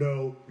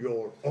 Know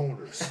your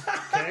owners.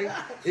 Okay?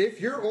 If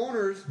your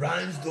owners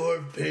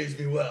Reinsdorf pays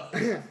me well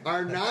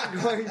are not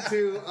going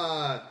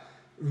to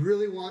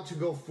really want to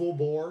go full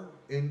bore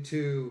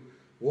into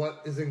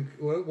what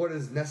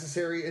is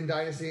necessary in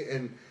Dynasty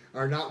and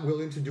are not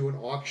willing to do an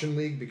auction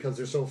league because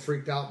they're so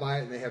freaked out by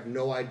it and they have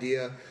no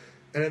idea.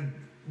 And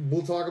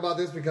we'll talk about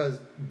this because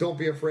don't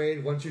be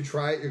afraid. Once you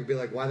try it, you'll be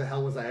like, why the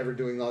hell was I ever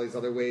doing all these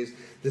other ways?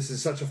 This is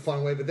such a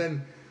fun way. But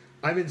then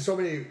I'm in so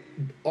many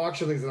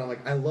auction leagues that I'm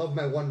like, I love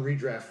my 1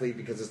 redraft league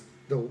because it's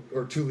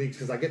or 2 leagues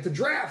because I get to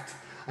draft.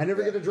 I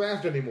never get to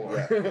draft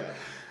anymore.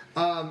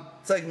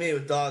 It's like me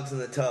with dogs in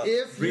the tub.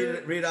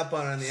 Read up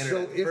on it on the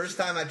internet. So first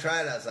time I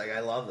tried it, I was like, I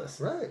love this.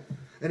 Right.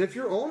 And if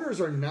your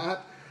owners are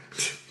not...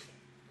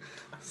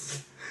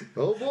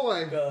 oh,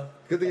 boy. Go.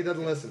 Good thing he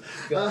doesn't listen.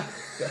 Go.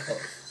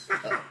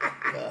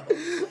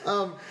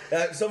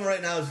 Someone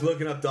right now is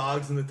looking up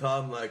dogs in the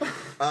tub. I'm like,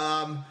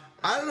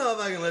 I don't know if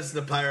I can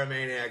listen to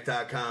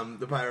Pyromaniac.com,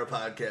 the Pyro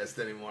podcast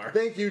anymore.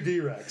 Thank you,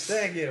 D-Rex.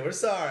 Thank you. We're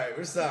sorry.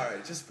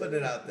 Just putting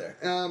it out there.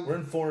 We're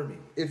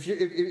informing.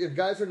 If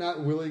guys are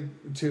not willing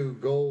to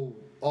go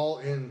all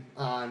in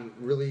on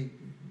really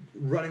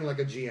running like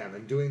a GM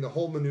and doing the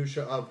whole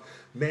minutia of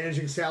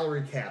managing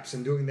salary caps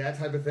and doing that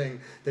type of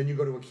thing, then you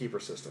go to a keeper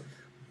system.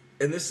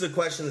 And this is a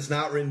question that's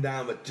not written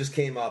down but just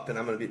came up, and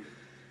I'm going to be...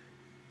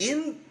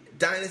 In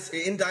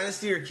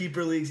Dynasty or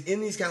keeper leagues,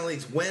 in these kind of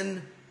leagues,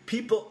 when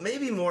people,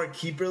 maybe more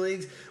keeper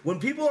leagues, when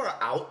people are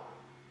out,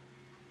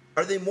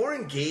 are they more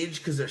engaged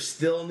because they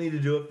still need to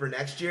do it for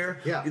next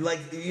year? Yeah. Like,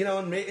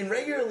 in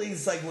regular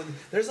leagues, like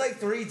there's like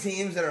 3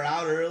 teams that are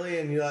out early,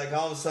 and you like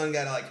all of a sudden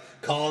got to like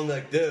call them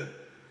like, dude,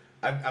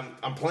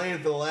 I'm playing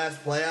for the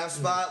last playoff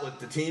spot with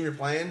the team you're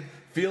playing.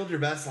 Field your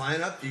best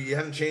lineup. You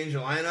haven't changed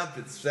your lineup.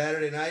 It's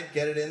Saturday night.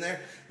 Get it in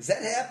there. Does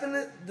that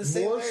happen the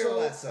same way or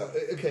less so?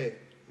 Okay.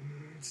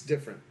 It's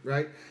different,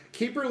 right?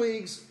 Keeper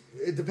leagues,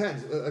 it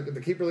depends. The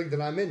keeper league that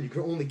I'm in, you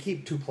can only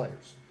keep 2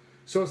 players.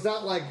 So it's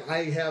not like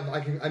I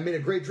made a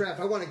great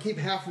draft. I want to keep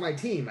half my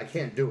team. I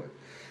can't do it.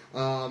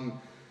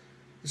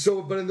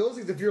 So, but in those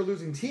things, if you're a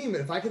losing team,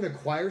 if I can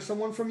acquire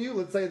someone from you,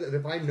 let's say that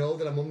if I know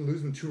that I'm only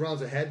losing 2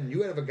 rounds ahead, and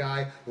you have a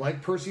guy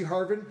like Percy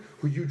Harvin,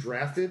 who you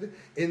drafted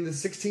in the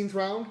 16th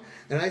round,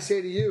 and I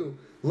say to you,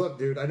 look,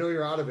 dude, I know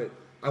you're out of it.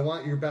 I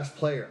want your best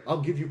player.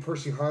 I'll give you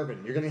Percy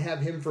Harvin. You're going to have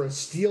him for a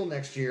steal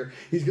next year.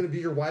 He's going to be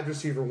your wide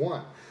receiver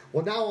 1.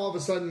 Well, now all of a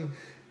sudden,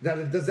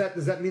 does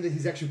that mean that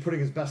he's actually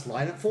putting his best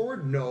lineup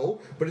forward?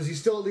 No. But is he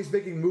still at least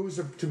making moves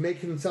to make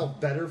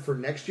himself better for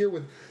next year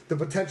with the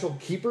potential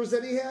keepers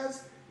that he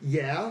has?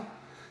 Yeah.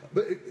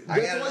 But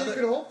that's all you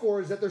can hope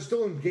for is that they're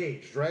still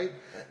engaged, right?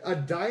 A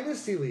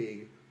dynasty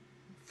league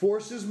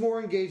forces more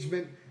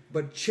engagement,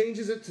 but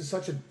changes it to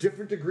such a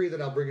different degree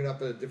that I'll bring it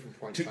up at a different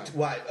point in time.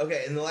 Why?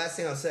 Okay, and the last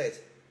thing I'll say is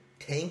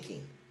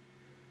tanking.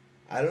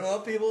 I don't know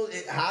if people...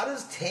 how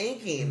does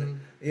tanking...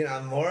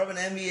 more of an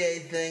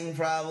NBA thing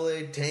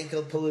probably,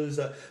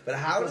 Tankapalooza, but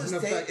how does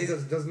tanking...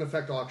 It doesn't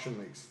affect auction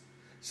leagues.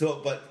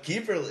 So, but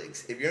keeper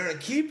leagues. If you're in a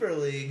keeper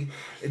league,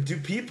 do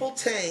people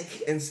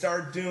tank and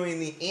start doing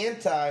the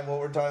what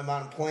we're talking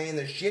about, and playing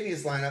the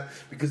shittiest lineup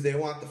because they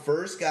want the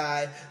first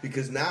guy,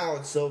 because now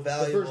it's so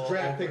valuable. The first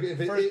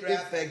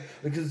draft pick.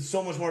 Because it's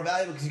so much more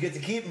valuable because you get to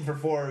keep him for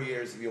 4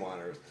 years if you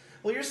want to.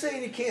 Well, you're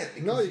saying you can't.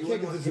 No, you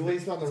can't because it's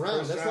based on the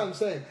round. That's what I'm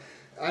saying.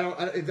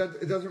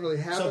 It doesn't really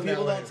happen. So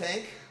people don't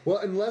tank? Well,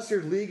 unless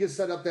your league is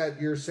set up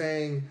that you're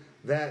saying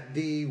that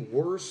the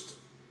worst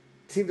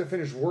team to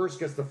finish worst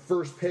gets the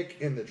first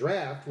pick in the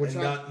draft. Which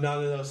none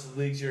of those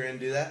leagues you're in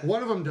do that?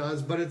 One of them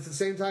does, but at the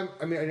same time,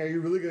 I mean, are you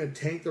really going to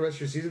tank the rest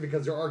of your season?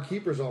 Because there are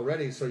keepers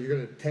already, so you're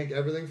going to tank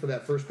everything for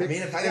that first pick. I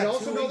mean, if I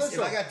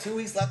got 2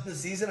 weeks left in the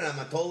season and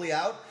I'm totally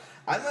out,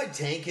 I might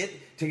tank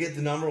it to get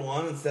the number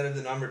 1 instead of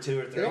the number 2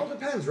 or 3. It all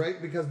depends,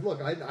 right? Because look,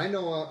 I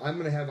know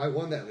I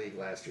won that league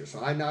last year,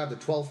 so I now have the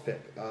 12th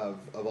pick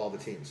of all the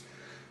teams.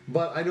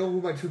 But I know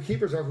who my 2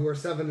 keepers are, who are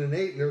 7 and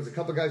 8, and there was a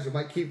couple guys who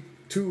might keep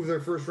 2 of their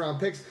first round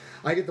picks.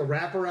 I get the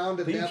wraparound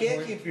at that point. But you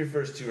can't keep your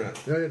first 2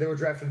 rounds. No, they were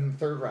drafted in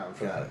the 3rd round.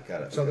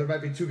 Got it. So there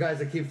might be 2 guys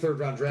that keep 3rd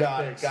round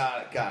draft picks.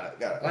 Got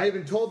it. I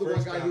even told the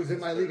one guy who's in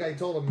my league, I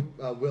told him,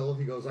 Will,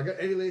 he goes, I got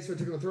Eddie Lacy, I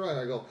took him the 3rd round.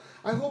 I go,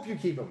 I hope you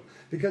keep him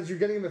because you're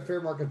getting him at fair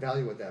market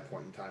value at that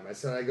point in time. I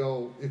said,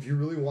 if you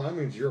really want him,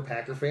 means you're a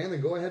Packer fan, then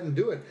go ahead and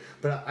do it.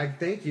 But I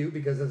thank you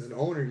because as an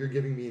owner, you're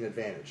giving me an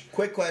advantage.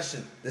 Quick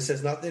question. This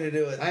has nothing to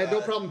do with... I had no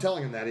problem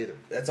telling him that either.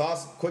 That's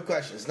awesome. Quick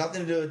question. It's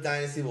nothing to do with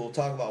Dynasty. We'll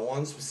talk about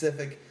one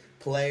specific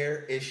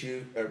player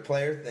issue or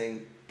player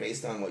thing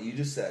based on what you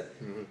just said.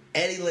 Mm-hmm.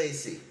 Eddie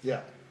Lacy.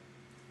 Yeah.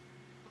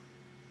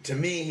 To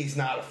me, he's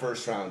not a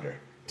first rounder.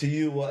 To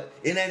you, what?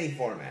 In any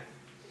format.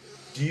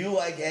 Do you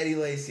like Eddie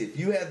Lacy? If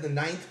you have the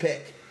 9th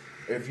pick,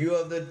 or if you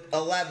have the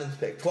 11th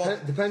pick,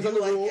 12th, depends on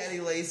the rules.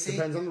 Eddie Lacy?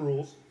 Depends on the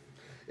rules.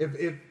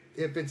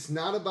 If it's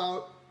not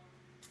about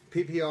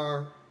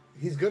PPR,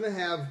 he's going to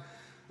have.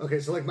 Okay,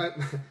 so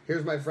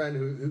here's my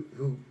friend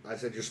who I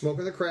said, you're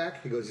smoking the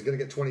crack. He goes, he's going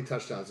to get 20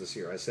 touchdowns this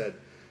year. I said,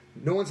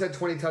 no one's had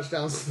 20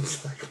 touchdowns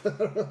since I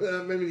don't know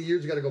how many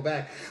years you got to go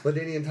back.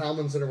 LaDainian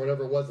Tomlinson or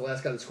whatever it was, the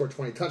last guy that scored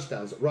 20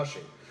 touchdowns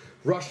rushing.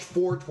 Rushed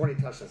for 20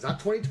 touchdowns.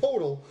 Not 20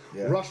 total,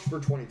 rushed for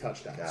 20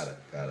 touchdowns.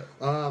 Got it.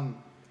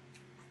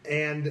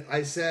 And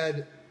I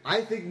said,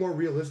 I think more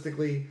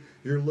realistically,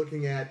 you're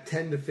looking at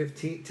 10 to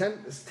 15.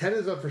 10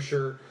 is up for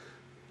sure.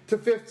 To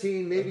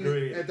 15, maybe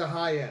Agreed. At the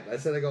high end.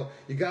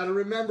 You got to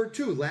remember,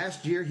 too,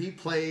 last year he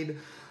played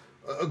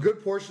a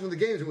good portion of the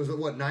games. It was,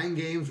 9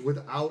 games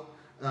without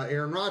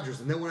Aaron Rodgers.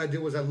 And then what I did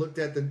was I looked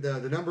at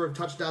the number of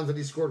touchdowns that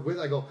he scored with.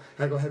 I go,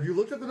 have you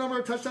looked at the number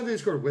of touchdowns that he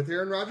scored with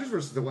Aaron Rodgers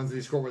versus the ones that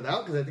he scored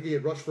without? Because I think he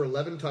had rushed for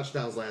 11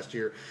 touchdowns last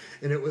year.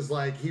 And it was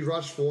like he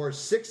rushed for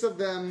 6 of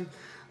them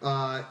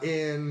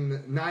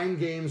in 9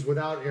 games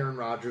without Aaron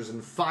Rodgers,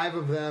 and 5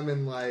 of them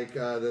in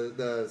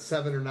the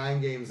 7 or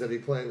 9 games that he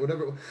played.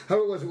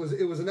 However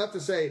it was enough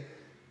to say,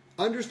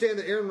 understand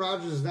that Aaron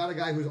Rodgers is not a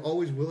guy who's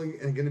always willing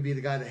and going to be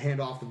the guy to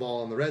hand off the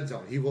ball in the red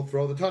zone. He will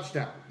throw the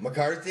touchdown.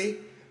 McCarthy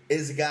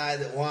is a guy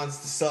that wants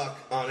to suck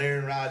on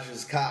Aaron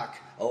Rodgers' cock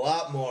a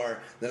lot more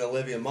than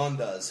Olivia Munn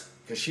does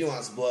because she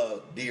wants to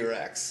blow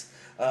D-Rex.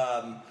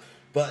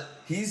 But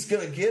he's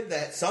going to give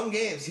that some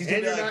games. He's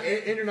going to be like...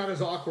 And you're not as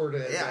awkward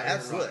as yeah,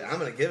 absolutely. Rodgers. I'm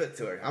going to give it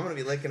to her. I'm going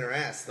to be licking her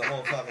ass the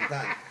whole fucking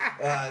time.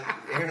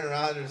 Aaron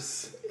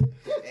Rodgers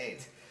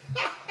ain't.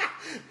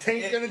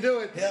 Taint going to do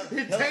it.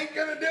 Taint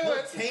going to do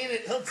it.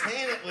 He'll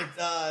taint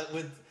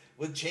it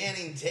with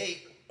Channing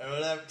Tate or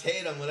whatever,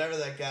 Tatum, whatever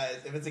that guy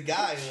is. If it's a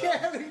guy...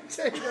 Channing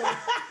Tatum.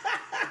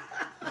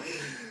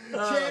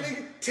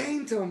 Channing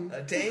Tatum.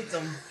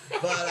 Tatum.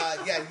 But,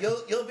 yeah,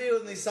 you'll be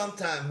with me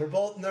sometime. We're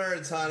both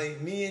nerds, honey.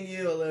 Me and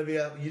you,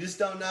 Olivia. You just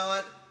don't know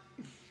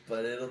it,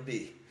 but it'll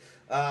be.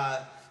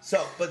 But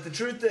the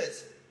truth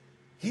is,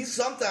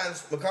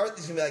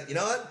 McCarthy's going to be like, you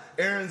know what?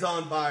 Aaron's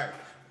on fire.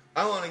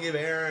 I want to give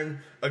Aaron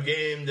a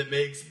game that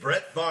makes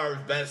Brett Favre's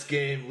best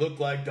game look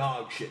like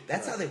dog shit.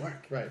 That's how they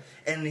work. Right.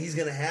 And he's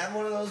going to have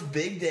one of those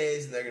big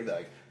days, and they're going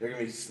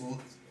to be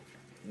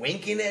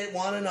winking at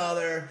one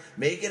another,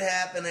 make it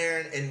happen,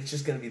 Aaron, and it's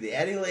just going to be the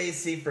Eddie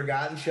Lacy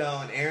forgotten show,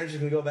 and Aaron's just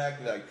going to go back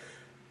and be like,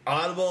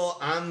 audible,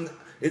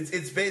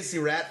 It's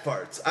basically rat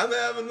farts. I'm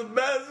having the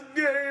best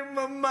game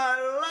of my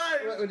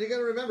life. Right, but you got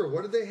to remember,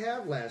 what did they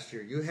have last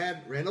year? You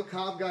had Randall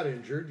Cobb got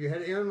injured. You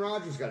had Aaron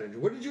Rodgers got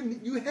injured. What did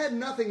you had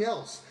nothing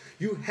else.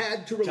 You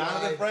had to rely.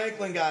 Jonathan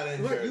Franklin got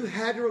injured. Right, you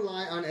had to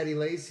rely on Eddie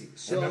Lacy.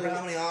 So remember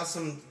how many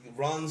awesome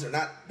runs, or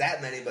not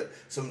that many, but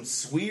some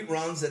sweet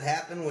runs that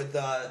happened with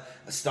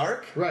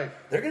Stark? Right.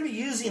 They're going to be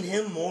using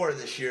him more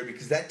this year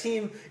because that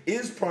team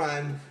is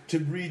primed to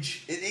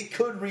reach. It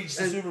could reach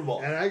the Super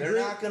Bowl. And I agree. They're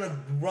not going to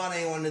run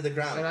anyone to the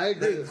ground. And I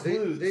agree.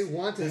 They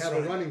want to this have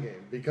a running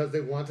game because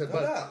they want to.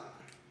 No.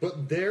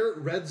 But their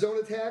red zone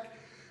attack,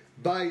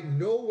 by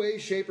no way,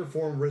 shape, or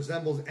form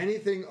resembles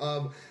anything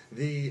of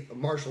the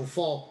Marshall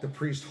Faulk, the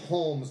Priest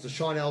Holmes, the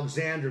Sean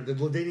Alexander, the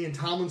LaDainian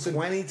Tomlinson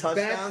 20 touchdowns,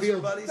 backfield.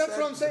 everybody That's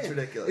said? what I'm saying. It's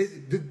ridiculous.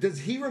 Does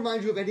he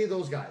remind you of any of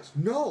those guys?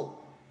 No.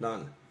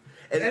 None.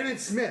 Emmitt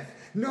Smith.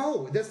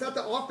 No, that's not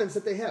the offense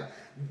that they have.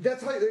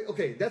 That's how.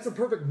 Okay, that's a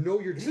perfect know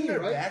your Isn't team, their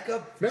right?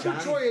 backup Remember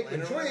Johnny Troy Aikman?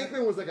 Flynn or Troy whatever?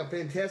 Aikman was like a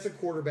fantastic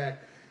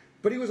quarterback,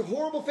 but he was a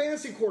horrible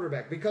fantasy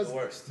quarterback because The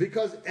worst.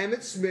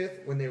 Emmitt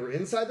Smith, when they were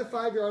inside the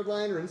 5-yard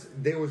line,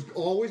 they would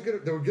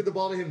give the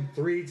ball to him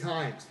 3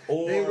 times.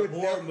 They would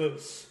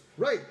Moose.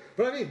 Right,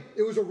 but I mean,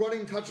 it was a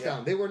running touchdown.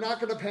 Yeah. They were not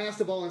going to pass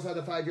the ball inside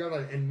the 5-yard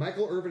line. And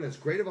Michael Irvin, as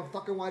great of a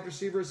fucking wide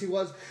receiver as he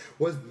was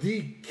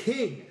the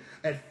king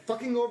at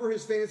fucking over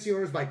his fantasy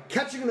owners by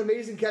catching an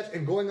amazing catch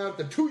and going out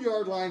at the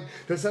 2-yard line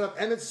to set up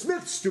Emmitt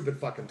Smith's stupid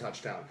fucking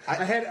touchdown.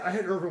 I had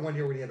Irvin one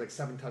year when he had like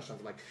 7 touchdowns.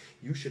 I'm like,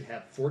 you should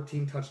have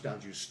 14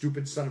 touchdowns, you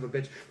stupid son of a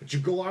bitch, but you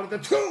go out at the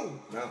 2.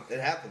 No, it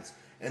happens.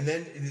 And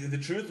then the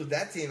truth with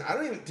that team,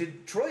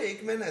 did Troy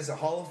Aikman as a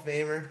Hall of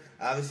Famer,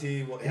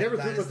 obviously... He never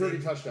threw for 30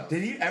 touchdowns.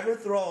 Did he ever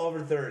throw over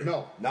 30?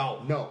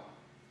 No.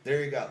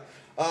 There you go.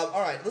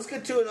 All right, let's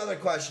get to another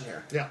question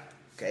here. Yeah.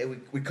 Okay,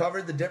 we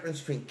covered the difference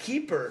between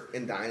keeper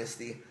and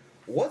dynasty.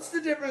 What's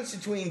the difference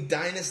between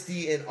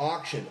dynasty and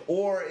auction?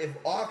 Or if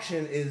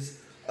auction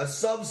is a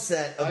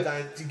subset of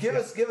dynasty? Give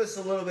us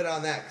a little bit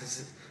on that.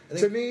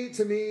 To me, it's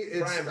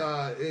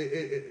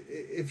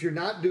if you're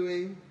not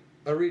doing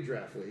a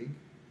redraft league,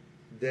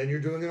 then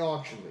you're doing an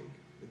auction league.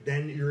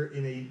 Then you're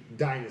in a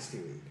dynasty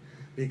league.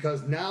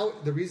 Because now,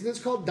 the reason it's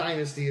called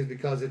dynasty is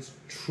because it's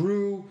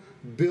true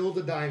build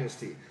a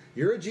dynasty.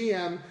 You're a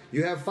GM,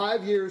 you have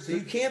 5 years. So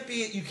you can't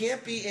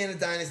be in a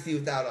dynasty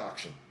without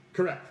auction.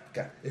 Correct.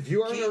 Okay. If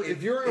you're in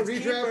a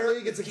redraft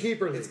league, it's a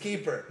keeper league. It's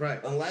keeper.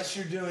 Right. Unless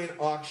you're doing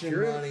auction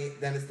money,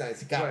 then it's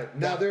dynasty. Right.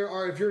 Now,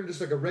 if you're in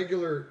just like a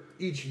regular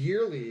each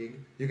year league,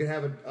 you can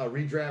have a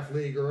redraft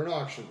league or an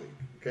auction league.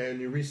 Okay, and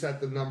you reset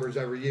the numbers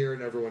every year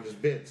and everyone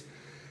just bids.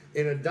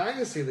 In a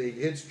dynasty league,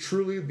 it's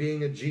truly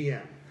being a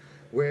GM,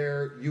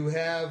 where you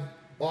have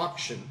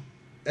auction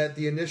at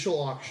the initial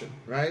auction,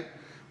 right?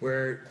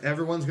 Where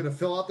everyone's going to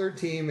fill out their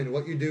team, and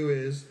what you do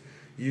is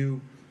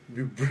you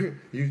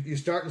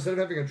start, instead of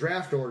having a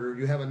draft order,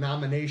 you have a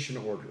nomination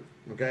order,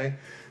 okay?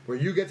 Where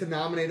you get to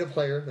nominate a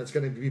player that's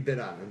going to be bid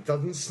on. It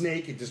doesn't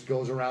snake, it just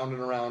goes around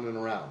and around and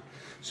around.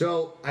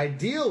 So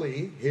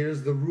ideally,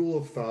 here's the rule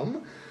of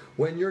thumb.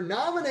 When you're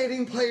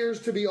nominating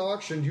players to be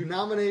auctioned, you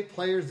nominate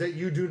players that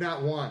you do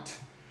not want.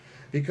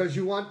 Because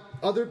you want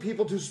other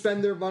people to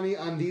spend their money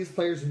on these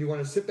players, and you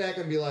want to sit back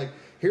and be like,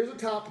 here's a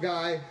top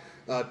guy,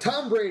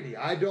 Tom Brady,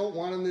 I don't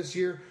want him this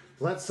year.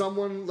 Let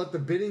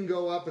the bidding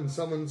go up and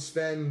someone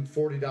spend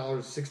 $40,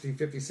 $60,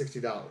 $50,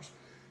 $60.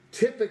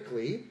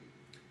 Typically,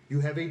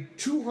 you have a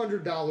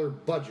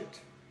 $200 budget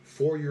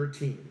for your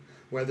team,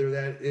 whether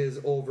that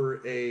is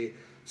over a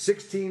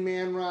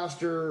 16-man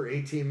roster or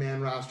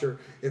 18-man roster.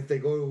 If they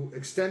go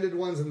extended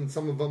ones, and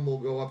some of them will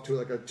go up to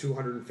like a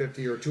 $250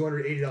 or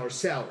 $280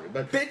 salary.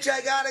 But bitch,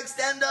 I got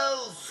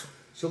extendos.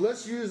 So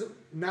let's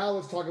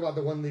talk about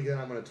the one league that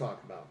I'm going to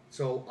talk about.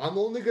 So I'm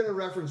only going to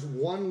reference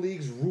one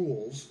league's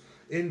rules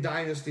in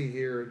Dynasty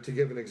here to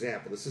give an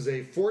example. This is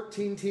a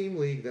 14-team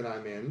league that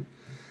I'm in.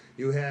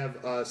 You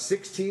have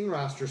 16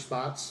 roster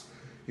spots.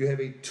 You have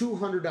a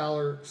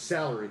 $200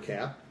 salary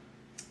cap,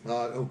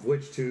 of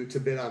which to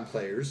bid on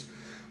players.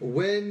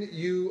 When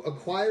you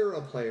acquire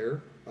a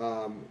player,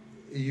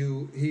 he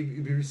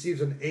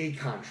receives an A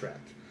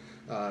contract.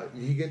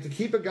 You get to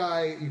keep a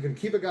guy. You can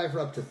keep a guy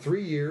for up to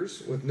 3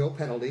 years with no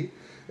penalty.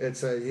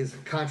 His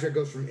contract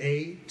goes from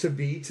A to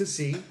B to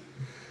C.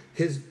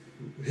 His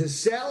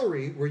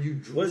salary,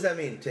 what does that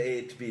mean, to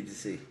A to B to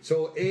C?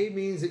 So A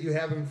means that you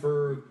have him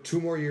for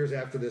 2 more years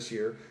after this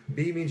year.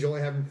 B means you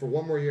only have him for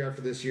 1 more year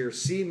after this year.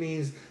 C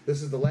means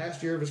this is the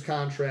last year of his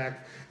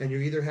contract, and you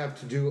either have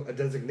to do a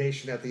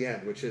designation at the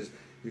end, which is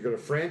you're going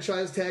to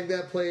franchise tag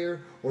that player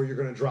or you're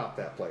going to drop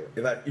that player.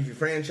 If you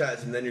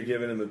franchise him, then you're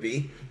giving him a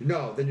B?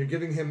 No, then you're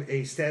giving him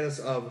a status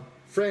of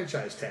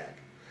franchise tag.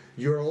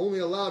 You're only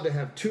allowed to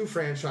have 2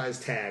 franchise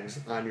tags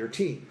on your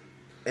team.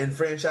 And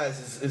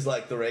franchise is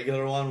like the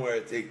regular one where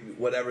it's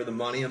whatever the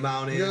money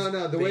amount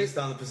is based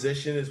on the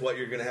position is what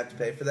you're going to have to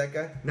pay for that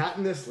guy? Not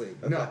in this league,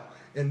 okay. No.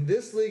 In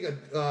this league,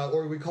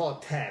 or we call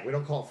it tag. We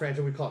don't call it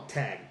franchise, we call it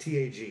tag,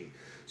 T-A-G.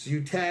 So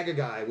you tag a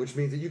guy, which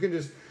means that you can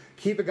just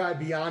keep a guy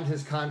beyond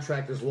his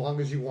contract as long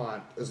as you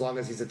want, as long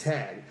as he's a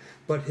tag.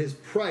 But his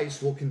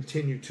price will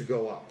continue to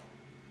go up.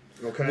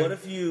 Okay. What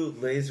if you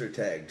laser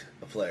tagged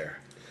a player?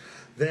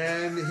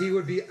 Then he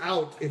would be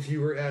out if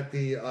you were at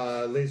the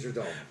Laser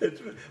Dome.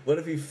 What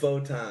if he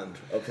photoned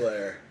a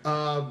player?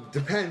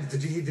 Depends.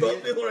 Did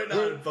Both people right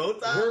now in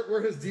photon?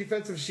 Were his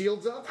defensive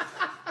shields up?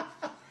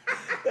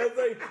 That's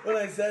like when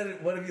I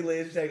said, what if you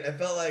laser tagged? I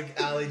felt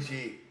like Ali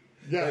G.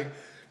 Yeah. Like,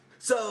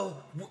 so,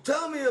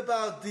 tell me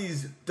about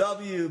these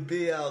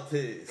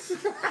WBLTs.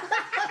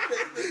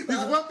 These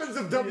weapons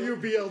of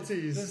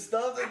WBLTs. The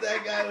stuff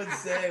that guy would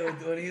say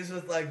when he's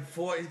with like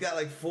four, he's got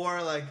like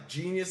four like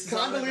geniuses.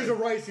 Condoleezza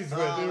Rice he's with.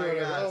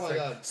 Oh my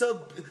God.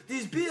 So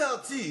these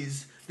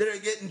BLTs that are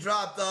getting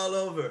dropped all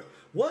over,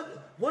 what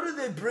are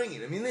they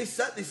bringing? I mean, they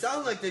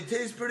sound like they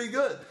taste pretty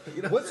good.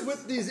 You know? What's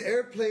with these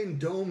airplane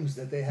domes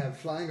that they have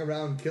flying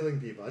around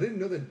killing people? I didn't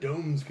know that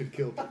domes could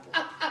kill people.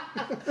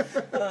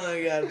 Oh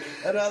my God!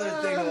 Another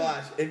thing to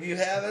watch. If you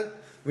haven't,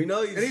 we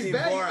know you've seen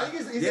back. Borat.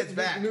 It's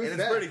back, and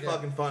it's pretty yeah.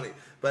 fucking funny.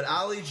 But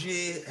Ali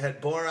G had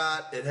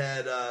Borat. It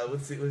had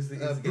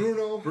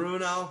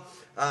Bruno.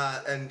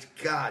 And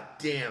god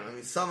damn, I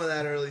mean, some of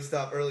that early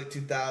stuff, early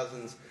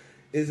 2000s,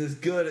 is as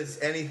good as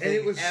anything. And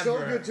it was ever. so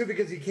good too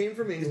because he came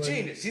from England. He's a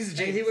genius. He's a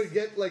genius. And he would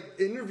get like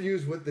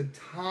interviews with the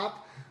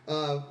top,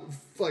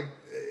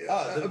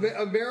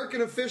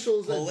 American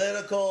officials,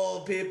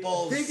 political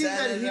people, thinking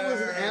senators. that he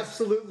was an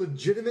absolute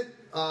legitimate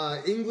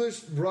English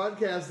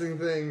broadcasting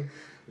thing.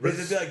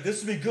 They'd be like,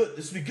 "This would be good.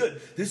 This would be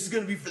good. This is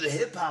going to be for the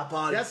hip hop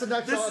audience. That's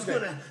the next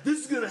holiday. This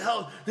is gonna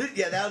help.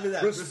 Yeah, that'll be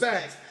that.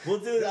 Respect. We'll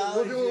do it.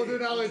 We'll do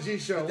an Ali G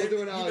show. We'll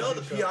do an Ali G show.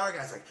 The PR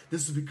guy's like,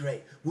 "This will be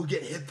great. We'll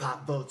get hip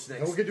hop votes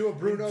next. And we could do a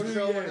Bruno in 2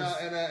 show years."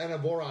 and a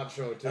Borat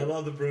show too. I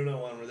love the Bruno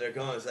one where they're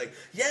going. It's like,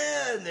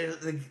 yeah, and they're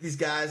like, these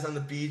guys on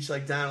the beach,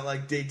 like down at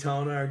like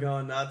Daytona, are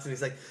going nuts, and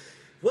he's like,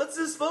 "What's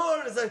this for?"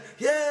 And it's like,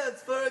 "Yeah,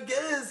 it's for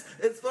gays.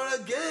 It's for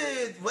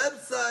gay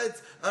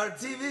websites or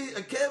TV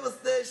or cable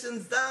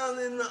stations down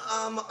in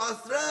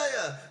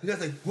Australia." You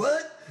guys like,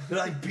 what? They're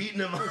like beating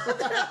him up.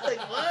 Like,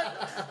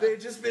 what? They've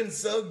just been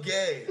so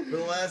gay for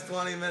the last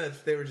 20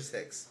 minutes. They were just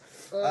hicks.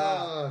 We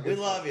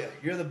love you.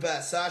 You're the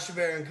best. Sacha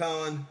Baron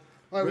Cohen.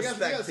 All right, we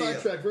Respect got to you.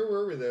 sidetracked. Where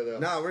were we there, though?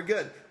 No, we're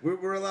good.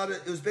 We're allowed to.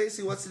 It was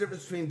basically what's the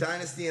difference between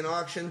Dynasty and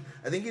auction.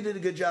 I think you did a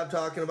good job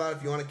talking about it.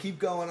 If you want to keep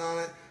going on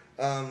it,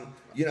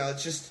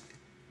 it's just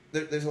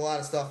there's a lot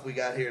of stuff we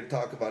got here to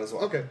talk about as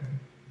well. Okay.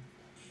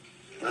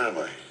 Where am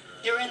I?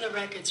 You're in the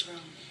records room.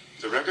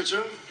 The records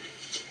room?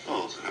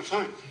 Oh, I'm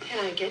fine.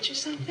 Can I get you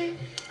something?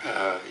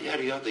 Yeah,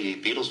 do you have the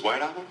Beatles'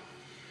 White Album?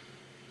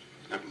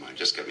 Never mind,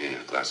 just get me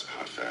a glass of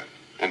hot fat.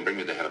 And bring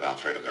me the head of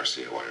Alfredo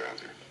Garcia while you're out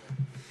there.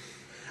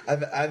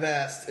 I've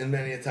asked in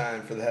many a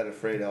time for the head of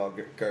Alfredo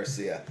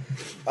Garcia.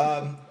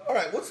 All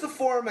right, what's the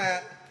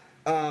format?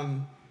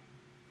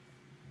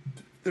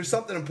 There's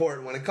something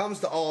important when it comes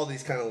to all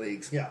these kind of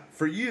leagues. Yeah.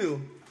 For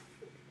you,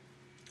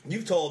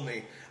 you've told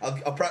me,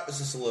 I'll preface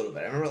this a little bit.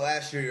 I remember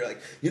last year you're like,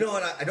 you know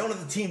what, I don't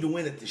have the team to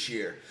win it this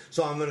year,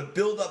 so I'm going to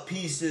build up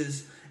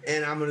pieces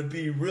and I'm going to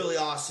be really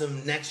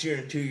awesome next year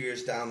and 2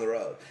 years down the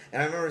road.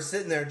 And I remember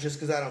sitting there just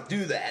because I don't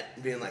do that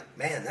and being like,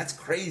 man, that's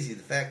crazy,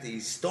 the fact that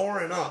he's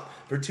storing up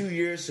for 2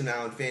 years from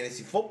now in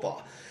fantasy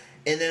football.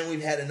 And then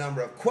we've had a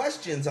number of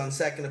questions on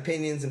Second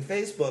Opinions and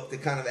Facebook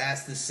that kind of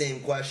ask the same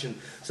question.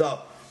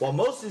 So while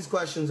most of these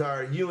questions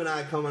are you and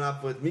I coming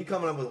up with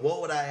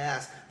what would I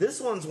ask,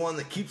 this one's one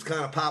that keeps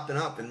kind of popping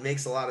up and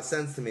makes a lot of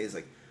sense to me. It's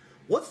like,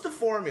 what's the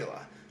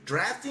formula?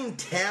 Drafting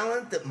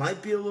talent that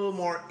might be a little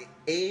more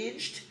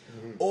aged,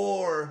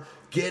 or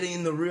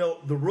getting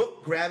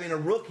grabbing a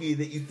rookie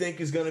that you think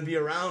is going to be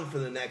around for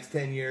the next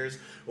 10 years,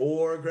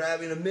 or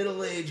grabbing a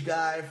middle-aged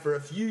guy for a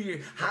few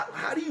years?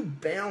 How do you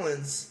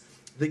balance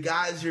the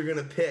guys you're going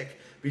to pick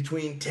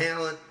between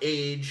talent,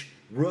 age,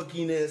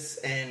 rookiness,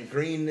 and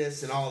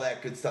greenness, and all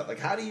that good stuff? Like,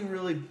 how do you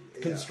really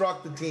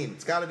construct the team?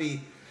 It's got to be.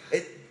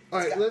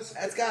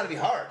 It's got to be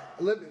hard.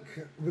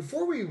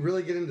 Before we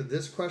really get into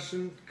this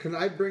question, can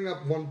I bring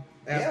up one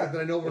aspect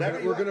that I know we're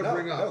going to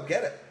bring up? No,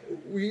 get it.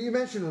 You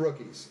mentioned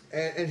rookies,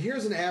 and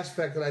here's an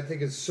aspect that I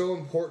think is so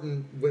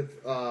important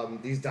with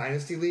these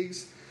dynasty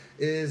leagues,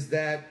 is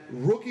that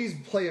rookies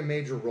play a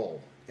major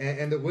role.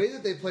 And the way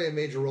that they play a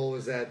major role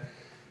is that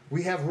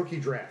we have rookie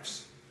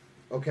drafts.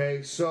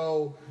 Okay,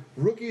 so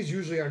rookies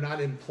usually are not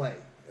in play,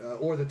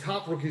 or the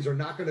top rookies are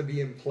not going to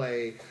be in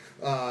play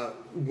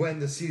when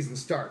the season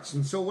starts.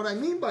 And so what I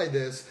mean by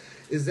this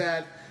is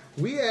that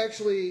we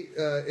actually,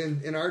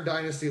 in our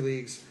dynasty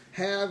leagues,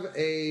 have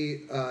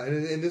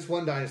in this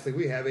one dynasty,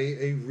 we have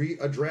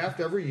a draft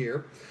every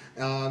year.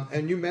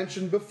 And you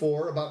mentioned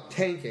before about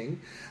tanking,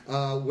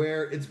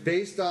 where it's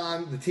based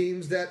on the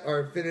teams that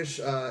are finish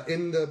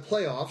in the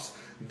playoffs.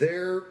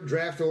 Their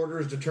draft order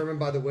is determined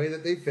by the way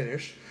that they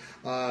finish.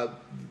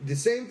 The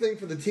same thing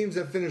for the teams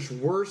that finish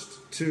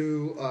worst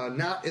to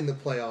not in the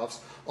playoffs.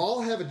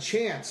 All have a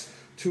chance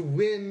to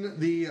win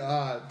the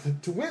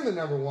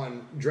number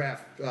one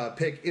draft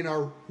pick in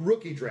our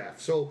rookie draft.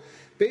 So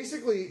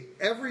basically,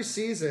 every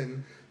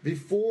season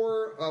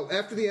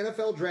after the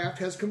NFL draft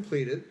has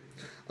completed,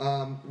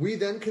 we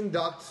then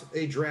conduct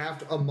a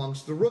draft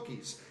amongst the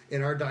rookies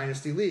in our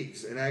dynasty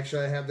leagues. And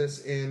actually, I have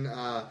this in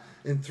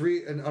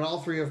all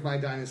three of my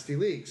dynasty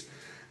leagues.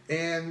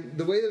 And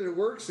the way that it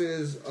works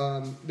is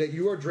that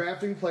you are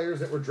drafting players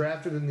that were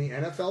drafted in the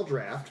NFL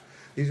draft.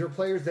 These are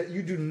players that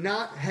you do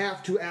not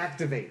have to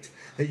activate,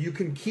 that you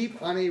can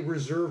keep on a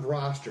reserve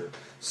roster.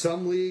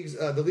 Some leagues,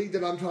 the league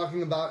that I'm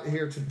talking about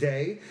here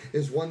today,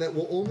 is one that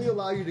will only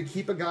allow you to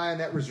keep a guy on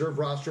that reserve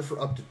roster for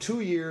up to 2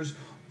 years,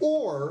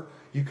 or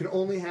you can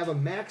only have a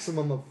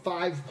maximum of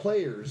 5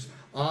 players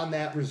on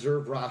that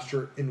reserve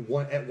roster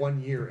at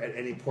 1 year at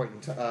any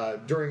point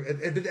at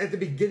the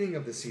beginning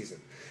of the season.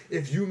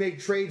 If you make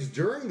trades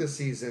during the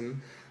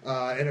season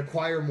and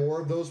acquire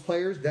more of those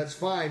players, that's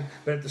fine.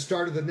 But at the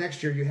start of the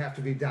next year, you have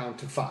to be down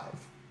to 5.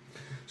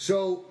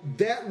 So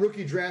that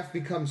rookie draft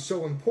becomes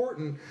so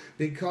important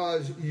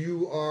because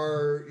you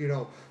are,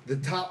 the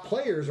top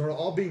players are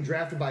all being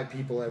drafted by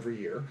people every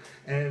year,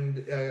 and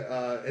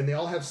they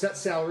all have set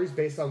salaries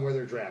based on where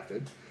they're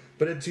drafted.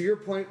 But to your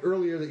point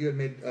earlier that you had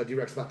made,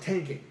 D-Rex, about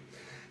tanking,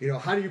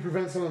 how do you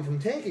prevent someone from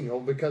tanking? Well,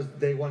 because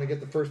they want to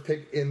get the first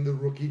pick in the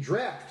rookie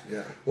draft.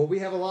 Yeah. Well, we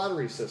have a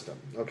lottery system.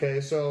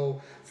 Okay,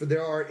 so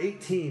there are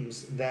 8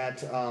 teams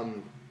that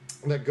don't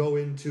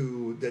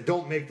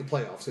make the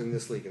playoffs in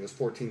this league, in this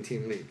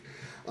 14-team league.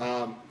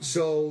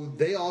 So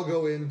they all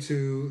go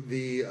into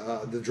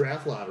the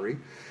draft lottery,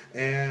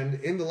 and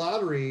in the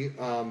lottery,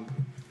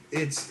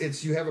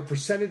 it's you have a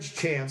percentage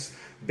chance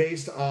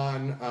based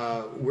on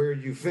where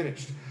you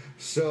finished.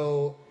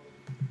 So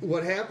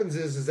what happens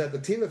is that the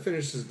team that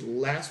finishes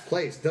last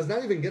place does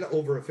not even get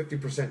over a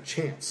 50%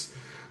 chance.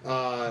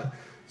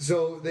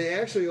 So they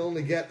actually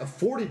only get a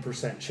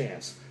 40%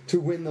 chance to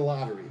win the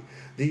lottery.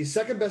 The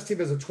second best team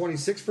has a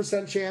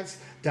 26% chance,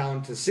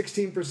 down to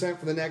 16%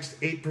 for the next,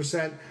 8%,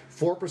 4%,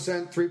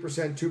 3%,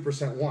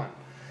 2%, 1%.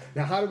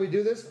 Now, how do we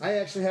do this? I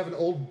actually have an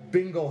old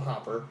bingo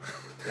hopper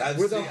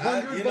with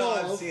 100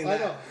 balls. I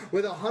know,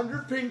 with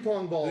 100 ping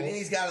pong balls. And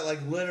he's got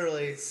it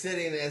literally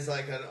sitting as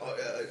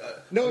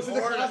no, it's in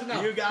the closet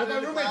now. You got it. My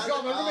roommate's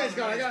gone.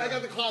 I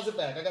got the closet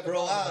back. For a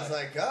while, I was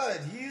like, oh,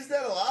 do you use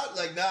that a lot?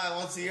 Nah,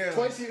 once a year.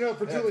 Twice a year,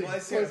 for 2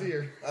 weeks. Twice a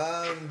year.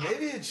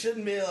 Maybe it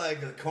shouldn't be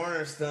like the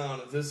cornerstone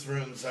of this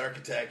room's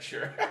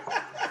architecture.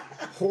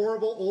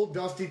 Horrible old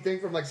dusty thing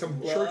from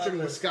some church in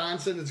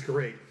Wisconsin. It's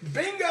great.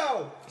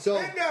 Bingo!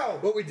 Bingo!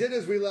 What we did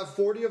is we left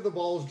 40 of the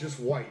balls just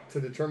white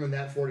to determine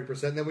that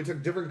 40%. And then we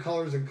took different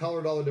colors and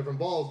colored all the different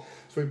balls.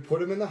 So we put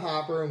them in the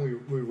hopper and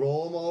we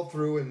roll them all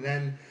through, and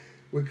then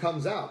it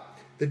comes out.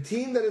 The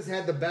team that has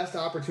had the best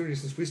opportunity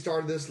since we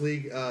started this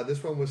league,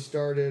 this one was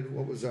started.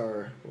 What was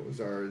our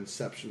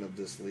inception of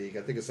this league?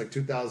 I think it's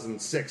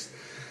 2006.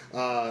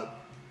 The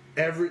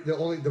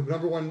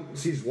number one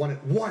seeds won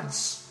it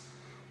once.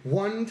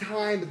 One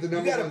time that the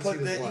number one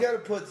seed was won. You got to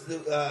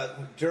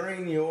put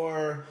during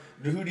your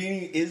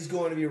Houdini is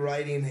going to be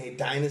writing a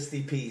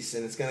dynasty piece,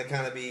 and it's going to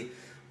kind of be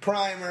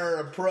primer,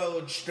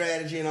 approach,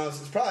 strategy, and all this.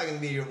 It's probably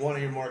going to be one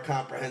of your more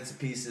comprehensive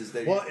pieces.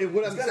 It's going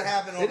to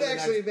happen over the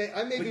next.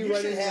 I may be you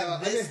writing should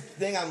have this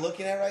thing I'm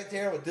looking at right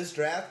there with this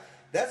draft.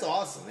 That's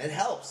awesome. It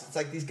helps. It's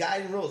like these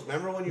guiding rules.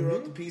 Remember when you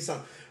wrote the piece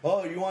on,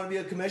 you want to be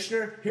a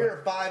commissioner? Here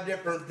are 5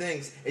 different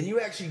things. And you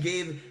actually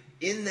gave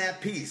in that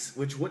piece,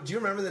 do you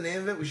remember the name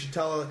of it? We should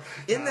tell.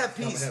 In that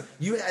piece,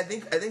 I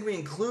think we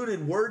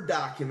included Word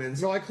documents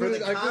for the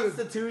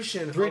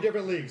Constitution. 3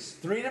 different leagues.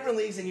 3 different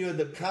leagues, and you had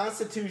the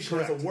Constitution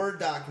as a Word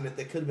document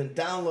that could have been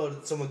downloaded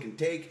that someone can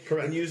take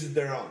and use it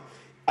their own.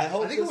 I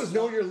think it was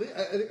Know Your League,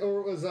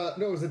 or it was it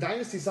was a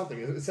Dynasty something.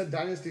 It said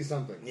Dynasty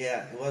something.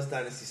 Yeah, it was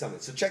Dynasty something.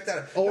 So check that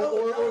out.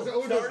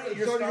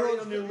 You're starting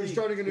a new league.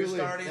 Starting a new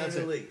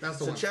league. That's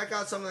the one. So check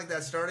out something like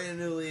that. Starting a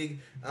new league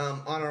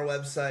on our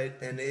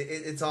website, and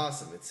it's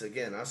awesome. It's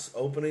again us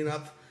opening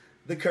up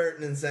the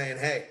curtain and saying,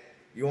 "Hey,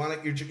 you're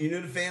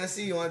new to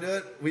fantasy? You want to do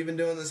it? We've been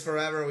doing this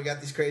forever. We got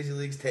these crazy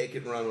leagues. Take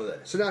it and run with it."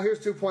 So now here's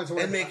 2 points. I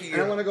want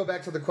to go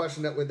back to the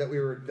question that I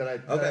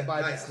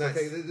bypassed. Nice.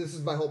 Okay, this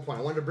is my whole point.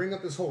 I wanted to bring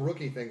up this whole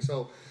rookie thing.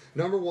 So,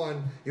 number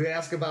one, you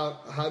ask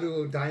about how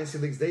do dynasty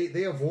leagues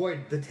they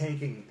avoid the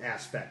tanking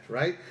aspect,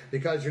 right?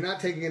 Because you're not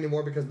tanking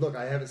anymore. Because look,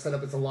 I have it set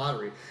up. It's a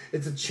lottery.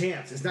 It's a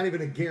chance. It's not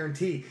even a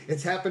guarantee.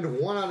 It's happened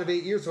 1 out of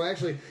 8 years. So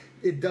actually,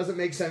 it doesn't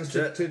make sense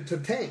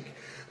to tank.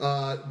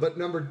 But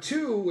number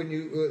 2, when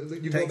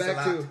you go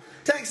back to...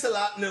 Thanks a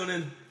lot,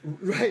 Noonan.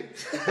 Right.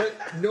 But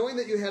knowing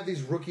that you have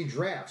these rookie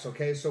drafts,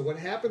 okay? So what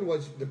happened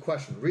was the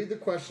question. Read the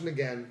question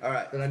again. All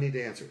right. That I need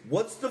to answer.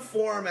 What's the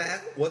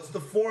format? What's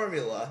the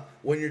formula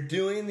when you're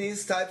doing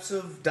these types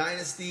of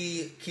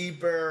dynasty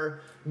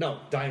keeper... No,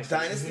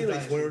 dynasty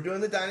leagues. When we're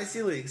doing the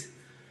dynasty leagues,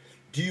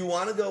 do you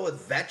want to go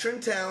with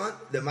veteran talent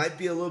that might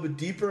be a little bit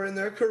deeper in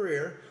their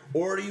career,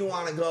 or do you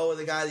want to go with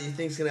a guy that you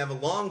think is going to have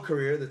a long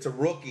career that's a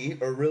rookie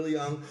or really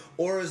young,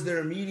 or is there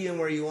a medium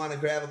where you want to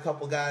grab a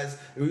couple guys,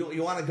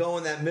 you want to go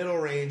in that middle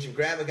range and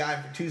grab a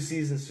guy for 2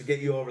 seasons to get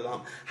you over the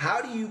hump?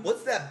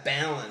 What's that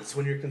balance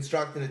when you're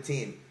constructing a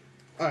team?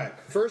 All right.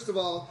 First of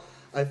all,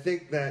 I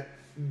think that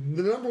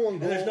the number one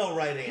goal... And there's no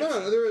right answer.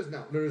 No, there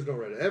is no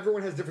right answer.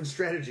 Everyone has different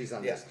strategies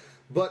on this.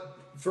 But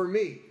for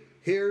me,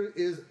 here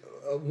is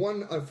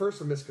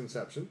first a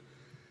misconception.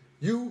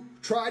 You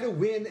try to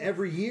win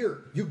every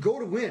year. You go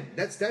to win.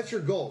 That's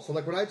your goal. So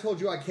like when I told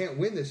you I can't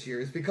win this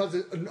year, it's because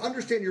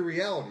understand your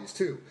realities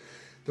too.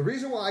 The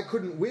reason why I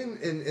couldn't win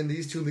in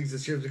these two leagues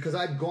this year is because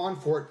I'd gone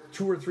for it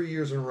 2 or 3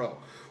 years in a row,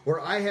 where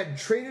I had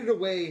traded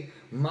away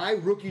my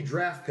rookie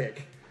draft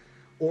pick,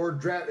 or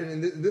draft.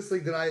 And in this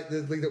league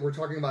the league that we're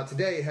talking about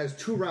today has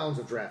 2 rounds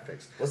of draft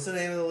picks. What's the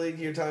name of the league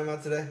you're talking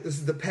about today? This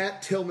is the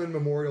Pat Tillman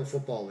Memorial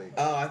Football League.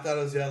 Oh, I thought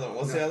it was the other one.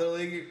 What's the other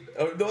league?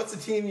 Oh, no, what's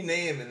the team you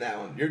name in that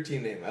one? Your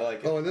team name. I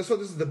like it. Oh, and this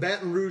is the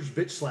Baton Rouge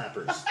Bitch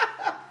Slappers.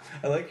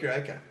 I like your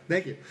icon.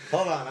 Thank you.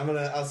 Hold on,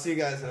 I'll see you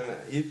guys in a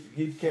minute.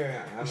 You carry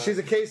on. She's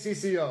a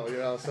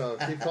KCCO, so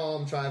keep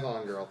calling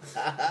Trivon girl.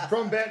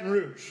 From Baton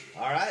Rouge.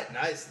 All right,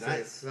 nice.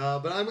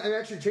 But I'm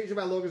actually changing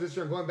my logos this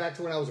year. I'm going back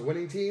to when I was a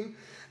winning team,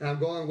 and I'm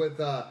going with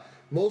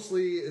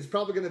mostly. It's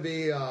probably going to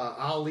be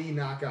Ali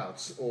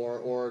knockouts,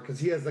 or because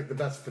he has like the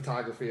best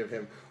photography of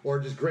him, or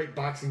just great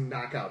boxing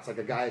knockouts, like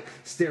a guy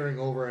staring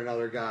over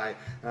another guy.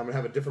 And I'm going to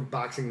have a different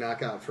boxing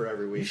knockout for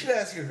every week. You should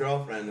ask your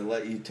girlfriend to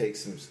let you take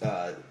some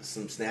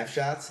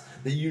snapshots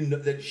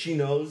that she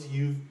knows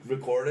you've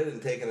recorded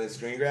and taken a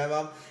screen grab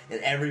of, and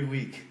every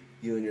week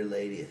you and your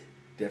lady,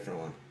 different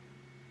one.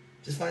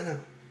 Just find out.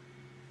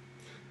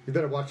 You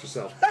better watch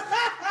yourself.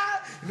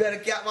 You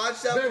better watch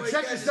yourself. You better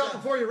check yourself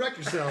before you wreck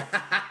yourself.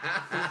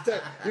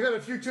 You got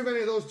a few too many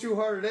of those 2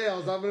 hearted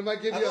ales. I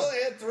might give you. I've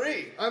only had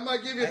 3. I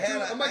might give you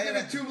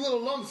two little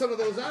lumps under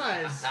those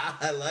eyes.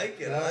 I like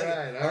it.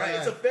 All right.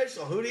 It's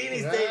official.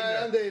 Houdini's dating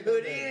her.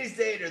 Houdini's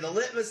dating her. The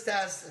litmus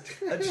test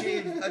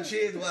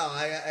achieved well.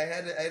 I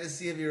had to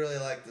see if you really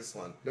like this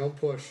one. Don't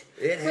push.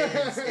 It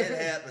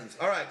happens.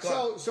 All right.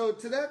 Go on. So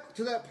to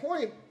that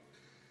point,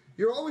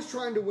 you're always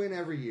trying to win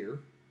every year.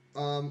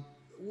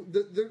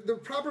 The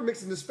proper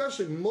mix, and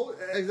especially,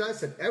 as I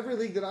said, every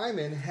league that I'm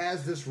in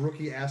has this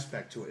rookie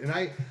aspect to it. And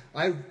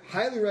I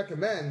highly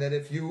recommend that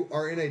if you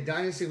are in a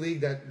Dynasty league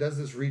that does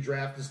this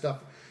redraft and stuff,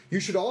 you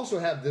should also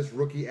have this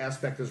rookie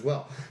aspect as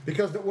well.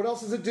 Because what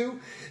else does it do?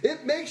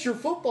 It makes your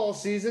football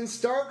season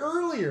start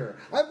earlier.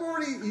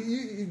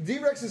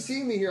 D-Rex has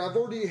seen me here. I've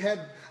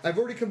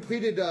already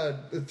completed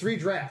 3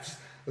 drafts.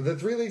 The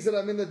 3 leagues that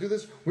I'm in that do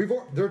this,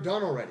 they're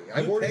done already.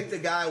 You picked a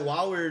guy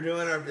while we were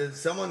doing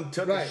someone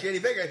took a shitty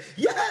figure.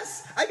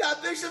 Yes, I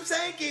got Bishop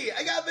Sankey.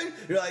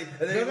 You're like,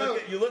 and then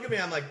you look at me.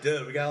 I'm like,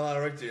 dude, we got a lot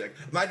of work to do. Like,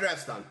 my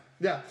draft's done.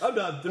 Yeah, I'm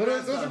done.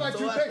 Those are my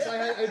 2 picks. I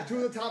had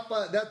 2 of the top.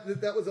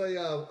 That was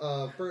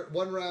for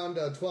 1 round,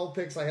 12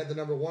 picks. I had the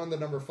number 1, the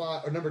number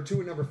 5, or number 2,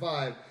 and number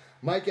 5.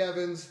 Mike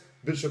Evans,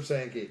 Bishop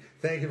Sankey.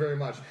 Thank you very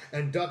much.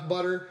 And Duck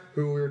Butter,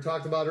 who we were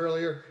talking about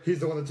earlier, he's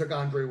the one that took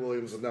Andre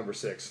Williams with number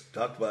 6.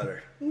 Duck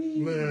Butter.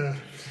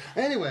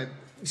 Anyway,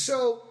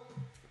 so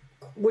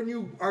when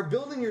you are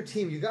building your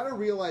team, you got to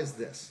realize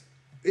this.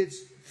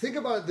 Think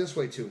about it this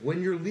way too.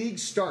 When your league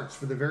starts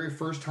for the very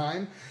first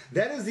time,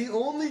 that is the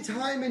only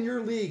time in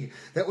your league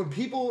that when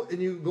people,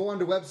 and you go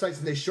onto websites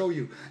and they show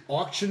you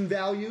auction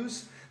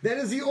values, that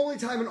is the only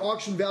time an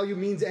auction value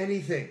means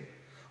anything.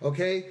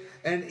 Okay?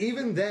 And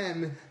even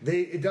then,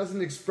 it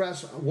doesn't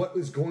express what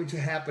is going to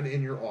happen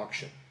in your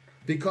auction.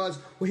 Because,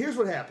 here's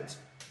what happens.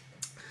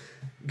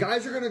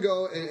 Guys are going to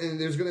go, and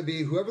there's going to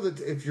be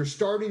if you're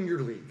starting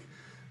your league,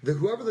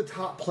 whoever the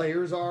top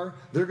players are,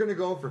 they're going to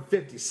go for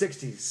 $50,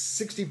 $60,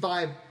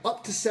 $65,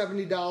 up to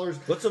 $70.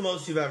 What's the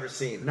most you've ever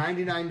seen?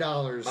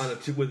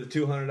 $99. With a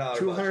 $200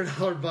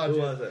 $200 budget.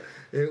 Who was it?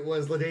 It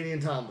was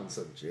LaDainian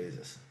Tomlinson.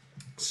 Jesus.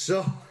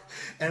 So,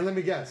 and let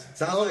me guess. It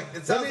sounds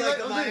like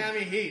the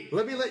Miami Heat.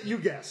 Let me let you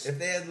guess. If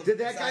they had did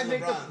that guy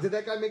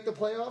make the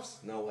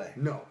playoffs? No way.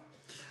 No.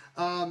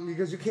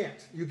 Because you can't.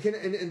 You can,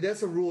 and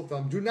that's a rule of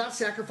thumb. Do not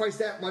sacrifice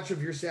that much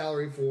of your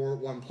salary for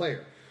one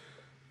player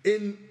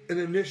in an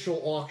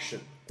initial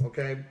auction.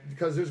 Okay,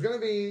 because there's going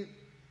to be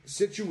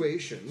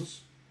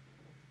situations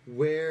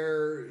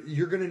where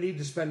you're going to need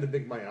to spend the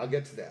big money. I'll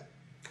get to that.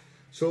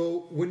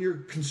 So when you're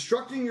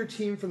constructing your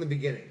team from the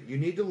beginning, you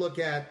need to look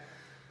at.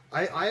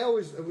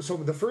 So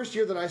the first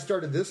year that I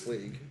started this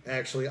league,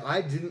 actually,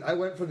 I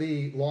went for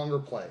the longer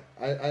play.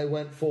 I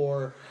went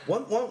for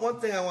one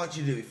thing I want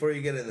you to do before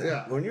you get in there.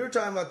 Yeah. When you were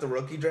talking about the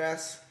rookie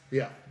drafts,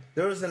 yeah,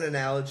 there was an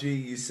analogy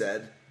you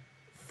said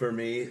for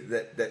me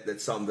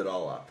that summed it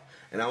all up.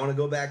 And I want to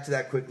go back to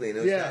that quickly. And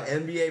it was that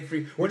NBA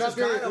free. We're not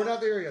there yet.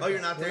 Oh, you're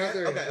not there yet?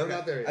 Okay. We're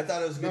not there yet. I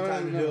thought it was a good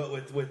time to do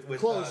it with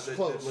close.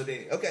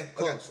 Ladini. Okay.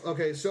 Close.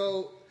 Okay.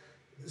 So,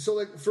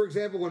 like, for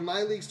example, when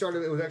my league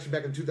started, it was actually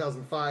back in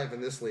 2005 in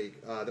this league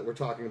that we're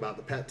talking about,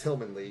 the Pat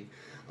Tillman League.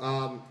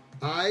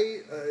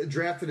 I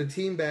drafted a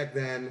team back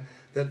then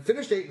that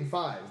finished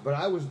 8-5, but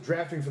I was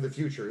drafting for the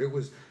future. It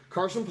was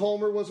Carson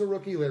Palmer was a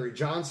rookie, Larry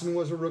Johnson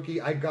was a rookie.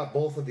 I got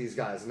both of these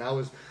guys, and I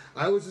was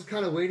just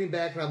kind of waiting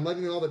back, and I'm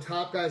letting all the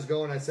top guys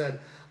go, and I said,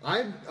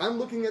 I'm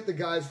looking at the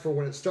guys for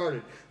when it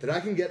started that I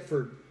can get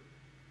for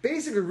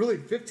basically really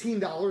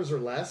 $15 or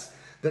less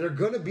that are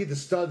going to be the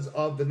studs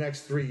of the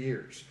next 3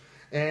 years.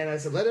 And I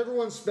said, let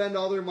everyone spend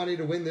all their money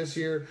to win this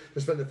year. They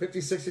spend the $50,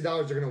 $60.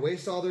 They're going to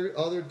waste all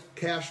their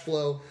cash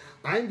flow.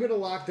 I'm going to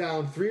lock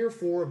down 3 or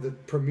 4 of the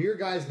premier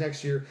guys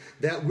next year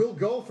that will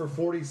go for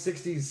 $40,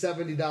 $60,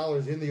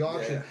 $70 in the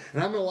auction. Yeah.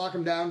 And I'm going to lock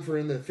them down for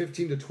in the $15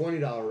 to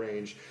 $20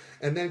 range.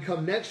 And then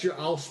come next year,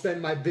 I'll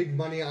spend my big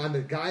money on the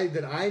guy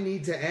that I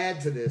need to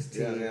add to this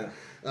team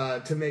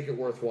to make it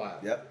worthwhile.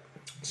 Yep.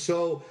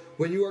 So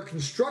when you are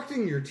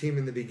constructing your team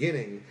in the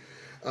beginning,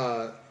 Who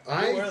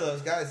are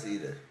those guys that you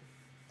did?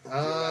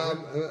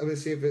 Let me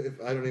see if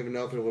I don't even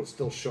know if it will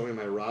still show me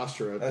my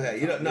roster. Okay,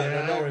 you don't.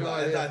 No, don't worry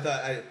about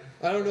it.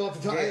 I don't know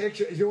if the time.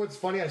 Actually, you know what's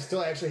funny? I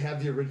still actually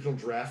have the original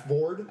draft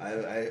board. I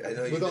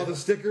know you with all the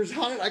stickers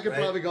on it. I could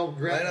probably go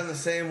grab right on the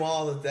same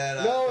wall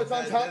that. No, it's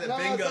on top. The No,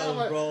 bingo it's on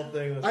my, roll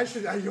thing. I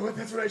should. You know what?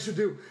 That's what I should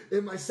do.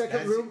 In my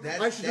second room,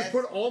 I should just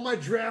put all my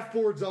draft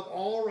boards up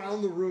all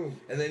around the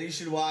room. And then you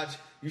should watch.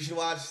 You should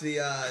watch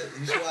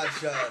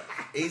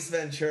Ace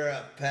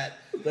Ventura Pet.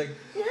 Like,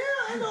 yeah,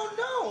 I don't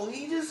know.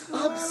 He just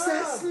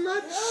obsessed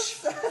much.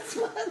 Obsessed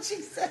much,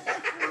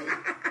 exactly.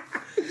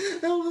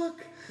 Oh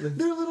look,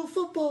 they're little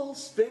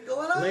footballs. Finkel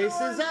and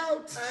laces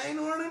out.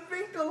 Einhorn and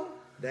Finkel.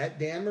 That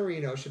Dan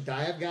Marino should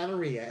die of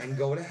gonorrhea and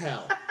go to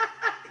hell.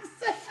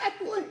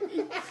 Exactly.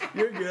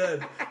 You're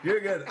good.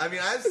 You're good. I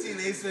mean, I've seen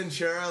Ace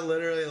Ventura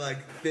literally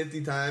like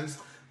 50 times.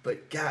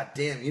 But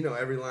goddamn, you know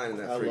every line in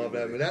that. I love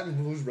that. movie. That and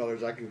Blues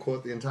Brothers, I can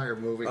quote the entire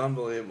movie.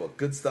 Unbelievable,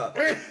 good stuff.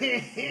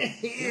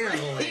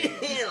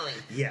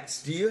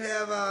 Yes. Do you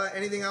have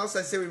anything else?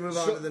 I say we move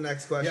on to the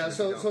next question. Yeah.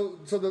 So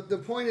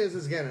the point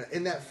is again,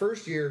 in that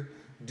first year,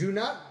 do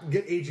not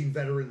get aging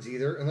veterans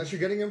either, unless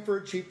you're getting them for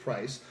a cheap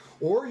price,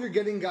 or you're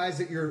getting guys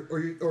that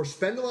or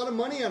spend a lot of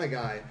money on a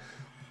guy,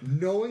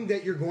 knowing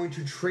that you're going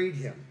to trade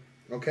him.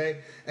 Okay,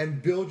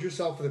 and build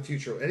yourself for the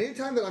future. And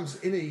anytime that I'm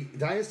in a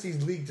Dynasty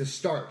league to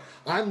start,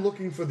 I'm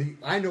looking for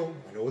I know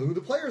who the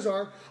players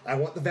are. I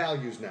want the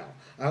values now.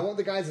 I want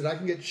the guys that I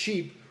can get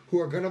cheap who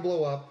are going to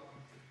blow up.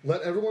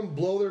 Let everyone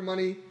blow their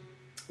money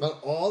on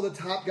all the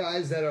top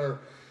guys that are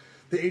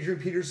the Adrian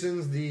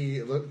Petersons,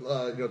 the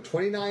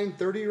 29,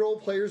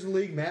 30-year-old players in the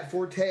league, Matt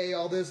Forte,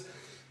 all this.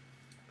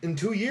 In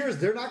 2 years,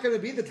 they're not going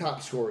to be the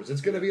top scorers.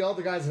 It's going to be all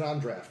the guys that I'm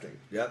drafting.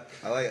 Yep,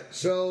 I like it.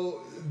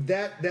 So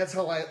that's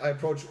how I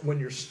approach when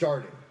you're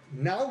starting.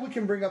 Now we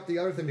can bring up the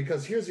other thing,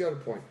 because here's the other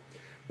point.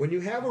 When you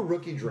have a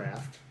rookie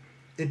draft,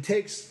 it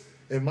takes,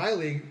 in my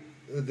league,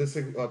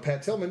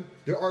 Pat Tillman,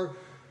 there are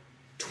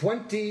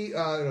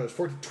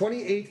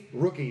 28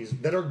 rookies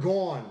that are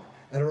gone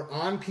and are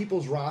on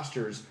people's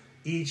rosters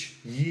each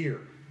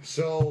year.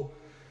 So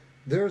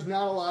there's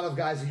not a lot of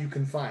guys that you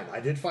can find. I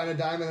did find a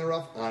diamond in the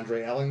rough,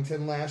 Andre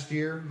Ellington last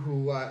year,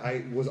 who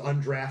I was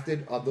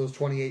undrafted of those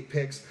 28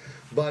 picks.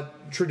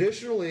 But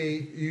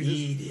traditionally,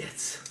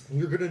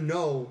 you're going to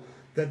know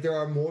that there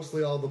are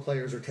mostly all the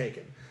players are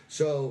taken.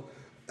 So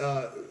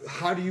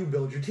how do you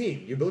build your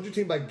team? You build your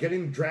team by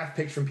getting draft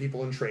picks from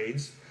people in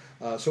trades.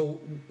 So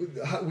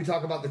we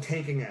talk about the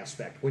tanking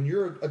aspect. When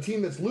you're a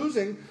team that's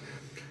losing,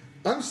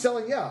 I'm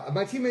selling,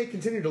 my team may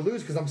continue to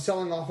lose because I'm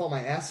selling off all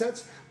my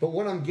assets, but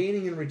what I'm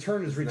gaining in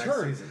return is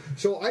return.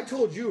 So I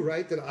told you,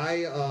 right, that I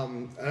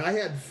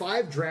had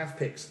 5 draft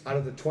picks out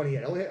of the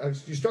 28.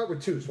 You start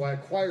with 2, so I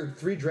acquired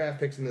 3 draft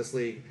picks in this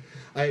league.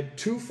 I had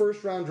 2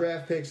 first-round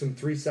draft picks and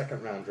 3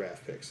 second-round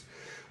draft picks.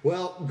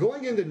 Well,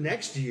 going into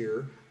next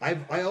year,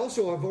 I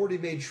also have already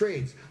made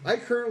trades. I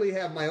currently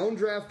have my own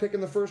draft pick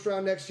in the first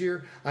round next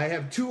year. I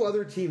have 2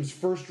 other teams'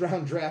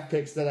 first-round draft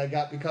picks that I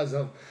got because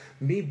of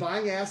me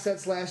buying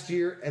assets last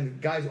year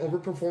and guys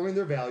overperforming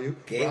their value.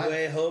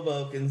 Gateway,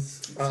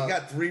 Hoboken's. So you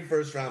got 3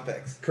 first-round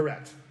picks.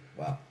 Correct.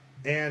 Wow.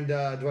 And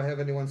do I have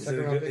anyone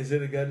second-round picks? Is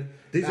it a good?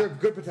 These are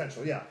good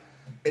potential, yeah.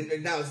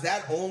 And now, is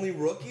that only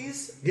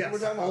rookies? Yes, we're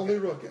talking about? only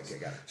rookies. Okay,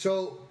 got it.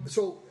 So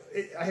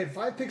I had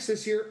 5 picks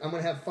this year. I'm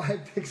going to have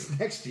 5 picks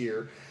next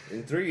year.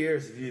 In 3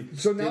 years, if you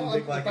now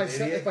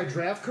if I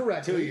draft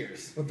correctly, 2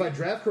 years. If I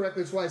draft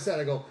correctly, that's why I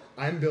said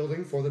I'm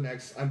building for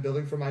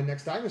my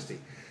next dynasty.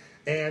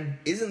 And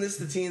isn't this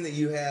the team that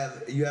you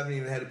have? You haven't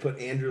even had to put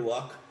Andrew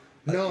Luck.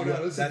 No.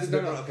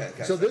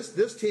 Okay. So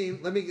this team,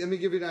 let me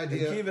give you an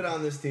idea. And keep it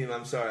on this team.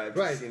 I'm sorry, I've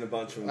just seen a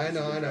bunch of them. I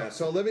know.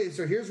 So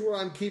here's where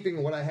I'm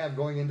keeping what I have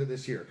going into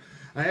this year.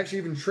 I actually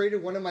even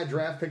traded one of my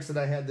draft picks that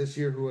I had this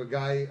year, who a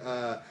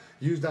guy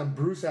used on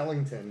Bruce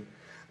Ellington,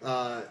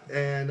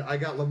 and I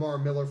got Lamar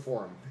Miller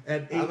for him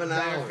at $8. I'm an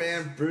Iron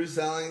fan. Bruce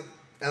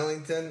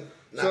Ellington,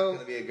 not going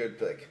to be a good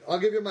pick. I'll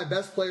give you my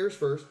best players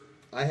first.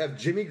 I have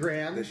Jimmy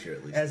Graham this year,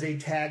 at least, as a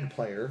tag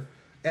player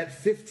at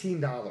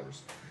 $15.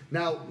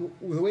 Now,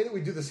 the way that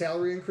we do the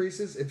salary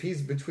increases, if he's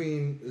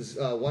between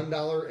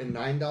 $1 and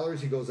 $9,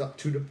 he goes up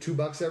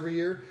 $2 every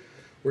year.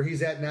 Where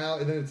he's at now,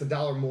 and then it's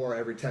 $1 more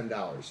every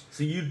 $10.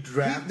 So you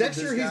drafted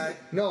this guy?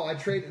 No, I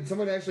traded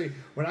someone actually.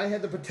 When I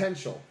had the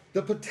potential,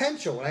 when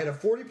I had a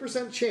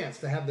 40% chance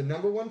to have the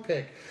number 1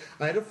 pick,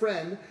 I had a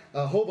friend,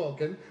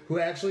 Hoboken, who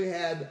actually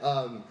had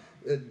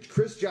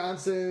Chris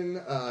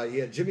Johnson. He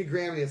had Jimmy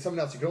Graham, and he had someone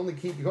else. You can only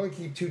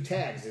keep 2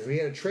 tags. So he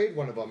had to trade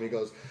one of them. He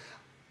goes,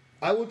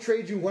 I will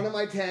trade you one of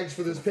my tags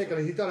for this pick.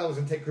 And he thought I was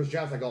going to take Chris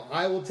Johnson. I go,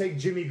 I will take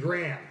Jimmy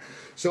Graham.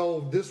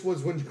 So this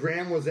was when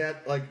Graham was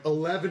at like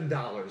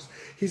 $11.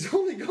 He's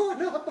only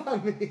going up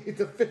on me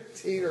to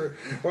 15 or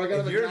I got him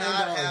at $9. You're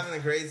not having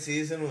a great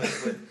season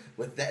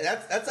with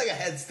that. That's like a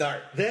head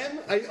start. Then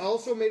I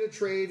also made a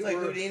trade. It's like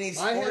Houdini's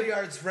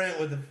 4-yard sprint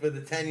with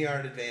a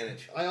 10-yard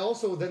advantage. I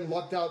also then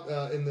lucked out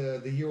in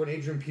the year when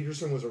Adrian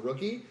Peterson was a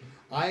rookie.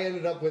 I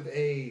ended up with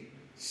a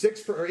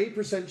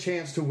 8%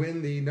 chance to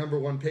win the number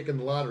 1 pick in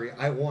the lottery.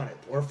 I won it,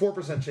 or a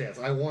 4% chance.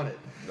 I won it,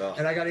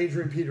 and I got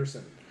Adrian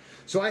Peterson.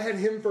 So I had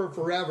him for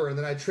forever, and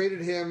then I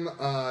traded him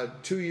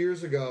 2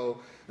 years ago,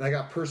 and I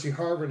got Percy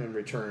Harvin in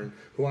return,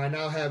 who I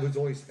now have. Who's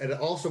only and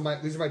also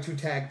these are my 2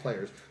 tag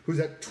players, who's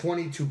at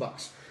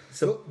 $22.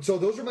 So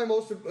those are my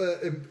most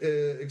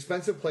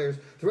expensive players.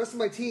 The rest of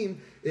my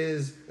team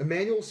is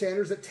Emmanuel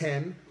Sanders at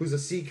 10, who's a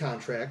C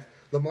contract,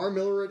 Lamar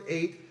Miller at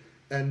 8,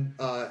 and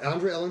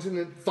Andre Ellington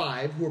at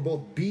 5, who are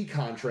both B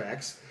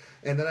contracts.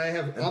 And then I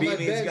have on my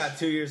bench. Got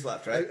 2 years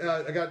left, right?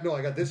 I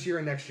got this year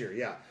and next year.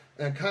 Yeah.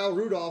 And Kyle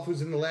Rudolph,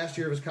 who's in the last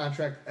year of his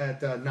contract at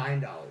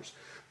 $9.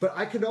 But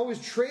I can always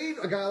trade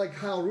a guy like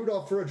Kyle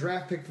Rudolph for a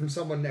draft pick from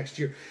someone next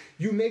year.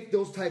 You make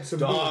those types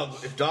of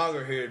moves. If Dog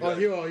were here, you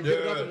get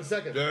it up in a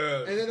second.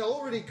 And then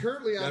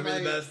currently on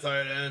the best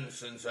tight end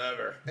since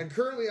ever. And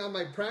currently on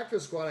my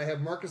practice squad, I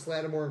have Marcus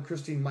Lattimore and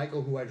Christine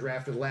Michael, who I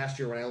drafted last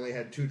year when I only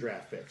had 2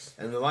 draft picks.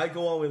 And the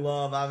Michael one we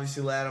love,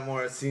 obviously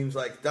Lattimore. It seems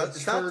like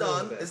it's not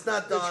done. It's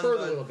not done. It's hurt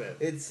a little bit.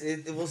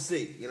 We'll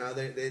see. You know,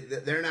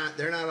 they're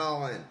not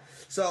all in.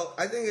 So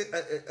I think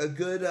a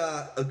good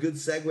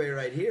segue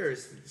right here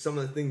is some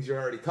of the things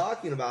you're already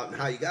talking about and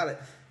how you got it.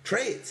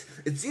 Trades.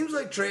 It seems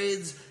like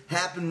trades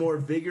happen more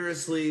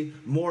vigorously,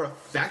 more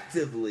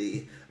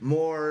effectively,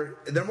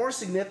 they're more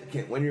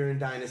significant when you're in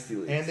Dynasty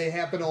leagues. And they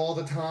happen all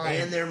the time.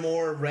 And they're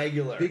more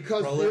regular.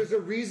 Because there's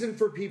a reason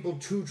for people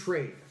to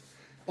trade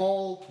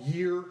all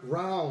year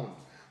round.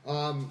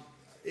 The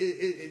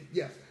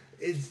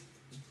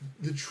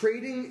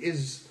trading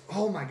is,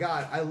 oh my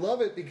God, I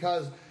love it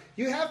because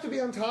you have to be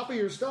on top of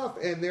your stuff,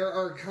 and there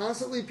are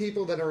constantly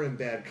people that are in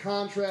bad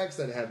contracts,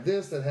 that have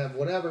this, that have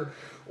whatever,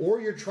 or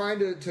you're trying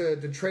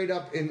to trade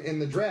up in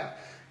the draft.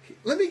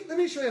 Let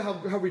me show you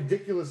how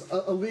ridiculous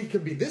a league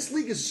can be. This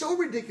league is so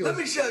ridiculous.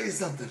 Let me show you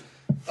something.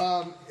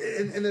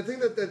 And the thing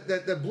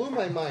that blew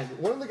my mind,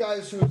 one of the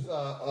guys who's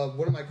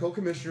one of my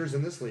co-commissioners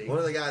in this league. One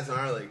of the guys in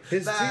our league.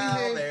 His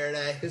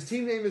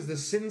team name is the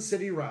Sin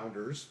City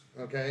Rounders,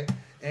 okay?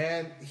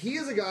 And he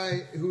is a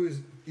guy who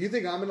is, you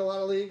think I'm in a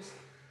lot of leagues?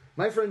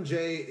 My friend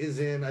Jay is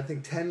in, I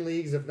think, 10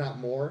 leagues, if not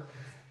more.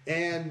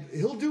 And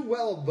he'll do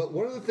well, but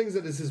one of the things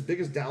that is his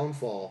biggest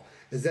downfall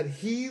is that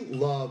he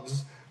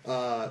loves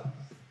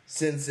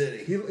Sin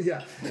City. He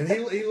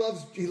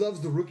loves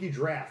the rookie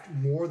draft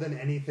more than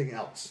anything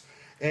else.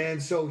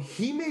 And so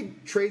he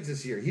made trades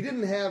this year. He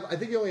didn't have, I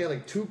think he only had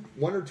like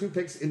 1 or 2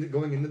 picks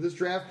going into this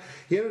draft.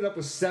 He ended up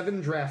with 7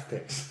 draft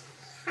picks.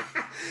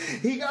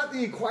 He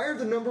acquired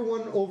the number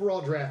 1 overall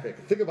draft pick.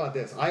 Think about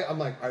this. I'm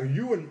like, are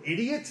you an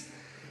idiot?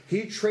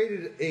 He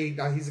traded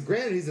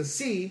he's a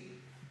C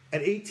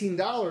at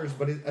 $18,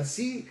 but a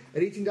C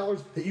at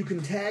 $18 that you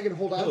can tag and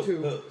hold on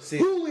to.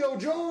 Julio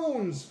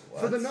Jones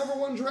for the number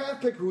 1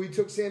 draft pick, who he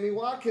took Sammy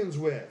Watkins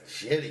with.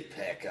 Shitty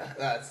pick.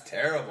 That's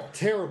terrible.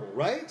 Terrible,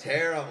 right?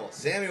 Terrible.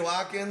 Sammy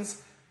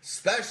Watkins,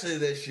 especially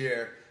this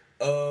year,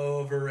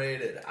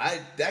 overrated.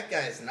 That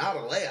guy is not a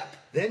layup.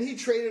 Then he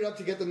traded up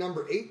to get the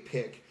number 8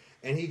 pick.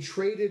 And he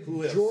traded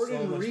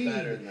Jordan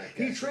Reed.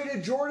 He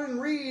traded Jordan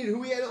Reed,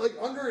 who he had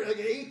under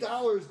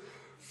 $8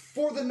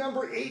 for the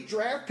number 8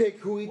 draft pick,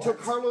 who he took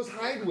Carlos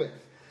Hyde with.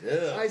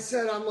 Ugh. I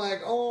said, I'm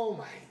like, oh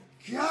my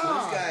God. So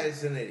this guy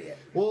is an idiot.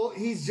 Well,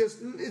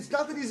 it's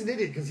not that he's an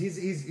idiot, because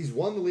he's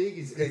won the league.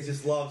 He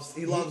loves.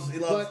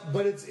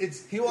 But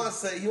it's he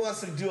wants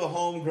to do a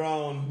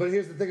homegrown. But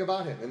here's the thing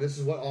about him, and this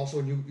is what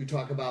also when you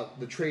talk about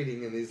the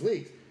trading in these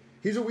leagues.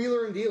 He's a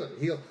wheeler and dealer.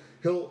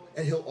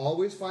 He'll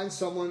always find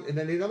someone. And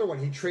then another one,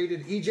 he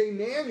traded E.J.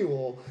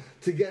 Manuel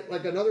to get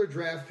like another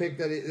draft pick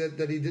that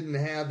he didn't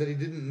have, that he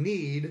didn't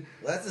need.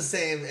 Well, that's the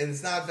same, and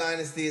it's not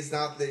Dynasty. It's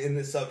not in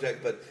this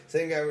subject, but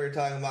same guy we were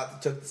talking about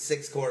that took the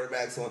 6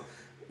 quarterbacks.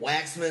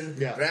 Waxman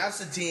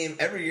drafts a team.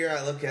 Every year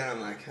I look at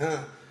him, I'm like,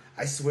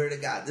 I swear to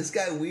God, this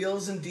guy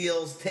wheels and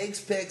deals, takes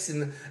picks,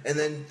 and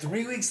then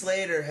 3 weeks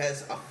later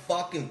has a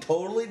fucking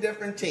totally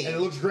different team. And it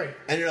looks great.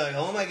 And you're like,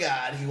 oh my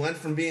God, he went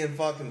from being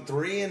fucking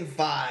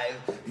 3-5,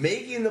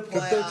 making the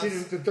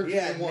playoffs, to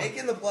 13-1.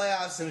 Making the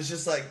playoffs, and it's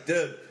just like,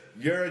 dude,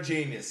 you're a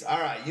genius. All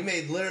right, you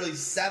made literally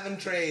 7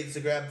 trades to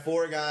grab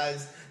 4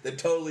 guys that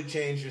totally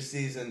changed your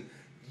season.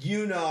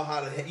 You know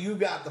how to. You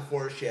got the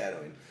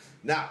foreshadowing.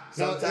 Now,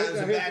 sometimes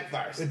it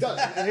backfires. It does.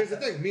 And here's the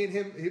thing. Me and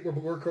him,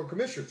 we're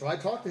co-commissioners. So I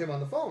talked to him on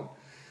the phone.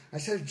 I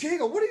said,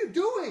 Jago, what are you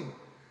doing?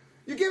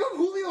 You gave up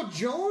Julio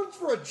Jones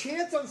for a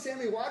chance on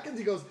Sammy Watkins?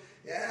 He goes,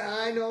 yeah,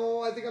 I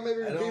know. I think I may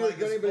be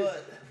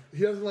but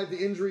he doesn't like the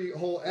injury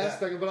whole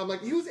aspect. But I'm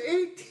like, he was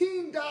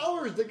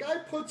 $18. The guy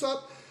puts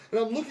up,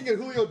 and I'm looking at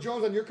Julio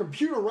Jones on your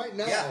computer right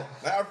now. Yeah,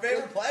 our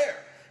favorite player.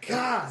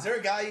 God. Is there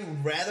a guy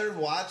you'd rather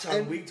watch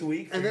on week to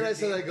week? And then I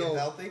said,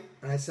 healthy?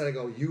 And I said,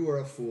 you are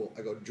a fool.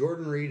 I go,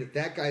 Jordan Reed, if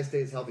that guy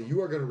stays healthy,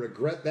 you are going to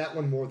regret that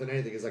one more than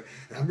anything. He's like,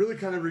 I'm really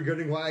kind of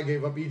regretting why I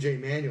gave up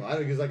EJ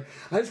Manuel. He's like,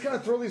 I just kind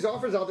of throw these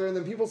offers out there, and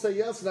then people say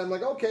yes, and I'm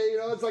like, okay,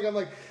 it's like, I'm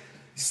like,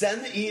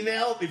 send the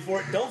email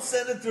before. Don't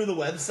send it through the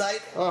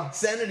website.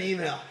 Send an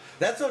email.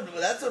 That's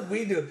what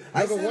we do.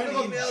 I send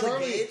an email to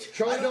Gage.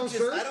 I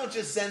don't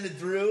just send it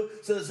through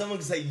so that someone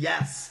can say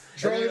yes.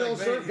 Charlie Don't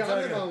Surf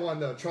got him on one,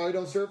 though. Charlie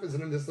Don't Surf is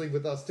in this league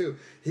with us, too.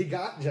 He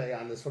got Jay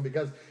on this one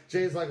because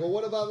Jay's like, well,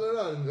 what about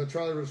that? And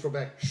Charlie just wrote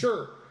back,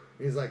 sure.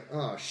 And he's like,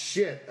 oh,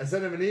 shit. I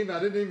sent him an email. I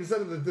didn't even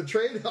send him the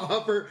trade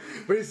offer,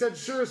 but he said,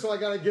 sure, so I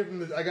got to give him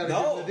the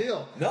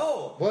deal.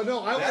 No. Well, no,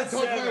 I would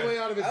talk my way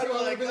out of it, too.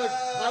 I would be like,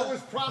 I was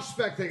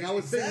prospecting. I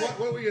was saying,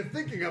 what were you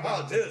thinking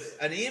about? Oh, dude,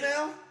 an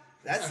email?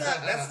 That's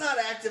not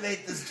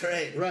activate this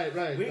trade. Right.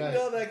 We can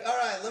go like, all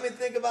right, let me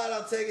think about it.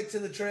 I'll take it to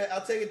the trade.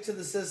 I'll take it to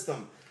the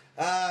system.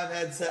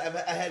 I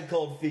had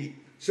cold feet.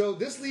 So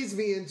this leads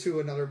me into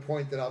another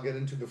point that I'll get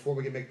into before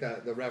we can make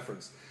the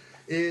reference.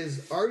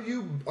 Is are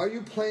you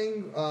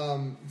playing?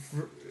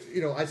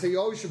 I'd say you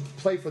always should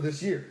play for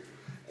this year,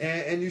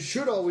 and you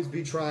should always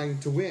be trying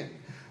to win.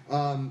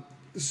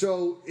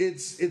 So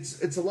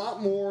it's a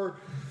lot more.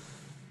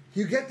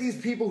 You get these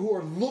people who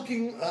are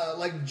looking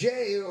like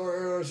Jay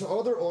or some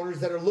other owners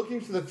that are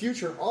looking to the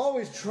future,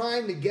 always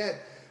trying to get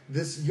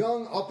this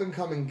young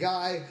up-and-coming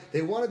guy.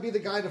 They want to be the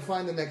guy to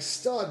find the next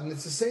stud. And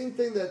it's the same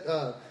thing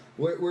that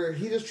where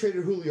he just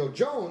traded Julio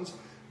Jones.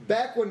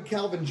 Back when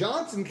Calvin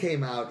Johnson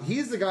came out,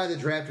 he's the guy that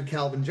drafted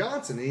Calvin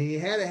Johnson. And he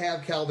had to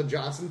have Calvin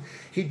Johnson.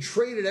 He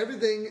traded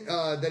everything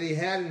that he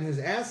had in his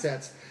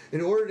assets in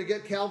order to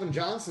get Calvin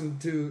Johnson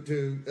to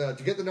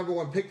get the number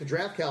one pick to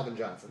draft Calvin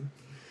Johnson.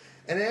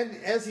 And then,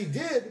 as he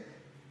did,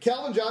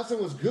 Calvin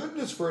Johnson was good in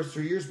his first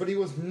 3 years, but he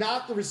was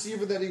not the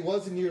receiver that he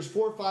was in years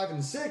 4, 5,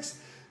 and 6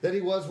 that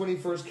he was when he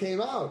first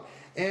came out.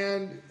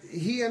 And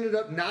he ended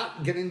up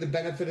not getting the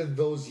benefit of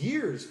those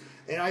years.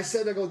 And I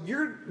said,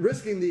 you're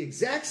risking the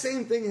exact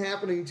same thing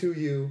happening to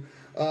you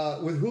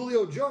with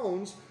Julio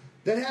Jones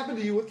that happened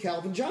to you with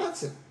Calvin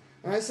Johnson.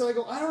 And I said,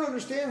 I don't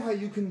understand how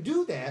you can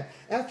do that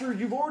after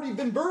you've already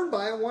been burned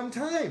by it one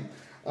time.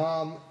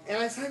 And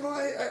I said,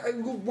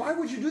 why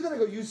would you do that? I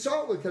go, you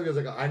saw it with Kevin.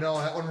 He goes, I know,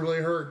 that one really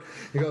hurt.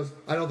 He goes,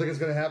 I don't think it's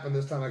going to happen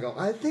this time. I go,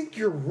 I think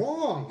you're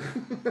wrong.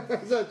 I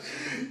said,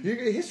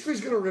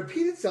 history's going to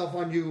repeat itself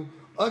on you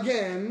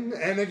again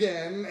and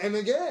again and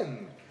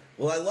again.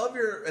 Well, I love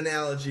your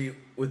analogy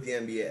with the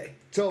NBA.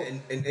 So,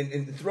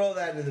 and throw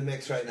that into the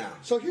mix right now.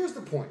 So here's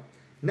the point.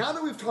 Now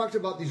that we've talked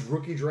about these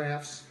rookie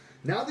drafts,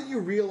 now that you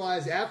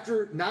realize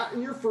after, not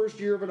in your first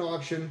year of an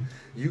auction,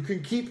 you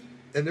can keep...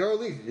 And there are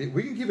leagues.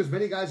 We can keep as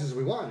many guys as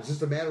we want. It's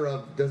just a matter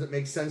of, does it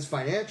make sense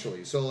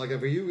financially? So, like,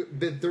 if you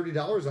bid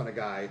 $30 on a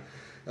guy,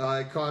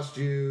 it cost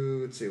you,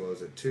 let's see, what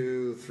was it,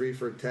 2, 3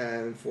 for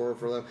 10, 4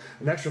 for 11,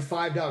 an extra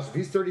 $5. If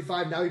he's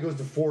 35, now he goes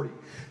to 40.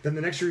 Then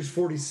the next year he's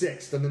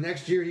 46. Then the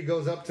next year he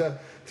goes up to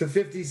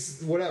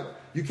 50, whatever.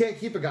 You can't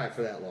keep a guy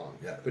for that long.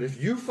 Yeah. But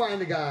if you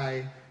find a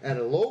guy at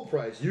a low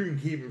price, you can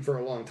keep him for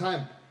a long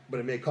time, but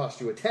it may cost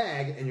you a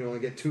tag, and you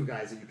only get 2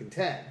 guys that you can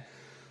tag.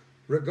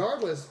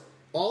 Regardless,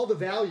 all the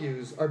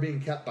values are being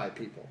kept by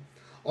people.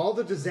 All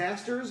the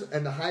disasters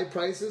and the high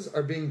prices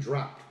are being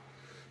dropped.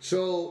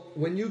 So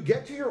when you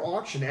get to your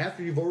auction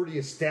after you've already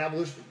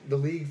established the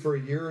league for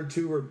a year or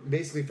 2, or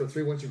basically for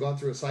 3 once you've gone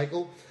through a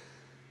cycle,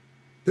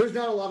 there's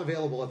not a lot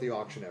available at the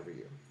auction every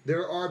year.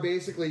 There are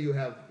basically, you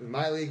have, in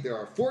my league, there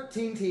are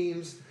 14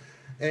 teams.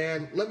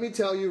 And let me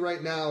tell you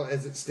right now,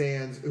 as it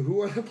stands,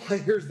 who are the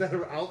players that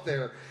are out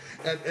there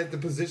at the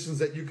positions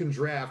that you can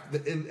draft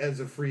as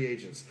a free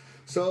agents.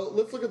 So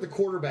let's look at the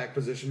quarterback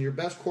position. Your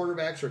best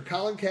quarterbacks are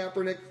Colin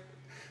Kaepernick,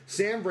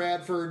 Sam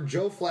Bradford,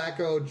 Joe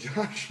Flacco,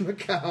 Josh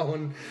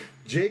McCown,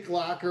 Jake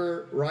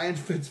Locker, Ryan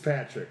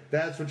Fitzpatrick.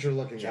 That's what you're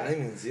looking at. Johnny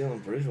Manziel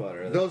and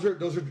Bridgewater. Those are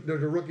the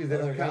rookies that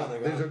don't count. They're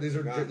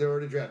They're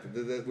already drafted.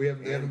 They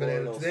haven't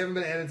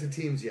been added to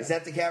teams yet. Is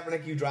that the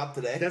Kaepernick you dropped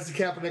today? That's the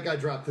Kaepernick I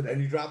dropped today.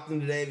 And you dropped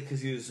him today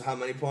because he was how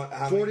many points?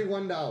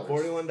 $41.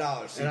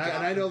 $41. So and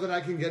I know that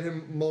I can get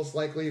him most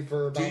likely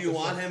for about. Do you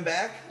want him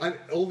back?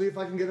 Only if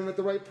I can get him at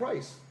the right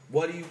price.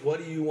 What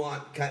do you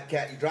want,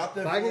 Cat? You dropped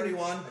him at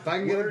 41. If I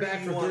can get him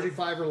back for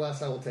 35 or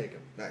less, I will take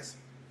him. Nice.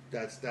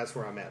 That's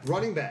where I'm at.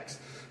 Running backs.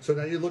 So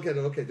now you look at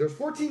it. Okay, there's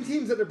 14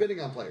 teams that are bidding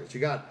on players. You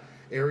got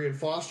Arian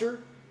Foster.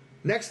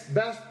 Next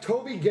best,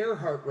 Toby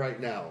Gerhart right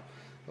now.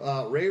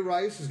 Ray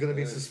Rice is going to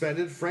be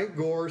suspended. Frank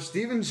Gore,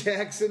 Steven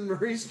Jackson,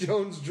 Maurice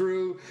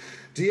Jones-Drew,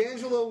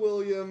 D'Angelo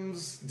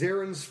Williams,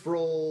 Darren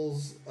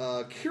Sproles,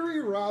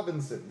 Kerry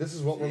Robinson. This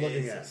is what we're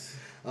looking at.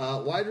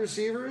 Wide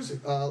receivers,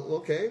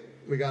 okay.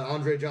 We got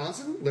Andre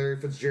Johnson, Larry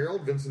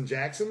Fitzgerald, Vincent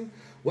Jackson,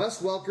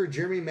 Wes Welker,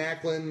 Jeremy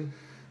Maclin,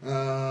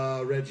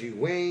 Reggie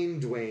Wayne,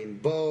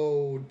 Dwayne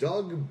Bowe,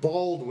 Doug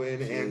Baldwin,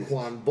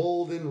 Anquan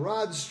Bolden,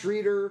 Rod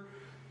Streeter,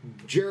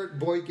 Jarrett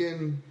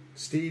Boykin,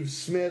 Steve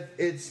Smith.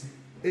 It's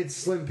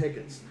slim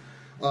pickings.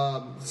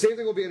 Same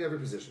thing will be at every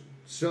position.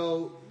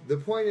 So the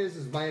point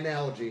is my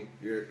analogy.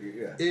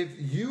 Yeah. If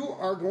you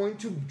are going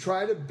to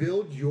try to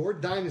build your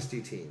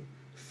dynasty team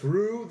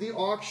through the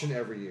auction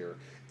every year,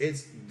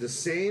 it's the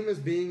same as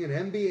being an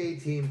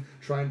NBA team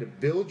trying to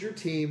build your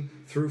team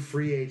through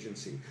free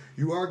agency.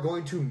 You are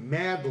going to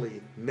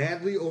madly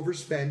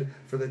overspend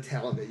for the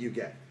talent that you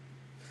get.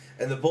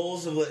 And the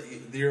Bulls,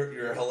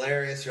 you're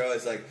hilarious. You're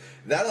always like,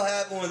 that'll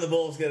happen when the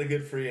Bulls get a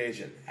good free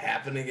agent.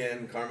 Happen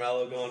again.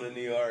 Carmelo going to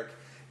New York.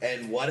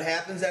 And what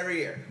happens every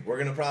year? We're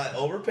going to probably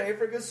overpay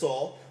for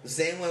Gasol the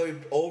same way we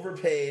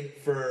overpaid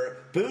for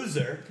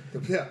Boozer.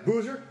 Yeah,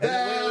 Boozer. And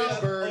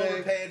the way we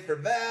overpaid for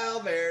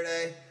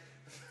Valverde.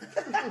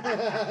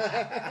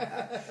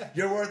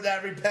 You're worth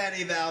every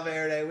penny,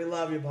 Valverde. We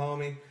love you,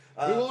 homie.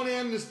 We won't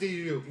amnesty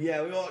you.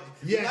 Yeah, we won't.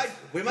 Yes.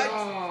 We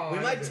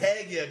might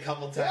tag you a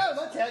couple times. Yeah,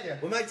 we'll tag you.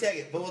 We might tag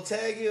you, but we'll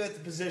tag you at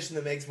the position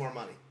that makes more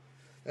money.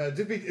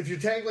 If you're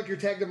tagged like you're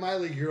tagged in my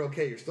league, you're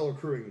okay. You're still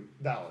accruing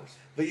dollars.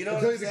 But you know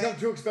until what I'm you become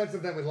too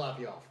expensive, then we lop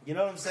you off. You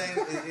know what I'm saying?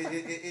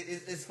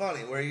 It's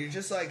funny where you're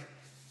just like,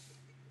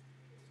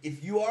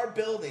 if you are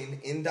building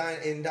in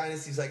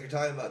dynasties like you're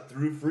talking about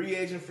through free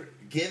agent,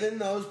 given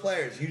those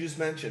players you just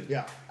mentioned,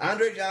 yeah,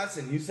 Andre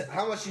Johnson. You said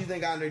how much do you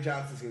think Andre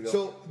Johnson's going to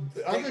go? So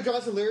Andre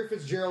Johnson, Larry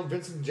Fitzgerald,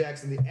 Vincent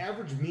Jackson, the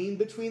average mean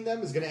between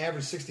them is going to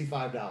average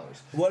 $65.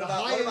 What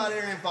about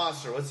Arian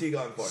Foster? What's he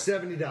going for?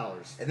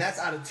 $70, and that's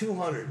out of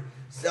 200.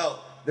 So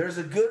there's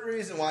a good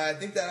reason why I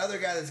think that other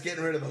guy that's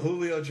getting rid of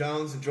Julio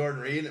Jones and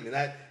Jordan Reed, I mean,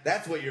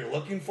 that's what you're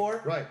looking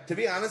for. Right. To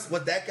be honest,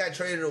 what that guy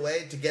traded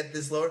away to get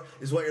this lower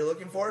is what you're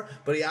looking for.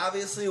 But he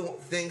obviously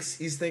thinks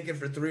he's thinking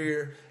for 3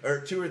 or 2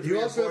 or 3 or 4 years.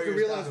 You also have to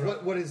realize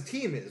what his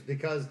team is,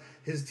 because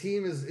his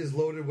team is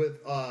loaded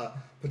with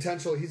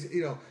potential.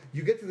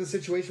 You get to the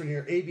situation when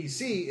you're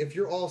ABC, if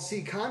you're all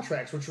C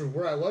contracts, which was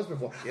where I was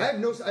before. Yeah.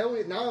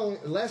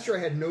 Last year I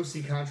had no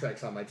C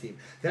contracts on my team.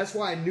 That's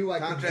why I knew I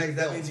could. Contracts,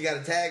 that means you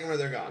got to tag them or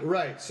they're gone.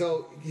 Right.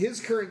 So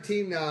his current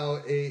team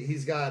now,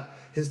 he's got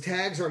his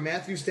tags are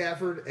Matthew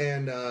Stafford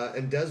and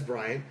Des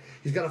Bryant.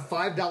 He's got a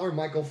 $5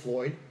 Michael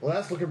Floyd. Well,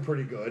 that's looking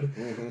pretty good.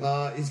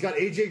 Mm-hmm. He's got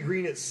AJ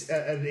Green at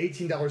an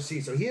 $18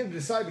 C. So he had to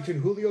decide between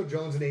Julio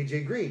Jones and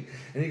AJ Green.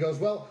 And he goes,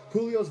 well,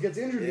 Julio gets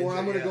injured more.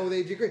 I'm going to go with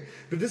AJ Green.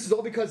 But this is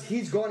all because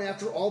he's gone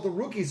after all the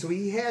rookies. So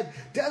he had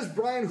Des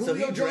Bryant,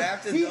 Julio Jones. So he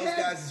drafted those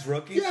guys as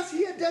rookies? Yes,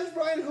 he had Des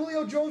Bryant,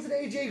 Julio Jones, and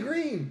AJ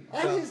Green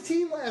on his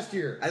team last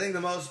year. I think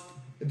the most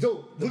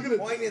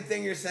poignant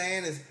thing you're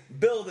saying is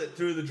build it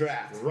through the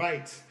draft.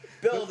 Right.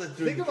 Build it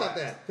through the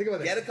draft. Think about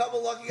that. Get a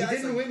couple lucky guys. He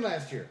didn't win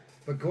last year.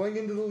 But going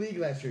into the league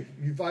last year,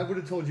 if I would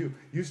have told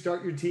you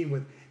start your team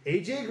with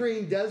AJ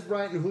Green, Des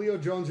Bryant, and Julio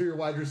Jones are your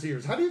wide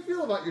receivers. How do you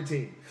feel about your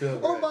team? By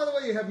the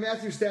way, you have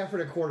Matthew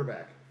Stafford at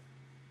quarterback.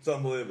 It's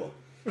unbelievable.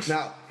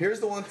 Now, here's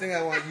the one thing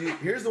I want you.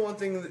 Here's the one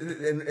thing,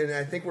 and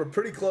I think we're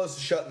pretty close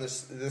to shutting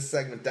this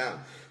segment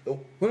down.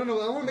 No. I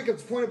want to make a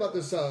point about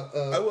this.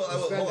 I will.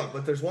 Hold on.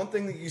 But there's one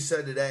thing that you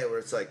said today where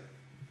it's like,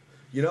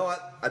 you know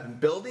what? I've been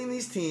building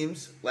these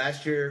teams.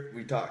 Last year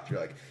we talked. You're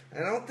like,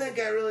 I don't think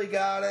I really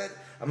got it.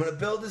 I'm going to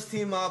build this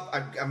team up.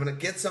 I'm going to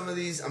get some of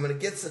these. I'm going to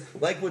get some,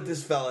 like what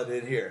this fella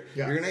did here.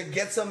 Yeah. You're going to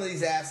get some of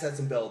these assets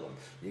and build them.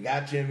 You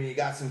got Jimmy. You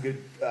got some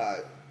good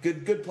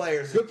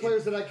players. Good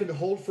players that I can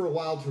hold for a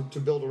while to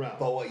build around.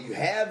 But what you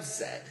have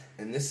said,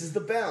 and this is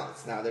the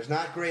balance. Now, there's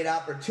not great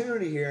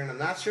opportunity here, and I'm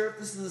not sure if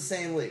this is the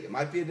same league. It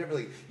might be a different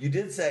league. You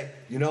did say,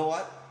 you know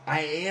what?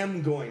 I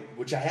am going,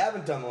 which I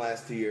haven't done the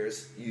last 2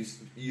 years,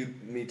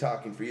 me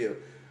talking for you.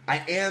 I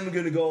am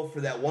going to go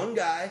for that one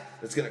guy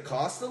that's going to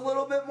cost a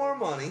little bit more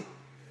money,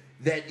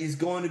 that is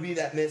going to be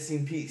that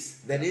missing piece,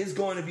 that is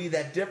going to be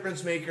that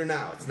difference maker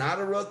now. It's not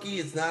a rookie.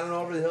 It's not an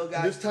over-the-hill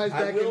guy. This ties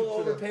back I will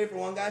overpay for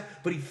one guy,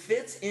 but he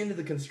fits into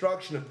the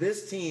construction of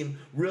this team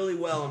really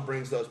well and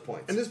brings those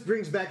points. And this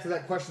brings back to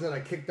that question that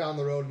I kicked down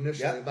the road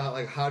initially about,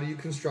 like, how do you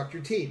construct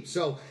your team?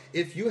 So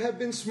if you have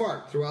been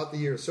smart throughout the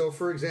year, so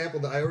for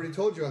example, I already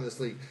told you on this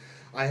league,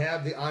 I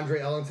have the Andre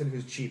Ellington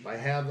who's cheap. I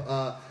have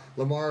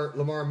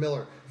Lamar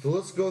Miller. So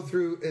let's go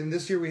through, and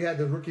this year we had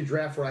the rookie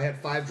draft where I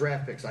had 5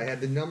 draft picks. I had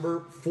the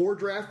number 4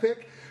 draft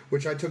pick,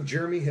 which I took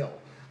Jeremy Hill.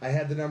 I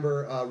had the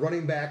number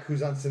running back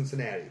who's on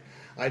Cincinnati.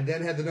 I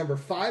then had the number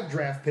 5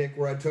 draft pick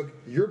where I took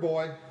your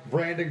boy,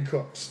 Brandon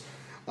Cooks,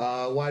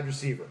 wide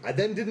receiver. I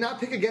then did not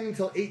pick again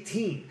until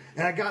 18,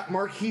 and I got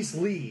Marquise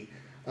Lee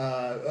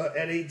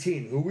at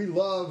 18, who we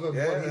love of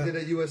what he did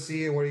at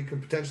USC and what he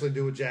could potentially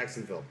do with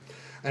Jacksonville.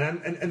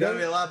 And that'll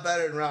be a lot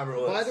better than Robert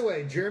Woods. By the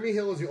way, Jeremy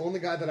Hill is the only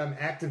guy that I'm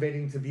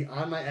activating to be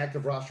on my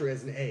active roster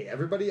as an A.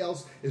 Everybody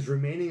else is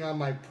remaining on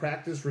my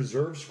practice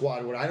reserve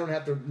squad where I don't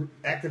have to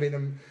activate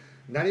them,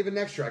 not even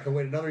next year. I can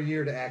wait another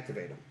year to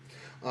activate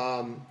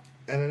them.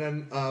 And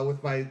then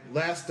with my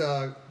last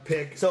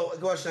pick. So, a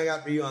question I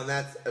got for you on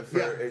that,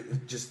 for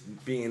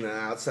just being an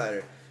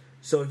outsider.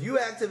 So, if you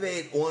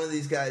activate one of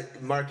these guys,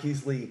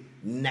 Marquise Lee,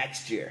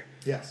 next year,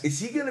 yes, is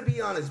he going to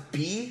be on his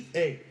B?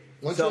 A.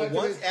 Once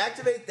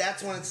activate,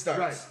 that's when it starts.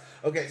 Right.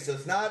 Okay, so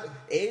it's not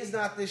A's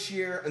not this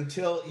year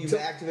until you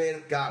activate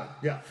him. Got him.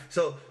 Yeah.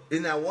 So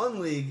in that one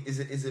league, is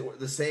it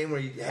the same where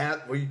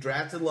you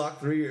drafted Luck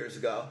 3 years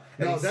ago?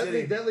 No, that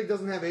league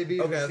doesn't have AB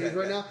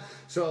right now.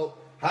 So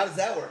how does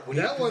that work?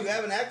 You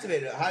haven't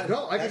activated it.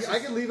 I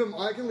can leave him.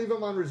 I can leave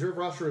him on reserve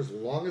roster as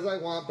long as I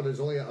want, but there's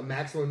only a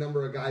maximum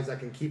number of guys I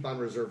can keep on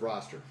reserve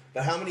roster.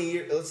 But how many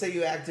years? Let's say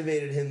you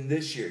activated him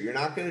this year. You're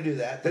not going to do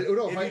that.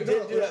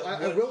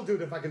 I will do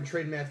it if I can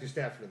trade Matthew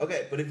Stafford.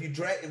 Okay, but if you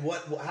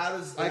how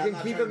does I can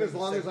keep him as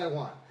long as I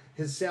want.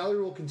 His salary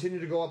will continue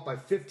to go up by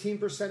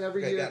 15%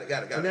 every year.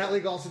 Got it. And that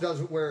league also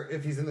does where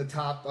if he's in the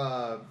top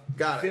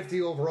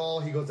 50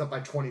 overall, he goes up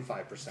by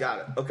 25%. Got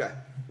it. Okay.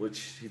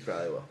 Which he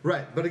probably will.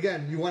 Right, but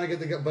again, you want to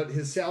get but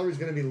his salary is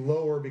going to be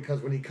lower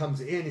because when he comes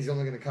in, he's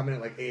only going to come in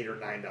at like $8 or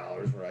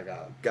 $9 where I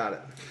got him. Got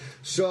it.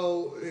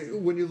 So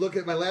when you look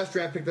at my last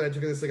draft pick that I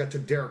took in this league, I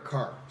took Derek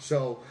Carr.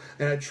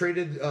 And I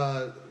traded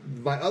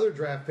my other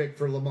draft pick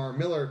for Lamar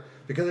Miller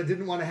because I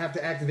didn't want to have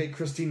to activate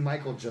Christine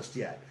Michael just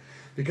yet.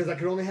 Because I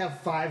could only have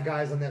 5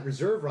 guys on that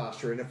reserve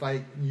roster, and if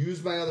I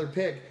used my other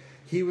pick,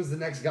 he was the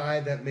next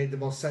guy that made the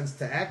most sense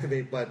to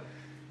activate. But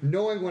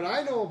knowing what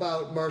I know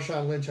about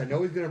Marshawn Lynch, I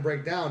know he's going to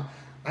break down.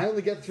 I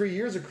only get 3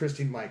 years of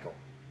Christine Michael.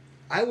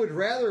 I would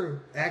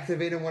rather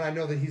activate him when I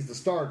know that he's the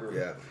starter.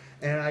 Yeah.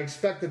 And I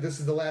expect that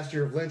this is the last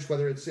year of Lynch,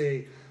 whether it's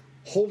a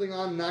holding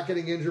on, not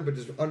getting injured, but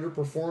just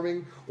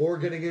underperforming, or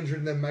getting injured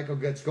and then Michael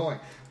gets going,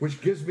 which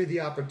gives me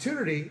the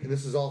opportunity, and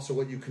this is also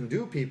what you can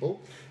do,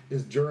 people,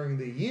 is during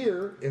the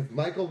year, if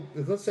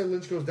let's say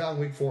Lynch goes down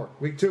week 4,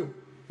 week 2,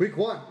 week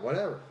 1,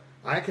 whatever,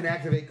 I can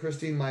activate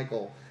Christine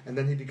Michael, and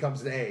then he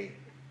becomes an A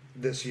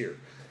this year.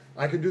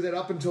 I can do that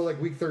up until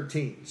like week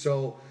 13.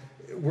 So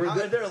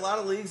are there a lot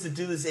of leagues that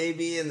do this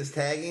AB and this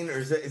tagging, or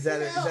is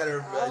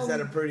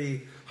that a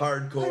pretty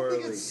hardcore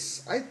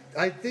league?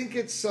 I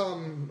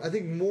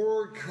think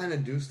more kind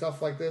of do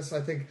stuff like this.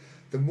 I think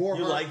the more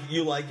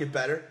you like it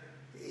better.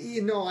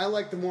 I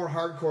like the more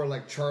hardcore,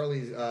 like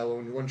Charlie's.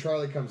 When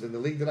Charlie comes in, the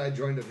league that I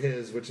joined of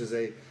his, which is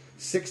a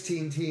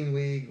 16-team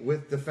league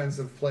with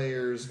defensive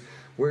players,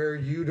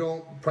 where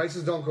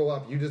prices don't go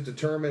up. You just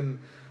determine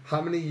how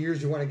many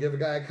years you want to give a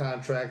guy a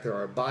contract. There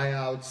are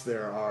buyouts.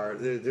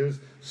 There's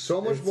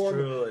so much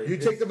more. You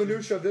take the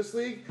minutia of this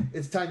league,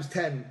 it's times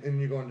 10, and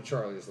you go into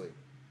Charlie's league.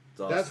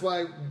 Awesome. That's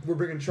why we're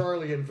bringing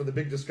Charlie in for the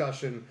big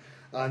discussion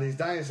on these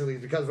dynasty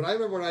leagues. Because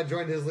when I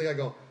joined his league, I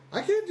go,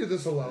 I can't do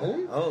this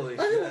alone. Holy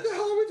shit. What the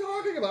hell are we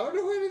talking about? I don't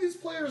know who any of these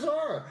players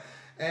are.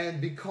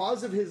 And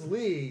because of his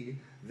league,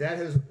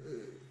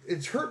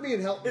 it's hurt me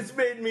and helped me. It's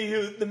made me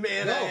the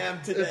man I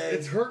am today.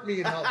 It's hurt me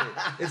and helped me.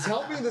 It's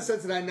helped me in the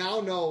sense that I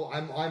now know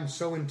I'm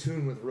so in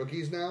tune with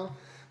rookies now.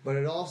 But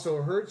it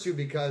also hurts you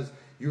because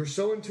you're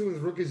so in tune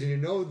with rookies and you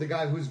know the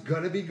guy who's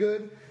going to be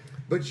good,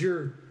 but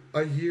you're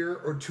a year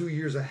or 2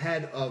 years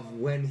ahead of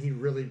when he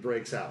really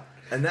breaks out.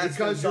 And that's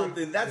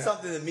something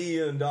that me,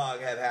 you, and Dog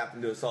have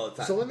happened to us all the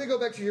time. So let me go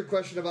back to your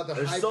question about the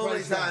high price. There's so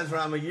many times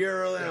where I'm a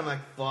year early and I'm like,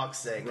 fuck's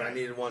sake, right. I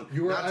needed one.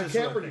 You were on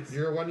Kaepernick.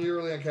 You were 1 year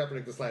early on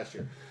Kaepernick this last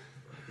year.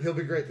 He'll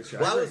be great this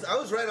year. Well, I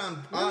was right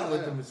on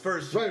with him his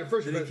first year. Right,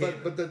 first year,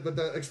 but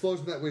the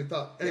explosion that we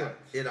thought. Anyway,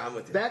 I'm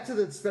with you. Back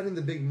to spending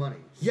the big money.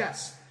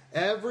 Yes,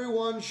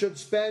 everyone should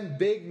spend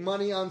big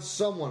money on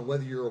someone,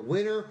 whether you're a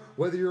winner,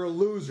 whether you're a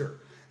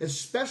loser.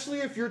 Especially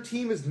if your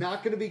team is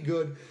not going to be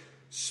good,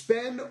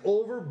 spend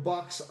over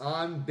bucks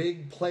on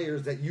big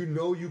players that you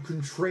know you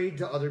can trade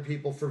to other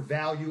people for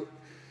value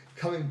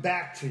coming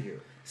back to you.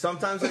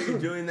 Sometimes are you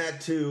doing that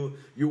too?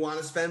 You want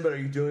to spend, but are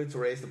you doing it to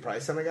raise the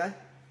price on a guy?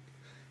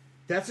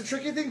 That's a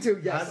tricky thing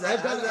too. Yes,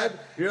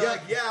 You're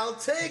like, I'll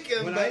take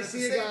him, but at the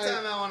same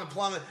time, I want to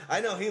plummet.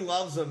 I know he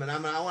loves him, and I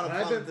want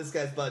to plummet this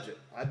guy's budget.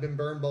 I've been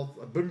burned both.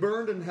 I've been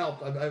burned and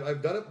helped.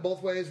 I've done it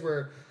both ways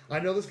where I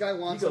know this guy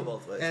wants him,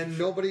 both ways, and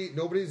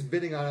nobody's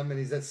bidding on him, and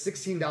he's at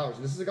 $16,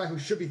 and this is a guy who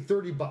should be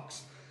 $30.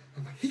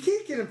 I'm like, he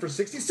can't get him for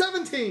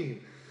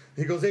 17.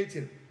 He goes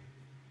 18.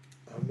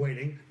 I'm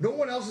waiting. No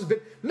one else has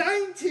bid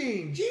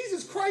 19.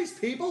 Jesus Christ,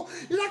 people!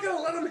 You're not going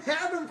to let him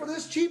have him for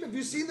this cheap. Have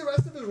you seen the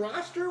rest of his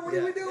roster? What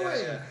are we doing?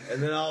 Yeah.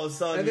 And then all of a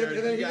sudden, you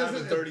got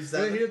him at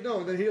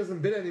 37. Then he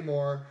doesn't bid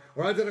anymore.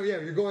 Or I don't know. Yeah,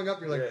 you're going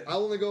up. You're like,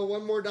 I'll only go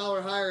 $1 more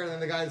higher, and then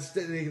the guys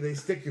they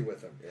stick you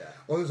with him. Yeah.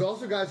 Or there's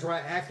also guys where I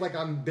act like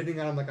I'm bidding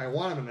on him like I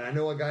want him, and I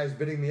know a guy's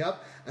bidding me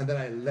up, and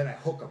then I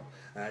hook him.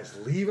 And I just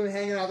leave him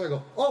hanging out there and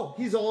go, oh,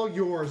 he's all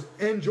yours.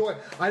 Enjoy.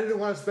 I didn't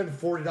want to spend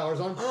 $40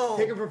 on him. Oh.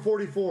 Take him for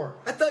 $44.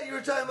 I thought you were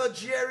talking about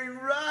Jerry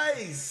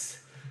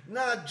Rice,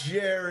 not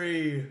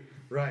Jerry.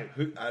 Right.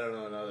 I don't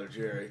know another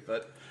Jerry,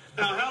 but...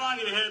 Now, how long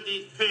have you had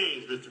these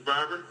pains, Mr.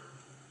 Barber?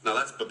 No,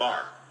 that's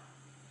Babar.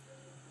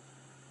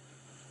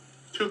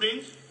 2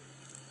 B's?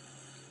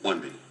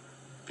 1 B.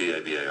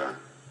 B-A-B-A-R.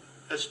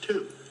 That's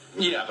 2.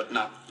 Yeah, but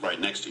not right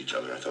next to each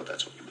other. I thought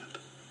that's what you meant.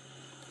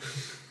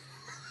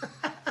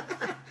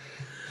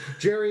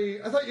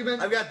 Jerry, I thought you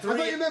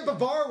meant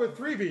Babar with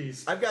 3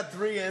 B's. I've got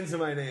 3 N's in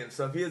my name,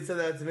 so if he had said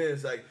that to me,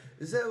 it's like,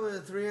 is that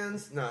with 3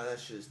 N's? No,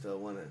 that's just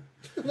 1 N.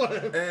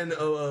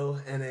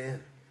 N-O-O-N-A-N.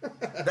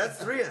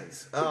 That's 3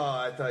 N's. Oh,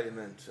 I thought you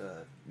meant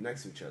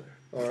next to each other.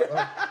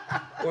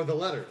 or the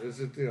letter. Is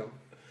it,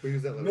 we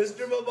use that letter.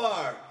 Mr.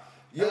 Babar,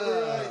 you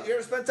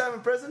ever spent time in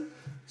prison?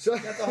 So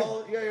You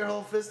got your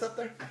whole fist up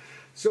there?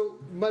 So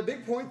my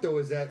big point, though,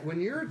 is that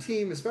when you're a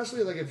team,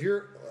 especially like if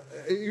you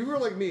were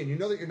like me and you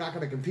know that you're not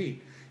going to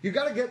compete, you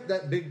got to get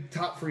that big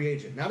top free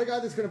agent. Not a guy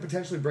that's going to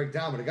potentially break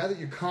down, but a guy that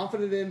you're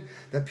confident in,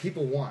 that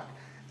people want.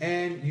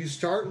 And you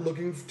start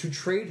looking to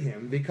trade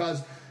him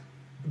because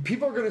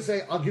people are going to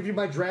say, I'll give you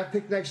my draft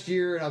pick next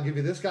year, and I'll give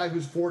you this guy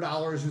who's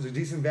 $4, who's a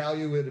decent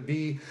value at a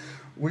B.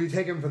 Will you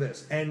take him for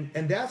this? And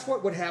that's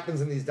what happens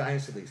in these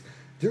dynasty leagues.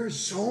 There's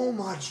so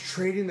much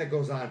trading that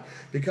goes on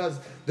because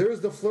there's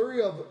the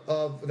flurry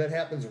of that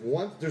happens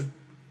once. There's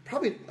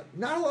probably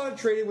not a lot of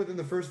trading within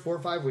the first 4 or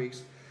 5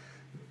 weeks.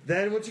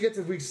 Then once you get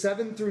to week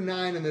 7 through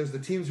 9, and there's the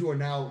teams who are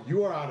now,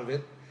 you are out of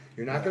it.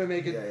 You're not going to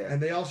make it. Yeah.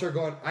 And they all start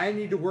going, I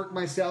need to work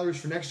my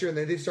salaries for next year. And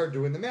they start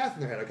doing the math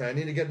in their head. Okay, I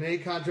need to get an A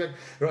contract.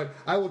 They're like,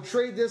 I will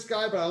trade this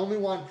guy, but I only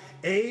want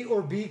A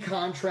or B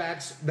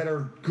contracts that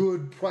are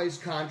good price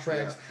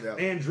contracts.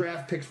 And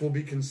draft picks will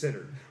be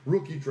considered.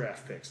 Rookie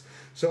draft picks.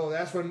 So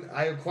that's when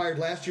I acquired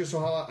last year.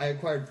 So I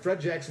acquired Fred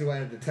Jackson, who I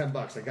added to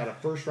 $10. I got a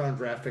first-round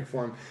draft pick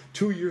for him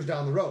 2 years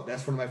down the road.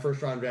 That's one of my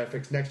first-round draft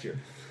picks next year.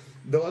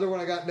 The other one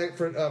I got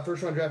for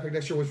first-round draft pick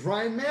next year was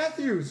Ryan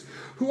Matthews,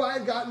 who I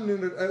had gotten,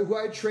 who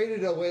I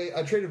traded away.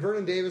 I traded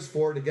Vernon Davis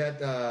for to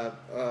get,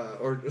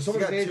 or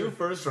someone. You got 2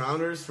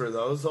 first-rounders for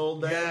those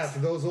old bags? Yeah, for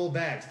those old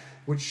bags,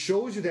 which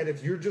shows you that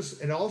if you're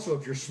just, and also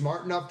if you're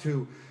smart enough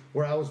to,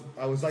 where I was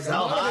like,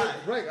 Sell high.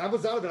 Right, I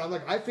was out of it. I'm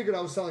like, I figured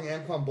I was selling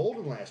Anquan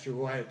Bolden last year,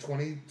 who I had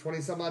 20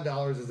 some odd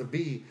dollars as a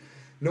B.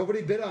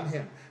 Nobody bid on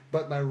him,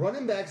 but my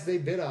running backs they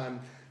bid on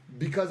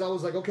because I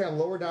was like, okay, I'm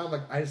lower down. I'm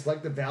like, I just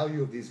like the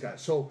value of these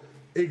guys. So.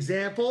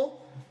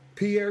 Example,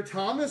 Pierre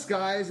Thomas,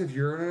 guys, if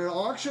you're in an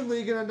auction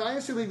league, in a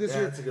dynasty league this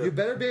year, you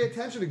better pay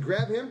attention to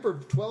grab him for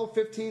 12,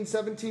 15,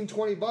 17,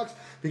 20 bucks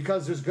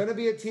because there's going to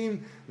be a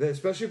team, that,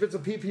 especially if it's a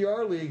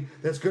PPR league,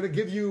 that's going to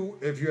give you,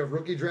 if you have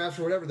rookie drafts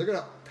or whatever, they're going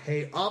to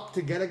pay up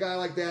to get a guy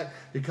like that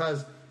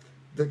because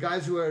the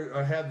guys who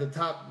have the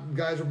top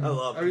guys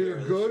are either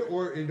good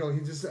or,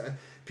 he just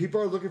people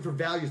are looking for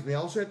values. And they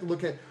also have to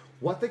look at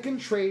what they can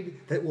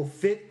trade that will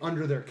fit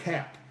under their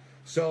cap.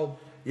 So...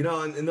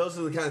 and those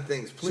are the kind of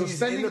things. Please,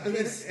 so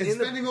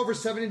spending over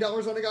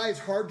 $70 on a guy, it's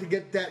hard to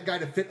get that guy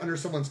to fit under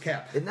someone's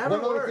cap. It never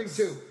works. One other thing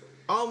too.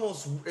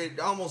 It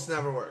almost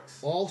never works.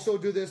 Also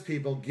do this,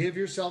 people. Give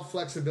yourself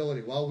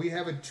flexibility. While we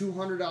have a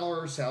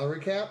 $200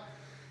 salary cap,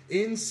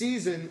 in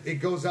season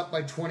it goes up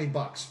by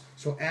 $20.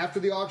 So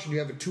after the auction, you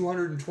have a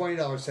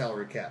 $220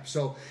 salary cap.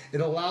 So it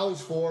allows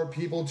for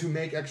people to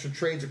make extra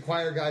trades,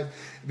 acquire guys.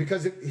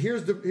 Because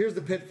here's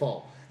the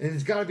pitfall. And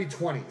it's got to be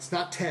 20. It's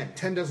not 10.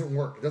 10 doesn't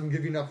work. It doesn't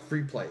give you enough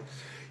free play.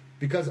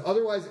 Because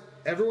otherwise,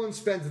 everyone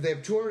spends, if they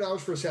have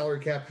 $200 for a salary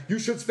cap, you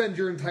should spend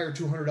your entire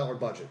 $200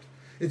 budget.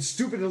 It's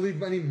stupid to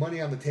leave any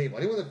money on the table.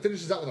 Anyone that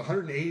finishes out with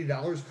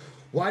 $180,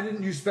 why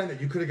didn't you spend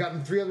it? You could have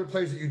gotten 3 other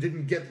players that you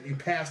didn't get that you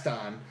passed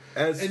on.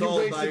 As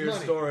told by your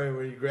money. story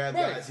where you grabbed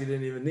guys you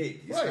didn't even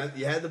need.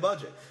 You had the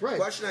budget. Right.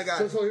 Question I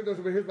got. So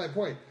here's my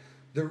point.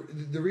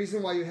 The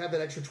reason why you have that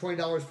extra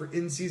 $20 for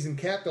in-season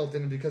cap built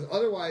in is because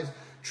otherwise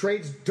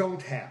trades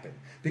don't happen.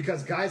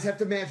 Because guys have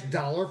to match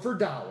dollar for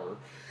dollar,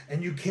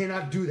 and you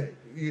cannot do that.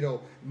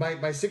 My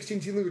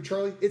 16-team league with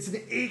Charlie, it's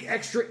an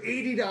extra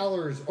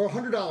 $80 or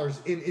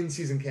 $100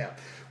 in-season cap,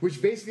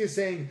 which basically is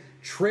saying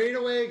trade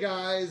away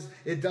guys.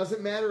 It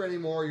doesn't matter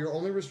anymore. You're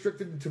only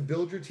restricted to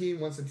build your team.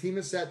 Once the team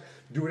is set,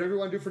 do whatever you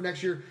want to do for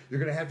next year. You're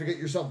going to have to get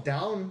yourself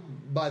down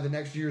by the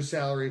next year's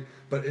salary,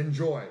 but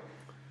enjoy.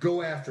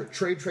 Go after it.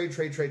 Trade.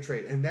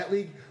 In that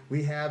league,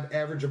 we have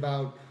average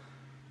about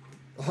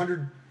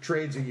 100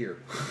 trades a year.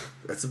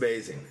 That's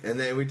amazing. And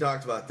then we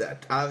talked about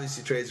that.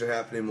 Obviously, trades are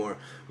happening more.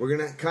 We're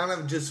going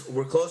to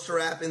we're close to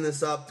wrapping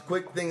this up.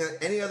 Quick thing,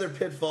 any other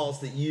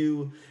pitfalls that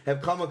you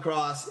have come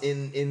across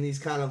in these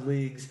kind of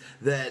leagues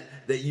that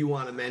you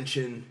want to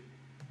mention?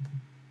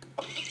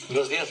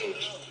 Buenos días, señor.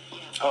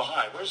 Oh,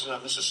 hi. Where's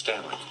Mrs.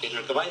 Stanley? In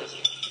her cabañas.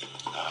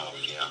 Oh,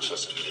 yeah, I'm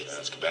supposed to be there.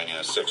 It's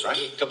Cabana 6,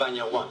 right?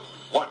 Cabana 1.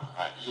 1,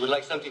 right. You would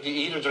like something to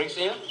eat or drink,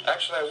 senor?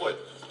 Actually, I would.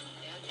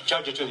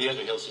 Charge it to the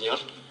Underhill, senor.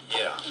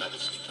 Yeah,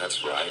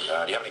 that's right.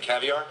 Do you have any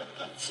caviar?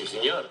 Si,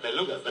 senor.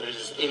 Beluga, but it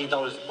is $80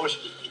 a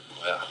portion.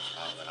 Well,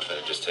 then I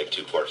better just take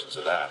 2 portions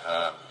of that.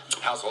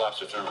 How's the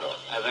lobster thermidor?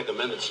 I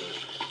recommend it, senor.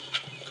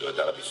 Good,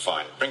 that'll be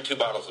fine. Bring 2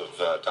 bottles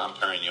of Dom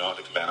Perignon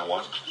to Cabana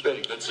 1.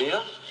 Very good,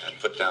 senor. And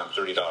put down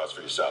 $30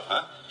 for yourself,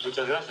 huh?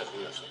 Muchas gracias,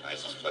 senor.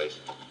 Nicest place.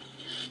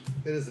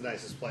 It is the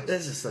nicest place.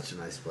 This is such a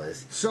nice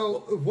place. So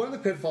one of the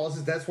pitfalls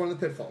is that's one of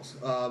the pitfalls.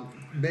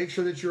 Make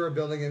sure that you are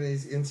building an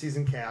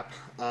in-season cap.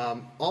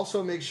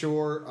 Also make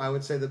sure, I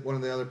would say that one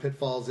of the other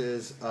pitfalls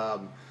is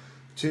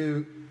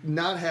to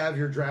not have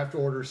your draft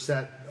order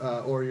set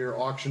or your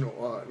auction,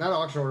 not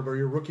auction order, but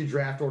your rookie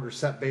draft order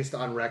set based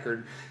on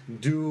record.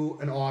 Do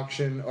an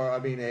auction, or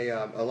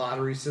a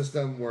lottery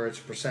system where it's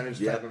a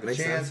percentage type of a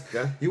chance.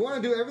 Okay. You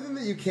want to do everything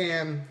that you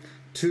can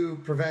to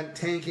prevent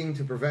tanking,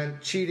 to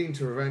prevent cheating,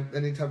 to prevent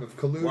any type of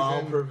collusion.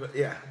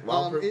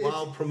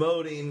 While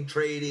promoting,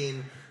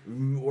 trading,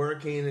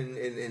 working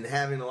and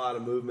having a lot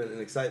of movement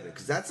and excitement.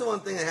 Because that's the one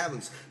thing that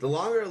happens. The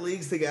longer a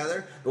league's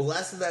together, the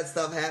less of that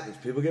stuff happens.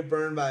 People get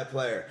burned by a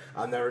player.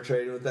 I'm never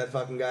trading with that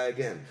fucking guy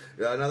again.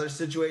 Another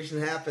situation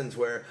happens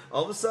where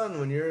all of a sudden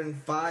when you're in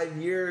 5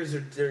 years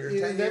or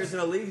 10 years in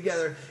a league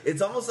together,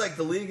 it's almost like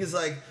the league is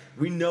like,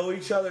 we know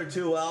each other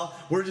too well.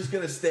 We're just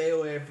going to stay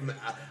away from it.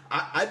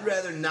 I'd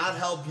rather not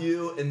help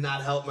you and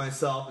not help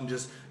myself and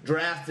just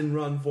draft and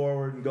run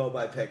forward and go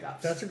by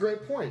pickups. That's a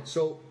great point.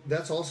 So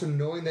that's also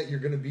knowing that you're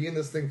going to be in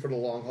this thing for the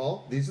long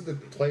haul. These are the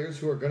players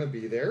who are going to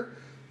be there.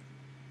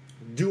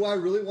 Do I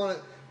really want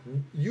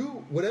to...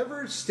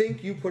 whatever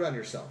stink you put on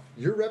yourself,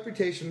 your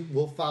reputation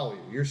will follow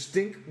you. Your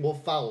stink will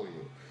follow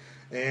you.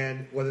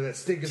 And whether that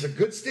stink is a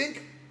good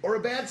stink or a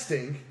bad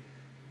stink,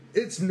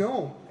 it's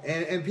known,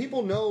 and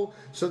people know,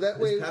 so that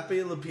way... Is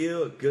Pepe Le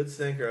Pew a good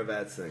stink or a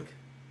bad stink?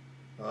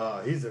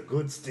 He's a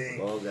good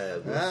stink.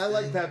 Okay, I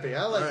like Pepe.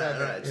 I like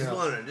Pepe. All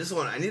right. Just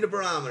wondering. I need a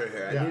barometer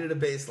here. I needed a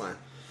baseline.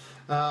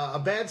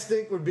 A bad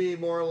stink would be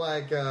more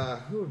like...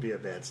 who would be a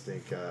bad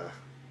stink? Let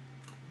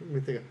me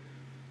think of...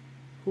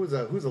 Who's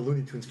a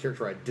Looney Tunes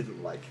character I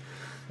didn't like?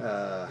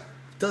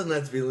 Doesn't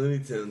have to be Looney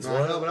Tunes.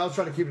 I know, but I was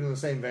trying to keep it in the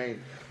same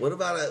vein. What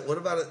about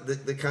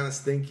the kind of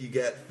stink you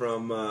get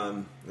from...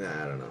 I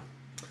don't know.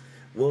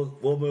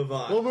 We'll move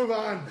on. We'll move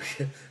on.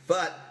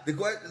 But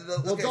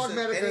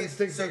Dogmatic and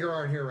Stinkmaker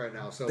aren't here right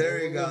now, so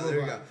there you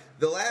go.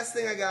 The last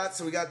thing I got,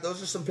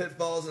 those are some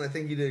pitfalls, and I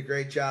think you did a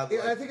great job. Yeah,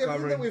 I think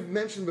everything that we've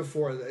mentioned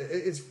before,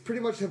 it's pretty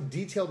much have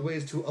detailed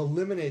ways to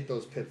eliminate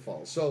those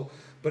pitfalls. So,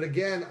 but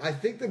again, I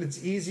think that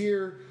it's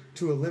easier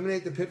to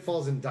eliminate the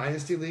pitfalls in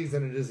dynasty leagues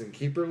than it is in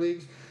keeper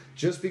leagues,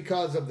 just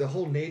because of the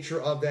whole nature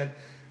of that.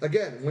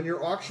 Again, when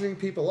you're auctioning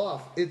people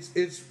off,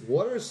 it's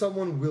what are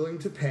someone willing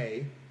to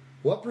pay.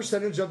 What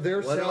percentage of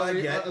their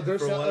salary, of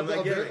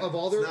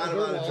all their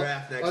wealth,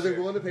 are they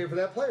willing to pay for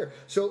that player?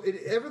 So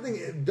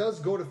everything does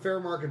go to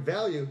fair market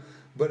value,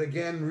 but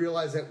again,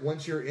 realize that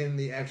once you're in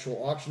the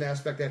actual auction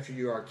aspect, after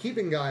you are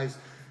keeping guys,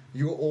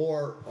 you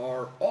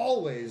are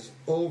always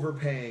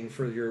overpaying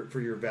for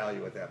your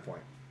value at that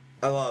point.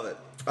 I love it.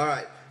 All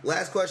right,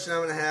 last question I'm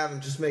going to have, and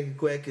just make it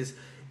quick,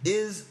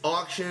 is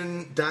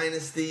auction,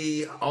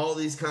 dynasty, all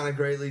these kind of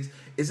great leagues,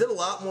 is it a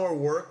lot more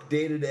work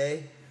day to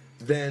day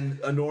than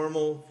a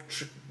normal,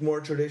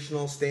 more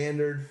traditional,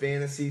 standard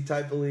fantasy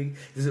type of league?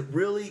 Does it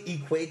really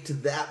equate to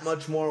that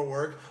much more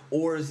work,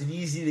 or is it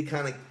easy to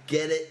kind of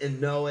get it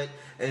and know it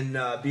and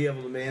be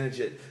able to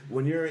manage it?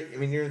 When you're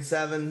in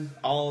 7,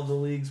 all of the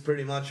leagues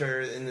pretty much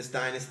are in this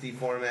dynasty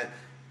format.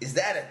 Is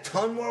that a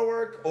ton more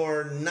work,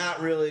 or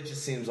not really? It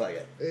just seems like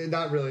it.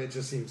 Not really. It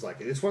just seems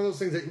like it. It's one of those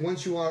things that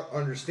once you are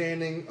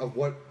understanding of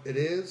what it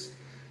is,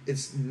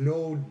 it's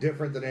no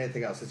different than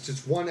anything else. It's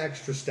just one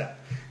extra step.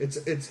 It's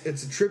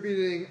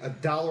attributing a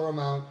dollar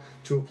amount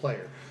to a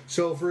player.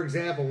 So, for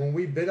example, when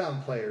we bid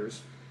on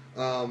players,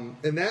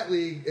 in that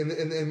league,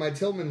 in my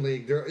Tillman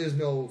league, there is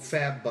no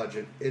fab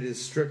budget. It is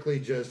strictly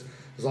just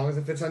as long as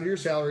it fits under your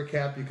salary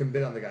cap, you can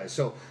bid on the guys.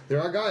 So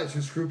there are guys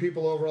who screw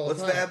people over all the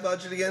time. What's fab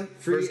budget again?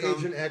 Free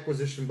agent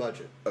acquisition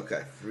budget.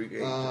 Okay, free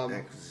agent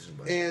acquisition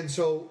budget. And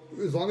so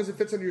as long as it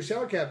fits under your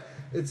salary cap,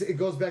 it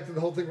goes back to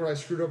the whole thing where I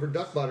screwed over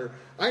duck butter.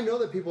 I know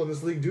that people in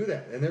this league do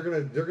that, and they're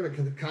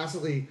gonna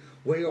constantly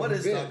way over. What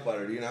is duck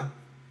butter? Do you know?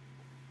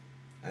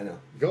 I know.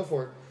 Go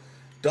for it.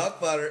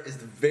 Duck butter is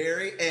the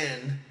very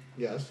end.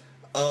 Yes.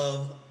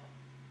 Of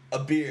a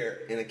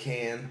beer in a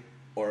can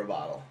or a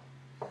bottle.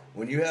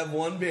 When you have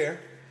one beer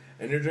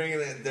and you're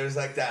drinking it, there's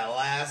like that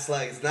last,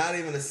 it's not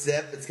even a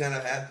sip. It's kind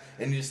of half,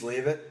 and you just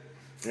leave it.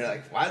 And you're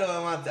like, why do I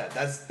want that?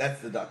 That's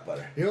the duck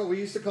butter. You know what we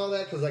used to call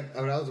that? Because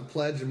when I was a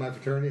pledge in my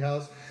fraternity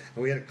house,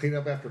 and we had to clean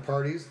up after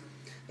parties,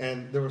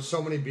 and there were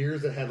so many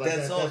beers that had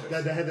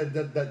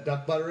that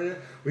duck butter in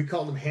it. We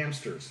called them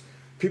hamsters.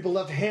 People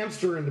left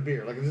hamster in the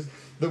beer.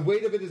 The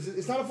weight of it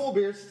it's not a full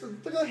beer. It's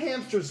like a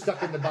hamster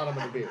stuck in the bottom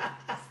of the beer.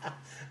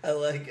 I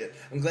like it.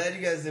 I'm glad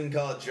you guys didn't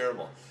call it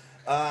gerbil.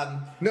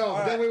 No,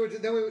 but then we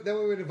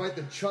would invite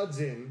the chuds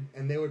in,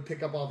 and they would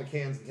pick up all the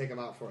cans and take them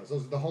out for us.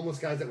 Those are the homeless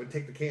guys that would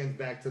take the cans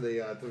back to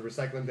the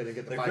recycling bin and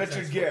get the 5 cents.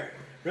 Richard Gere.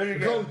 We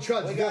call them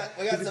chuds. We got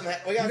some.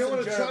 You know what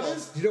a chud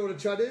is? Do you know what a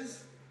chud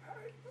is?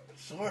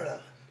 Sort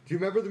of. Do you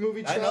remember the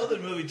movie Chud? I know the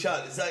movie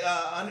Chud.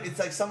 It's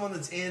like someone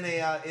that's in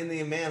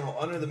the manhole,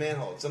 under the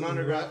manhole. It's an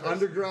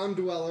underground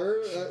dweller.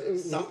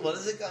 What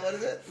is it? What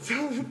is it?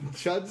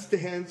 Chud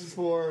stands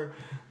for.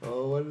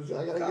 Oh, what is it?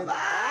 I gotta get.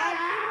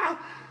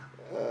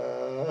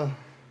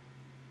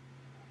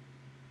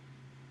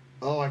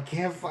 I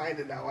can't find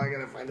it now. I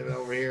gotta find it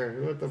over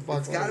here. What the fuck?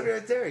 It's gotta be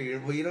right there. You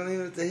don't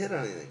even have to hit on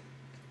anything.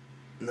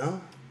 No.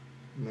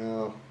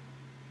 No.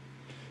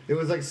 It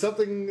was like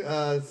something.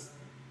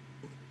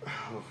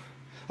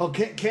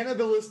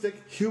 Cannibalistic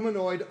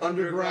humanoid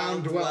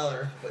underground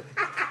dweller.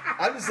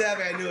 I'm just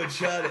happy I knew what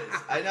Chud is.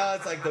 I know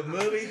it's like the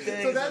movie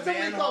thing. So that's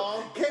what we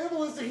call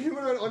cannibalistic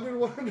humanoid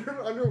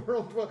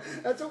underworld dweller.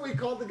 That's what we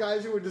called the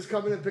guys who would just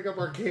come in and pick up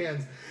our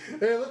cans.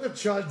 Hey, let the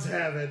chuds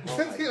have it.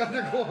 Let the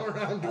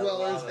underground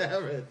dwellers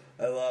have it.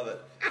 I love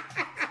it.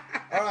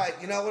 All right,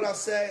 you know what I'll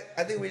say?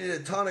 I think we did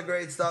a ton of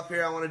great stuff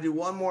here. I want to do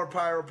one more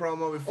Pyro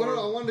promo before. Oh,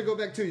 no, I wanted to go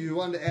back to you.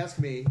 wanted to ask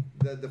me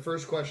the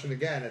first question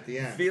again at the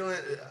end. Feeling.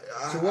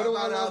 So what do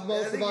I love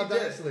most about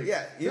Dynasty?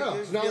 Yeah, I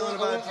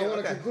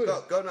want to conclude.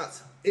 Go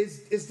nuts.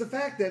 Is the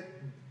fact that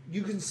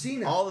you can see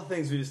now all the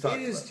things we just talked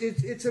about.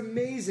 It's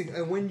amazing,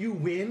 and when you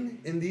win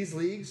in these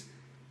leagues,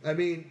 I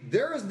mean,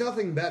 there is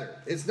nothing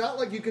better. It's not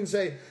like you can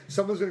say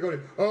someone's going to go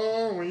to,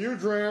 oh, when you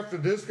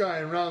drafted this guy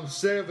in round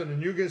 7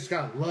 and you just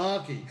got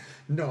lucky.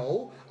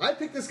 No, I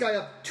picked this guy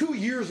up 2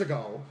 years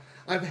ago.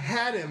 I've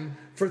had him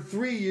for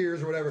 3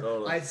 years or whatever.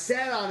 Totally. I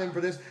sat on him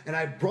for this, and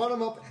I brought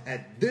him up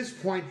at this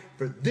point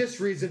for this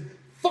reason.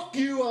 Fuck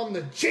you, I'm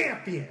the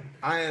champion.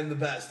 I am the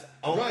best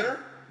owner. Right.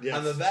 Yes.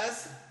 I'm the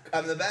best.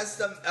 I'm the best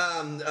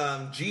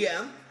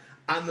GM.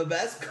 I'm the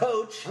best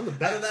coach. I'm the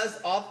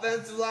best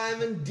offensive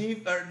lineman,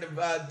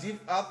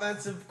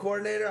 offensive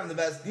coordinator. I'm the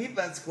best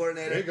defense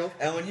coordinator. There you go.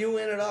 And when you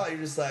win it all, you're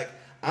just like,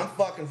 I'm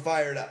fucking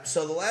fired up.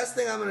 So the last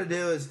thing I'm going to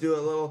do is do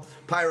a little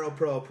Pyro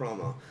Pro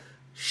promo.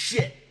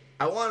 Shit.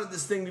 I wanted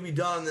this thing to be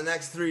done in the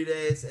next 3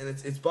 days, and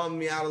it's bummed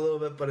me out a little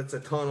bit, but it's a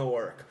ton of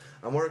work.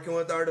 I'm working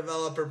with our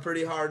developer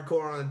pretty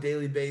hardcore on a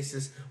daily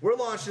basis. We're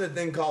launching a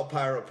thing called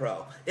Pyro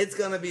Pro. It's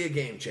going to be a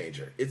game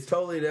changer. It's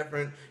totally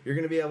different. You're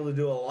going to be able to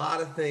do a lot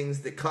of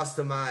things that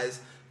customize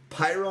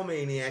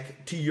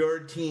Pyromaniac to your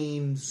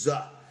teams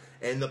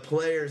and the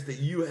players that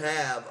you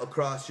have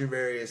across your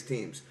various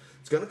teams.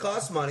 It's going to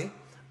cost money.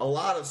 A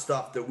lot of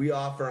stuff that we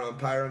offer on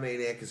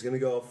Pyromaniac is going to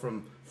go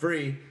from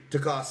free to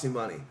costing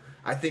money.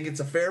 I think it's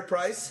a fair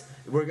price.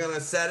 We're going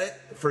to set it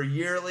for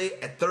yearly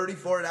at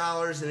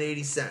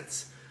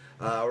 $34.80.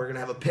 We're going to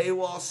have a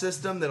paywall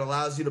system that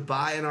allows you to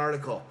buy an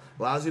article,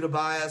 allows you to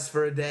buy us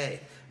for a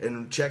day,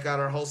 and check out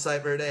our whole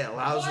site for a day.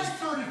 Allows Why us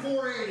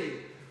 $34.80?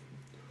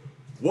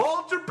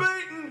 Walter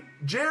Payton,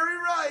 Jerry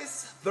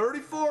Rice,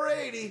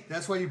 $34.80.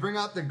 That's why you bring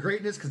out the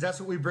greatness, because that's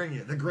what we bring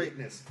you, the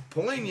greatness.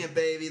 Poignant,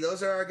 baby.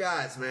 Those are our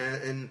guys,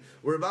 man. And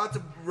we're about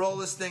to roll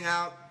this thing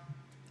out.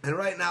 And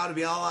right now, to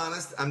be all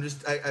honest,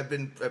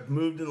 I've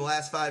moved in the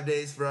last 5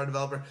 days for our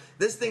developer.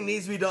 This thing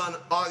needs to be done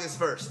August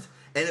 1st,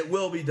 and it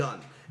will be done.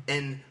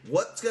 And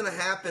what's going to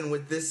happen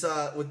with this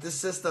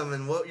system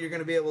and what you're going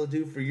to be able to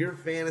do for your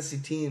fantasy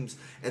teams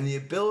and the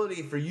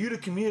ability for you to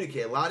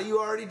communicate. A lot of you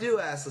already do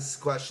ask us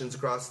questions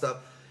across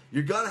stuff.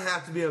 You're going to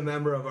have to be a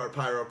member of our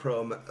Pyro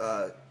Pro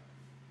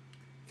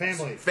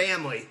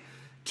family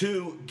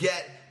to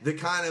get the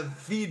kind of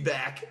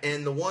feedback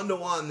and the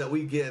one-to-one that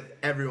we give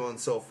everyone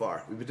so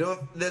far. We've been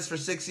doing this for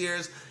 6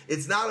 years.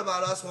 It's not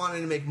about us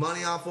wanting to make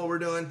money off what we're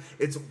doing.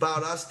 It's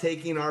about us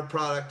taking our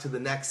product to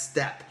the next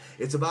step.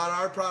 It's about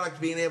our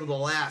product being able to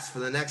last for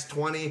the next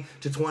 20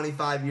 to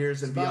 25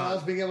 years and beyond. It's about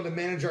us being able to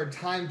manage our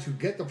time to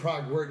get the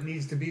product where it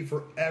needs to be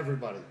for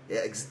everybody.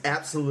 Yeah,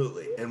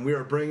 absolutely. And we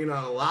are bringing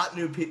on a lot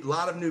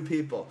of new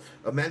people.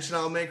 A mention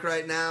I'll make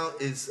right now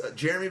is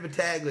Jeremy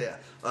Battaglia,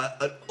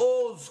 an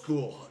old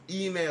school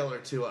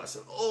emailer to us,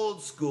 an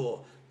old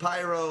school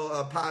Pyro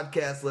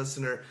podcast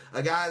listener,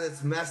 a guy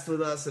that's messed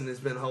with us and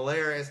has been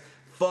hilarious,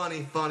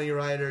 funny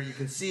writer. You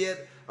can see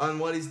it on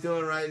what he's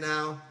doing right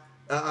now.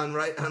 On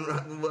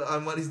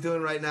what he's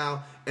doing right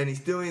now, and he's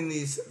doing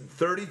these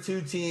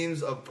 32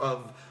 teams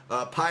of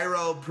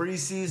Pyro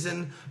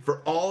preseason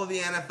for all of the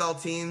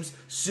NFL teams.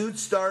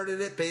 Suits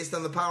started it based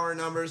on the power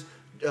numbers.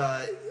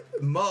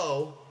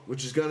 Mo,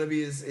 which is going to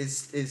be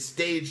his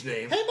stage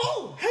name. Hey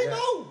Mo! Hey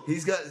Mo!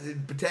 He's got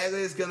Battaglia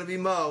is going to be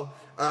Mo.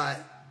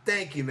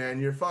 Thank you, man.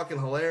 You're fucking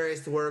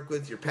hilarious to work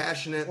with. You're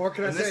passionate. Or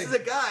can I say, this is a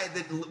guy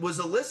that was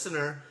a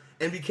listener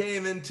and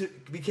became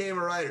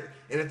a writer.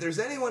 And if there's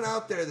anyone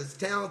out there that's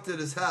talented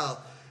as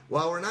hell,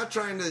 while we're not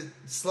trying to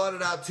slut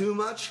it out too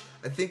much,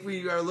 I think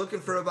we are looking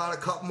for about a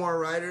couple more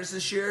writers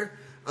this year.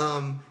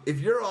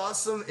 If you're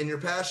awesome and you're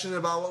passionate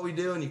about what we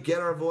do and you get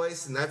our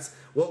voice and that's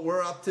what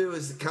we're up to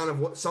is kind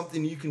of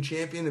something you can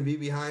champion and be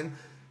behind,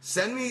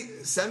 send me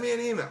an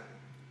email.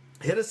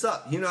 Hit us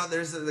up. You know,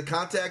 there's the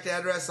contact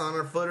address on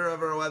our footer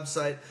of our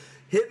website.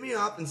 Hit me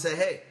up and say,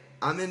 hey,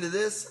 I'm into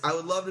this. I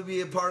would love to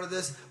be a part of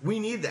this. We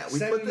need that.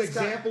 Send an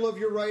example of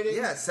your writing.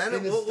 Yeah, send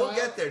it. We'll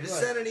get there. Just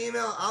send an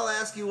email. I'll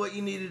ask you what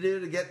you need to do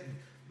to get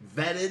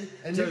vetted.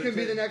 And you can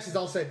be the next, as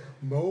I'll say,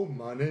 more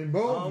money,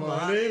 more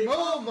money,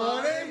 more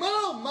money,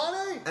 more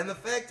money. And the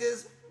fact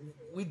is,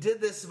 we did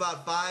this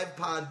about 5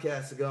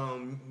 podcasts ago.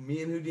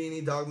 Me and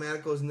Houdini,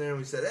 Dogmatic was in there, and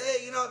we said,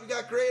 hey, you know, if you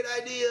got great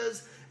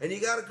ideas and you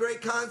got a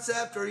great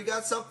concept or you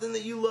got something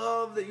that you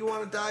love that you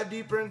want to dive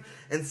deeper in.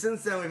 And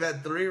since then, we've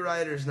had 3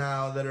 writers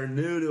now that are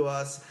new to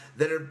us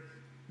that are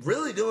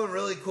really doing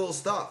really cool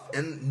stuff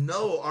and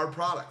know our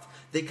product.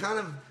 They kind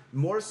of,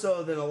 more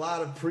so than a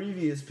lot of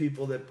previous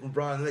people that were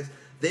brought in the mix,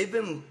 they've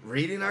been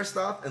reading our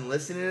stuff and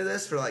listening to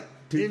this for like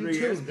 2-3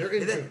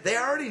 years. They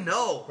already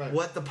know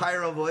what the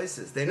Pyro voice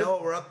is. They know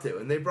what we're up to.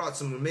 And they brought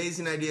some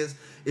amazing ideas.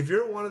 If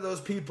you're one of those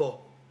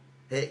people,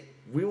 hey,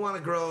 we want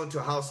to grow into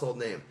a household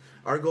name.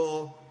 Our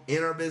goal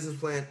in our business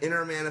plan, in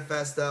our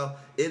manifesto,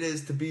 it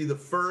is to be the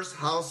first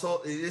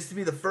household, it is to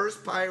be the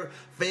first Pyro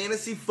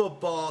fantasy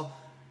football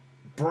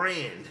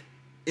brand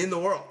in the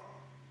world.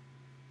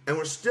 And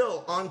we're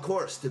still on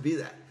course to be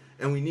that.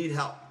 And we need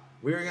help.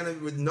 We're going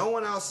to, no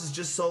one else is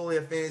just solely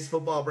a fantasy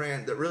football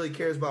brand that really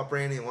cares about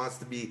branding and wants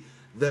to be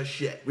the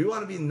shit. We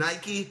want to be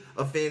Nike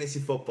of fantasy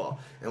football.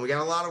 And we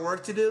got a lot of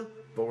work to do,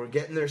 but we're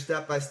getting there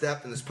step by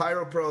step. And this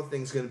Pyro Pro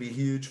thing is going to be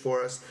huge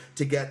for us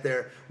to get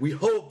there. We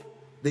hope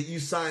that you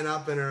sign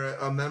up and are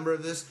a member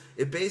of this.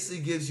 It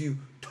basically gives you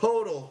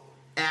total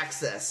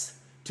access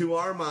to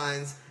our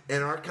minds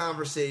and our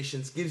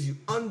conversations, gives you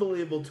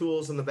unbelievable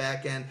tools on the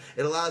back end.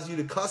 It allows you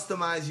to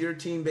customize your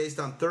team based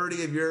on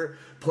 30 of your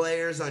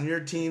players on your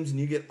teams, and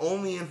you get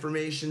only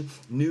information,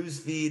 news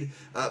feed,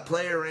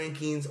 player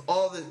rankings,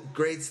 all the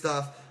great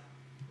stuff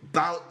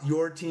about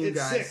your team, it's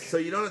guys. sick. So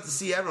you don't have to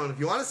see everyone. If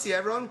you want to see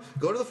everyone,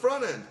 go to the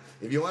front end.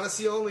 If you want to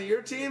see only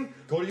your team,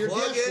 go to your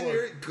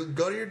dashboard.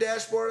 Go to your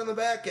dashboard on the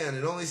back end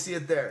and only see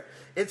it there.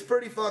 It's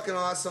pretty fucking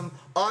awesome.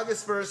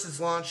 August 1st it's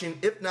launching.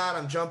 If not,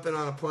 I'm jumping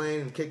on a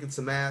plane and kicking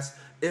some ass.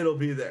 It'll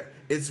be there.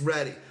 It's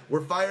ready.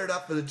 We're fired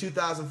up for the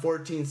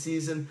 2014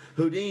 season.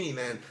 Houdini,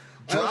 man.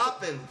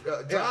 Dropping,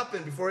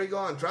 before you go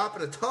on,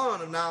 dropping a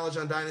ton of knowledge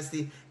on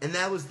Dynasty, and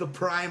that was the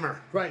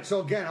primer. Right,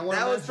 so again, I want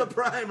to mention... That was the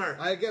primer.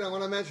 I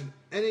want to mention,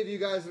 any of you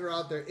guys that are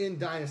out there in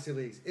Dynasty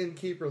leagues, in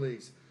Keeper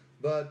leagues,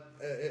 but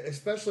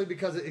especially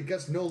because it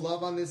gets no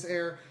love on this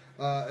air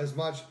as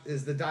much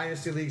as the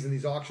Dynasty leagues and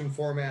these auction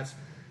formats,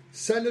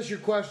 send us your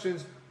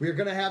questions. We are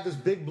going to have this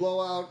big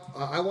blowout.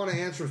 I want to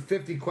answer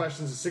 50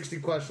 questions, 60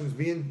 questions.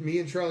 Me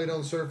and Charlie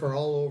Don't Surf are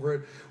all over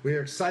it. We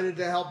are excited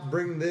to help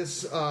bring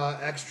this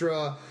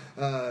extra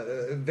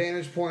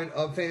vantage point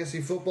of fantasy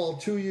football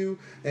to you,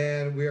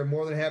 and we are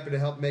more than happy to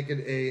help make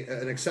it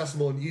an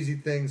accessible and easy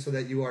thing so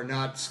that you are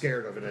not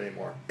scared of it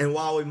anymore. And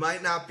while we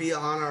might not be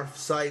on our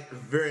site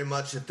very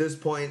much at this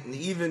point, and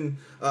even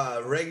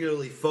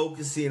regularly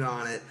focusing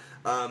on it,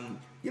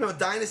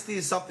 Dynasty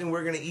is something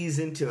we're going to ease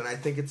into, and I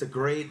think it's a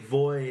great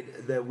void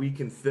that we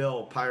can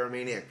fill,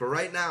 Pyromaniac. But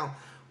right now,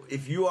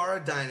 if you are a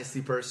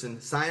Dynasty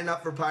person, signing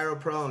up for Pyro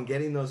Pro and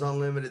getting those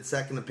unlimited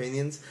second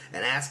opinions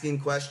and asking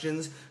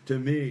questions to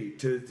me,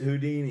 to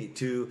Houdini,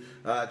 to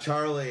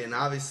Charlie, and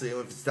obviously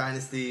if it's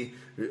Dynasty,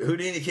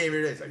 Houdini came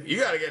here today. He's like, you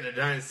got to get in a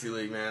Dynasty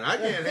league, man. I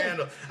can't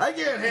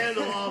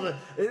handle all the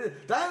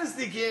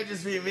Dynasty. Can't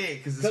just be me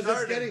because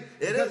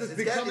it's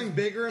becoming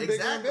bigger and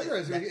bigger and bigger.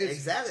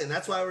 Exactly, and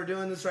that's why we're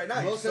doing this right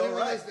now. Most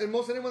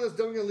anyone that's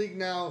doing a league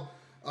now,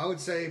 I would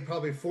say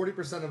probably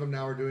 40% of them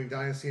now are doing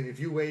Dynasty, and if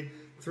you wait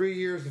 3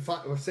 years,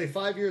 say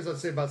 5 years, I'd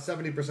say about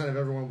 70% of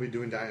everyone will be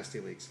doing Dynasty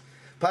leagues.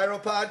 Pyro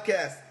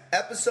Podcast,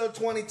 episode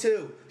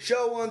 22,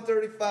 show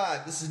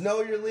 135. This is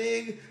Know Your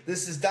League.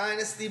 This is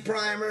Dynasty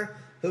Primer.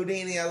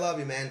 Houdini, I love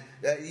you, man.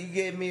 You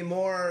gave me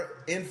more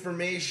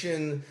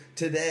information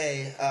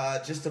today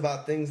just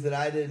about things that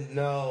I didn't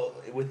know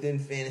within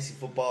fantasy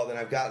football than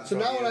I've gotten. So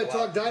now when I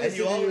talk Dynasty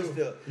to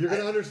you, you're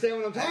going to understand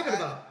what I'm talking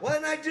about. Well,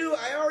 and I do.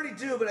 I already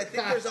do, but I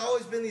think there's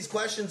always been these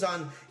questions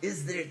on,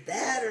 is there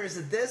that or is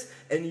it this?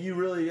 And you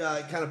really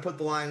kind of put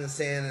the line in the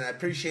sand, and I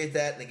appreciate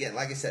that. And again,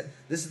 like I said,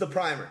 this is the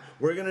primer.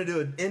 We're going to do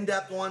an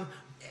in-depth one.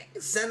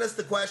 Send us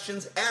the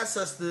questions, ask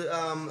us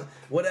the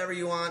whatever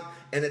you want,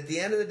 and at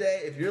the end of the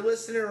day, if you're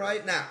listening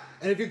right now,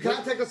 and if you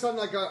contact us on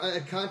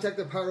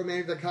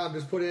contact@pyromaniac.com,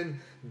 just put in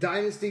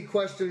Dynasty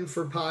question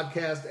for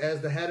podcast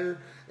as the header,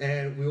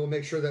 and we will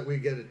make sure that we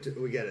get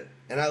it.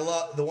 And I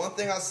love the one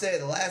thing I'll say,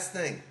 the last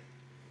thing,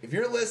 if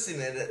you're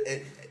listening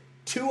at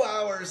 2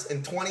 hours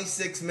and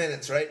 26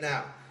 minutes right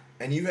now,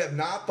 and you have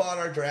not bought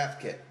our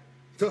draft kit,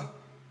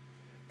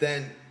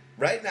 then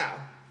right now.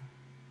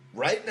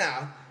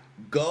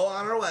 Go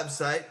on our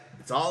website.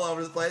 It's all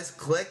over the place.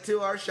 Click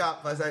to our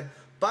Shopify site.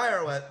 Buy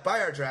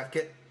our draft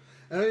kit.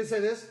 And let me say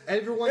this: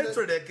 it's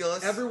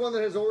ridiculous. Everyone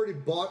that has already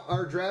bought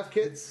our draft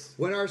kits,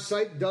 when our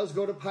site does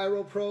go to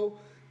Pyro Pro,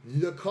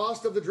 the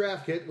cost of the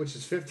draft kit, which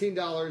is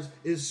 $15,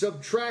 is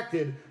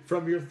subtracted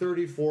from your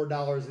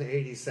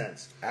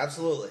 $34.80.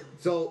 Absolutely.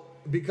 So,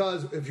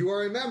 because if you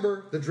are a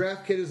member, the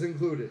draft kit is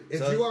included.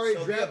 If you are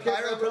a draft kit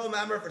Pyro Pro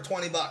member for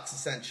 $20,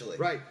 essentially.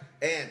 Right.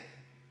 And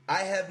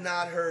I have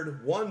not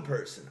heard one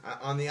person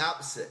on the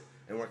opposite,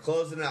 and we're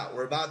closing it out.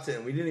 We're about to,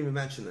 and we didn't even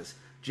mention this.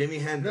 Jimi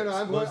Hendrix.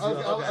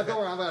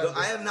 No,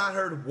 I have not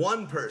heard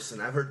one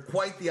person. I've heard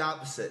quite the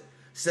opposite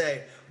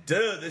say,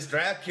 dude, this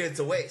draft kit's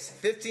a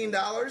waste.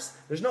 $15?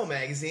 There's no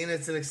magazine.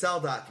 It's an Excel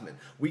document.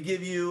 We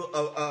give you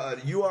a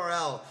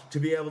URL to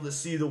be able to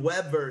see the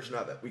web version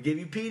of it. We give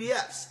you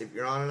PDFs. If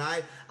you're on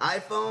an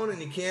iPhone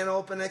and you can't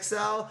open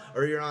Excel,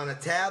 or you're on a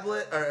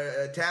tablet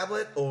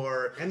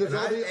or and there's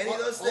any of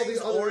those things,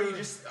 or you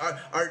just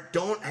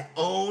don't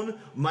own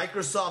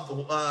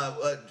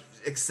Microsoft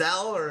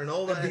Excel or an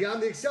old... And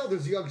beyond the Excel,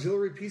 there's the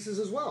auxiliary pieces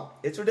as well.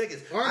 It's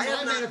ridiculous. My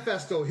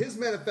manifesto, his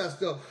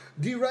manifesto,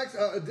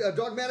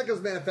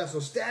 Dogmatica's manifesto,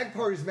 Stag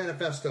Party's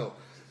manifesto.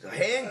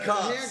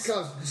 Handcuffs,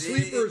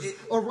 sleepers,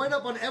 are right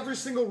up on every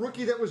single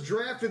rookie that was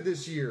drafted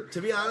this year.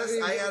 To be honest,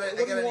 I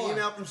got an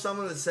email from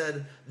someone that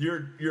said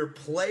your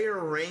player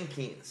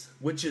rankings,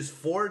 which is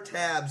 4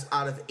 tabs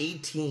out of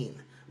 18,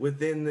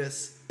 within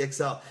this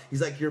Excel.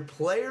 He's like, your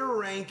player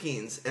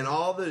rankings and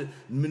all the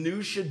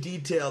minutia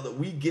detail that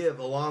we give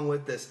along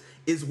with this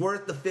is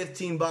worth the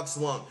 $15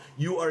 alone.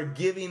 You are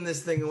giving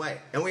this thing away.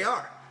 And we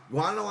are. You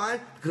want to know why?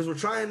 Because we're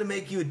trying to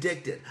make you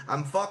addicted.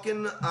 I'm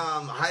fucking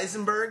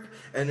Heisenberg,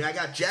 and I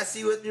got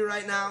Jesse with me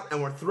right now,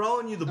 and we're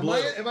throwing you the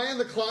blue. Am I in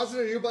the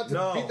closet? Are you about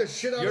to beat the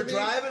shit out of me?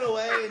 You're driving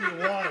away, and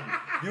you won.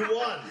 You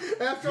won.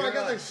 After I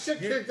got the shit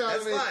kicked out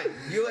of me. That's fine.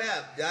 You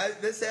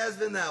have. This has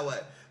been that way.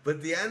 But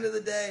at the end of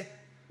the day,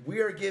 we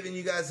are giving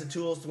you guys the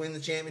tools to win the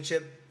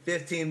championship.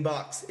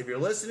 $15. If you're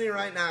listening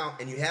right now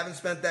and you haven't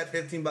spent that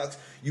 $15,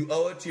 you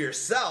owe it to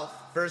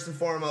yourself first and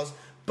foremost.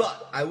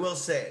 But I will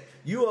say it.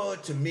 You owe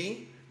it to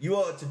me. You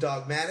owe it to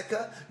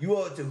Dogmatica, you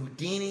owe it to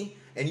Houdini,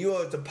 and you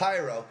owe it to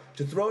Pyro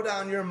to throw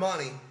down your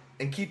money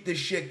and keep this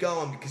shit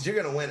going because you're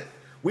going to win it.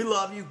 We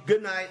love you.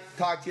 Good night.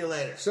 Talk to you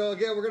later. So,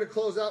 again, we're going to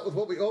close out with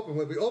what we opened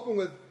with. We opened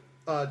with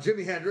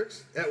Jimi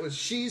Hendrix. That was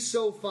She's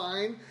So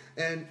Fine.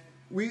 And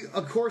we,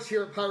 of course,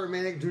 here at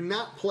Pyromaniac do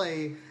not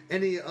play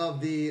any of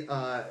the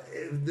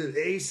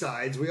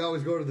A-sides. We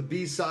always go to the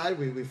B-side.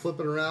 We flip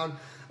it around.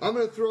 I'm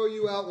going to throw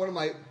you out one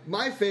of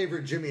my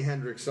favorite Jimi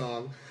Hendrix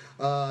song.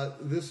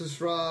 This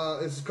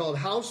is called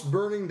House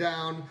Burning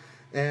Down,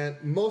 and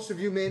most of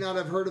you may not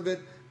have heard of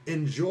it.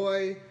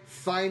 Enjoy,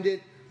 find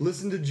it,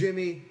 listen to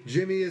Jimmy.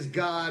 Jimmy is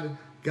God.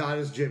 God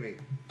is Jimmy.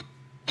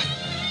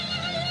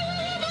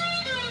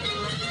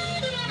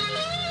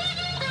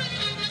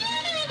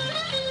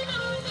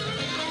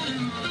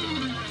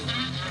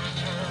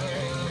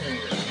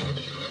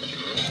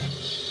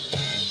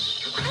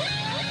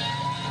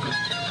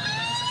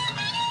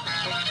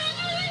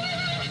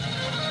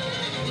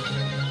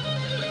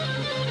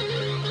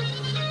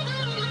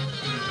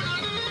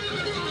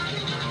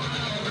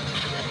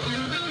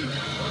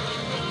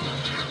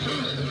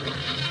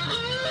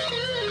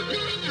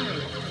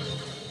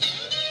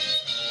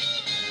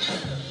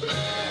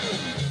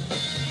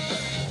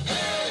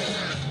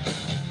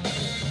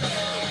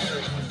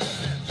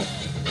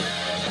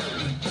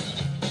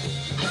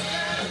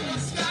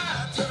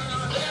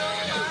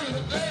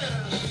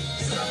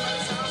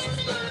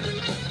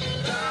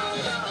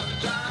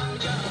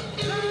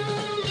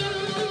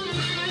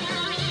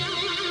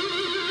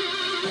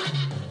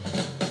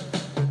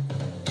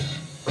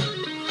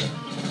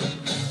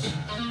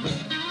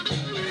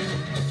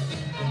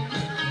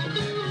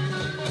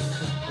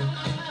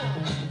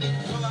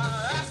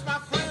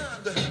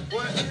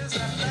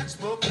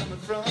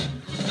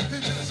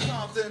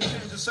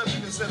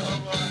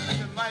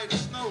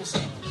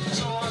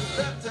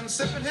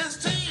 Sipping his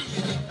tea,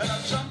 and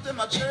I jumped in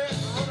my chair and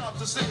rode off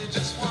to see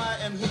just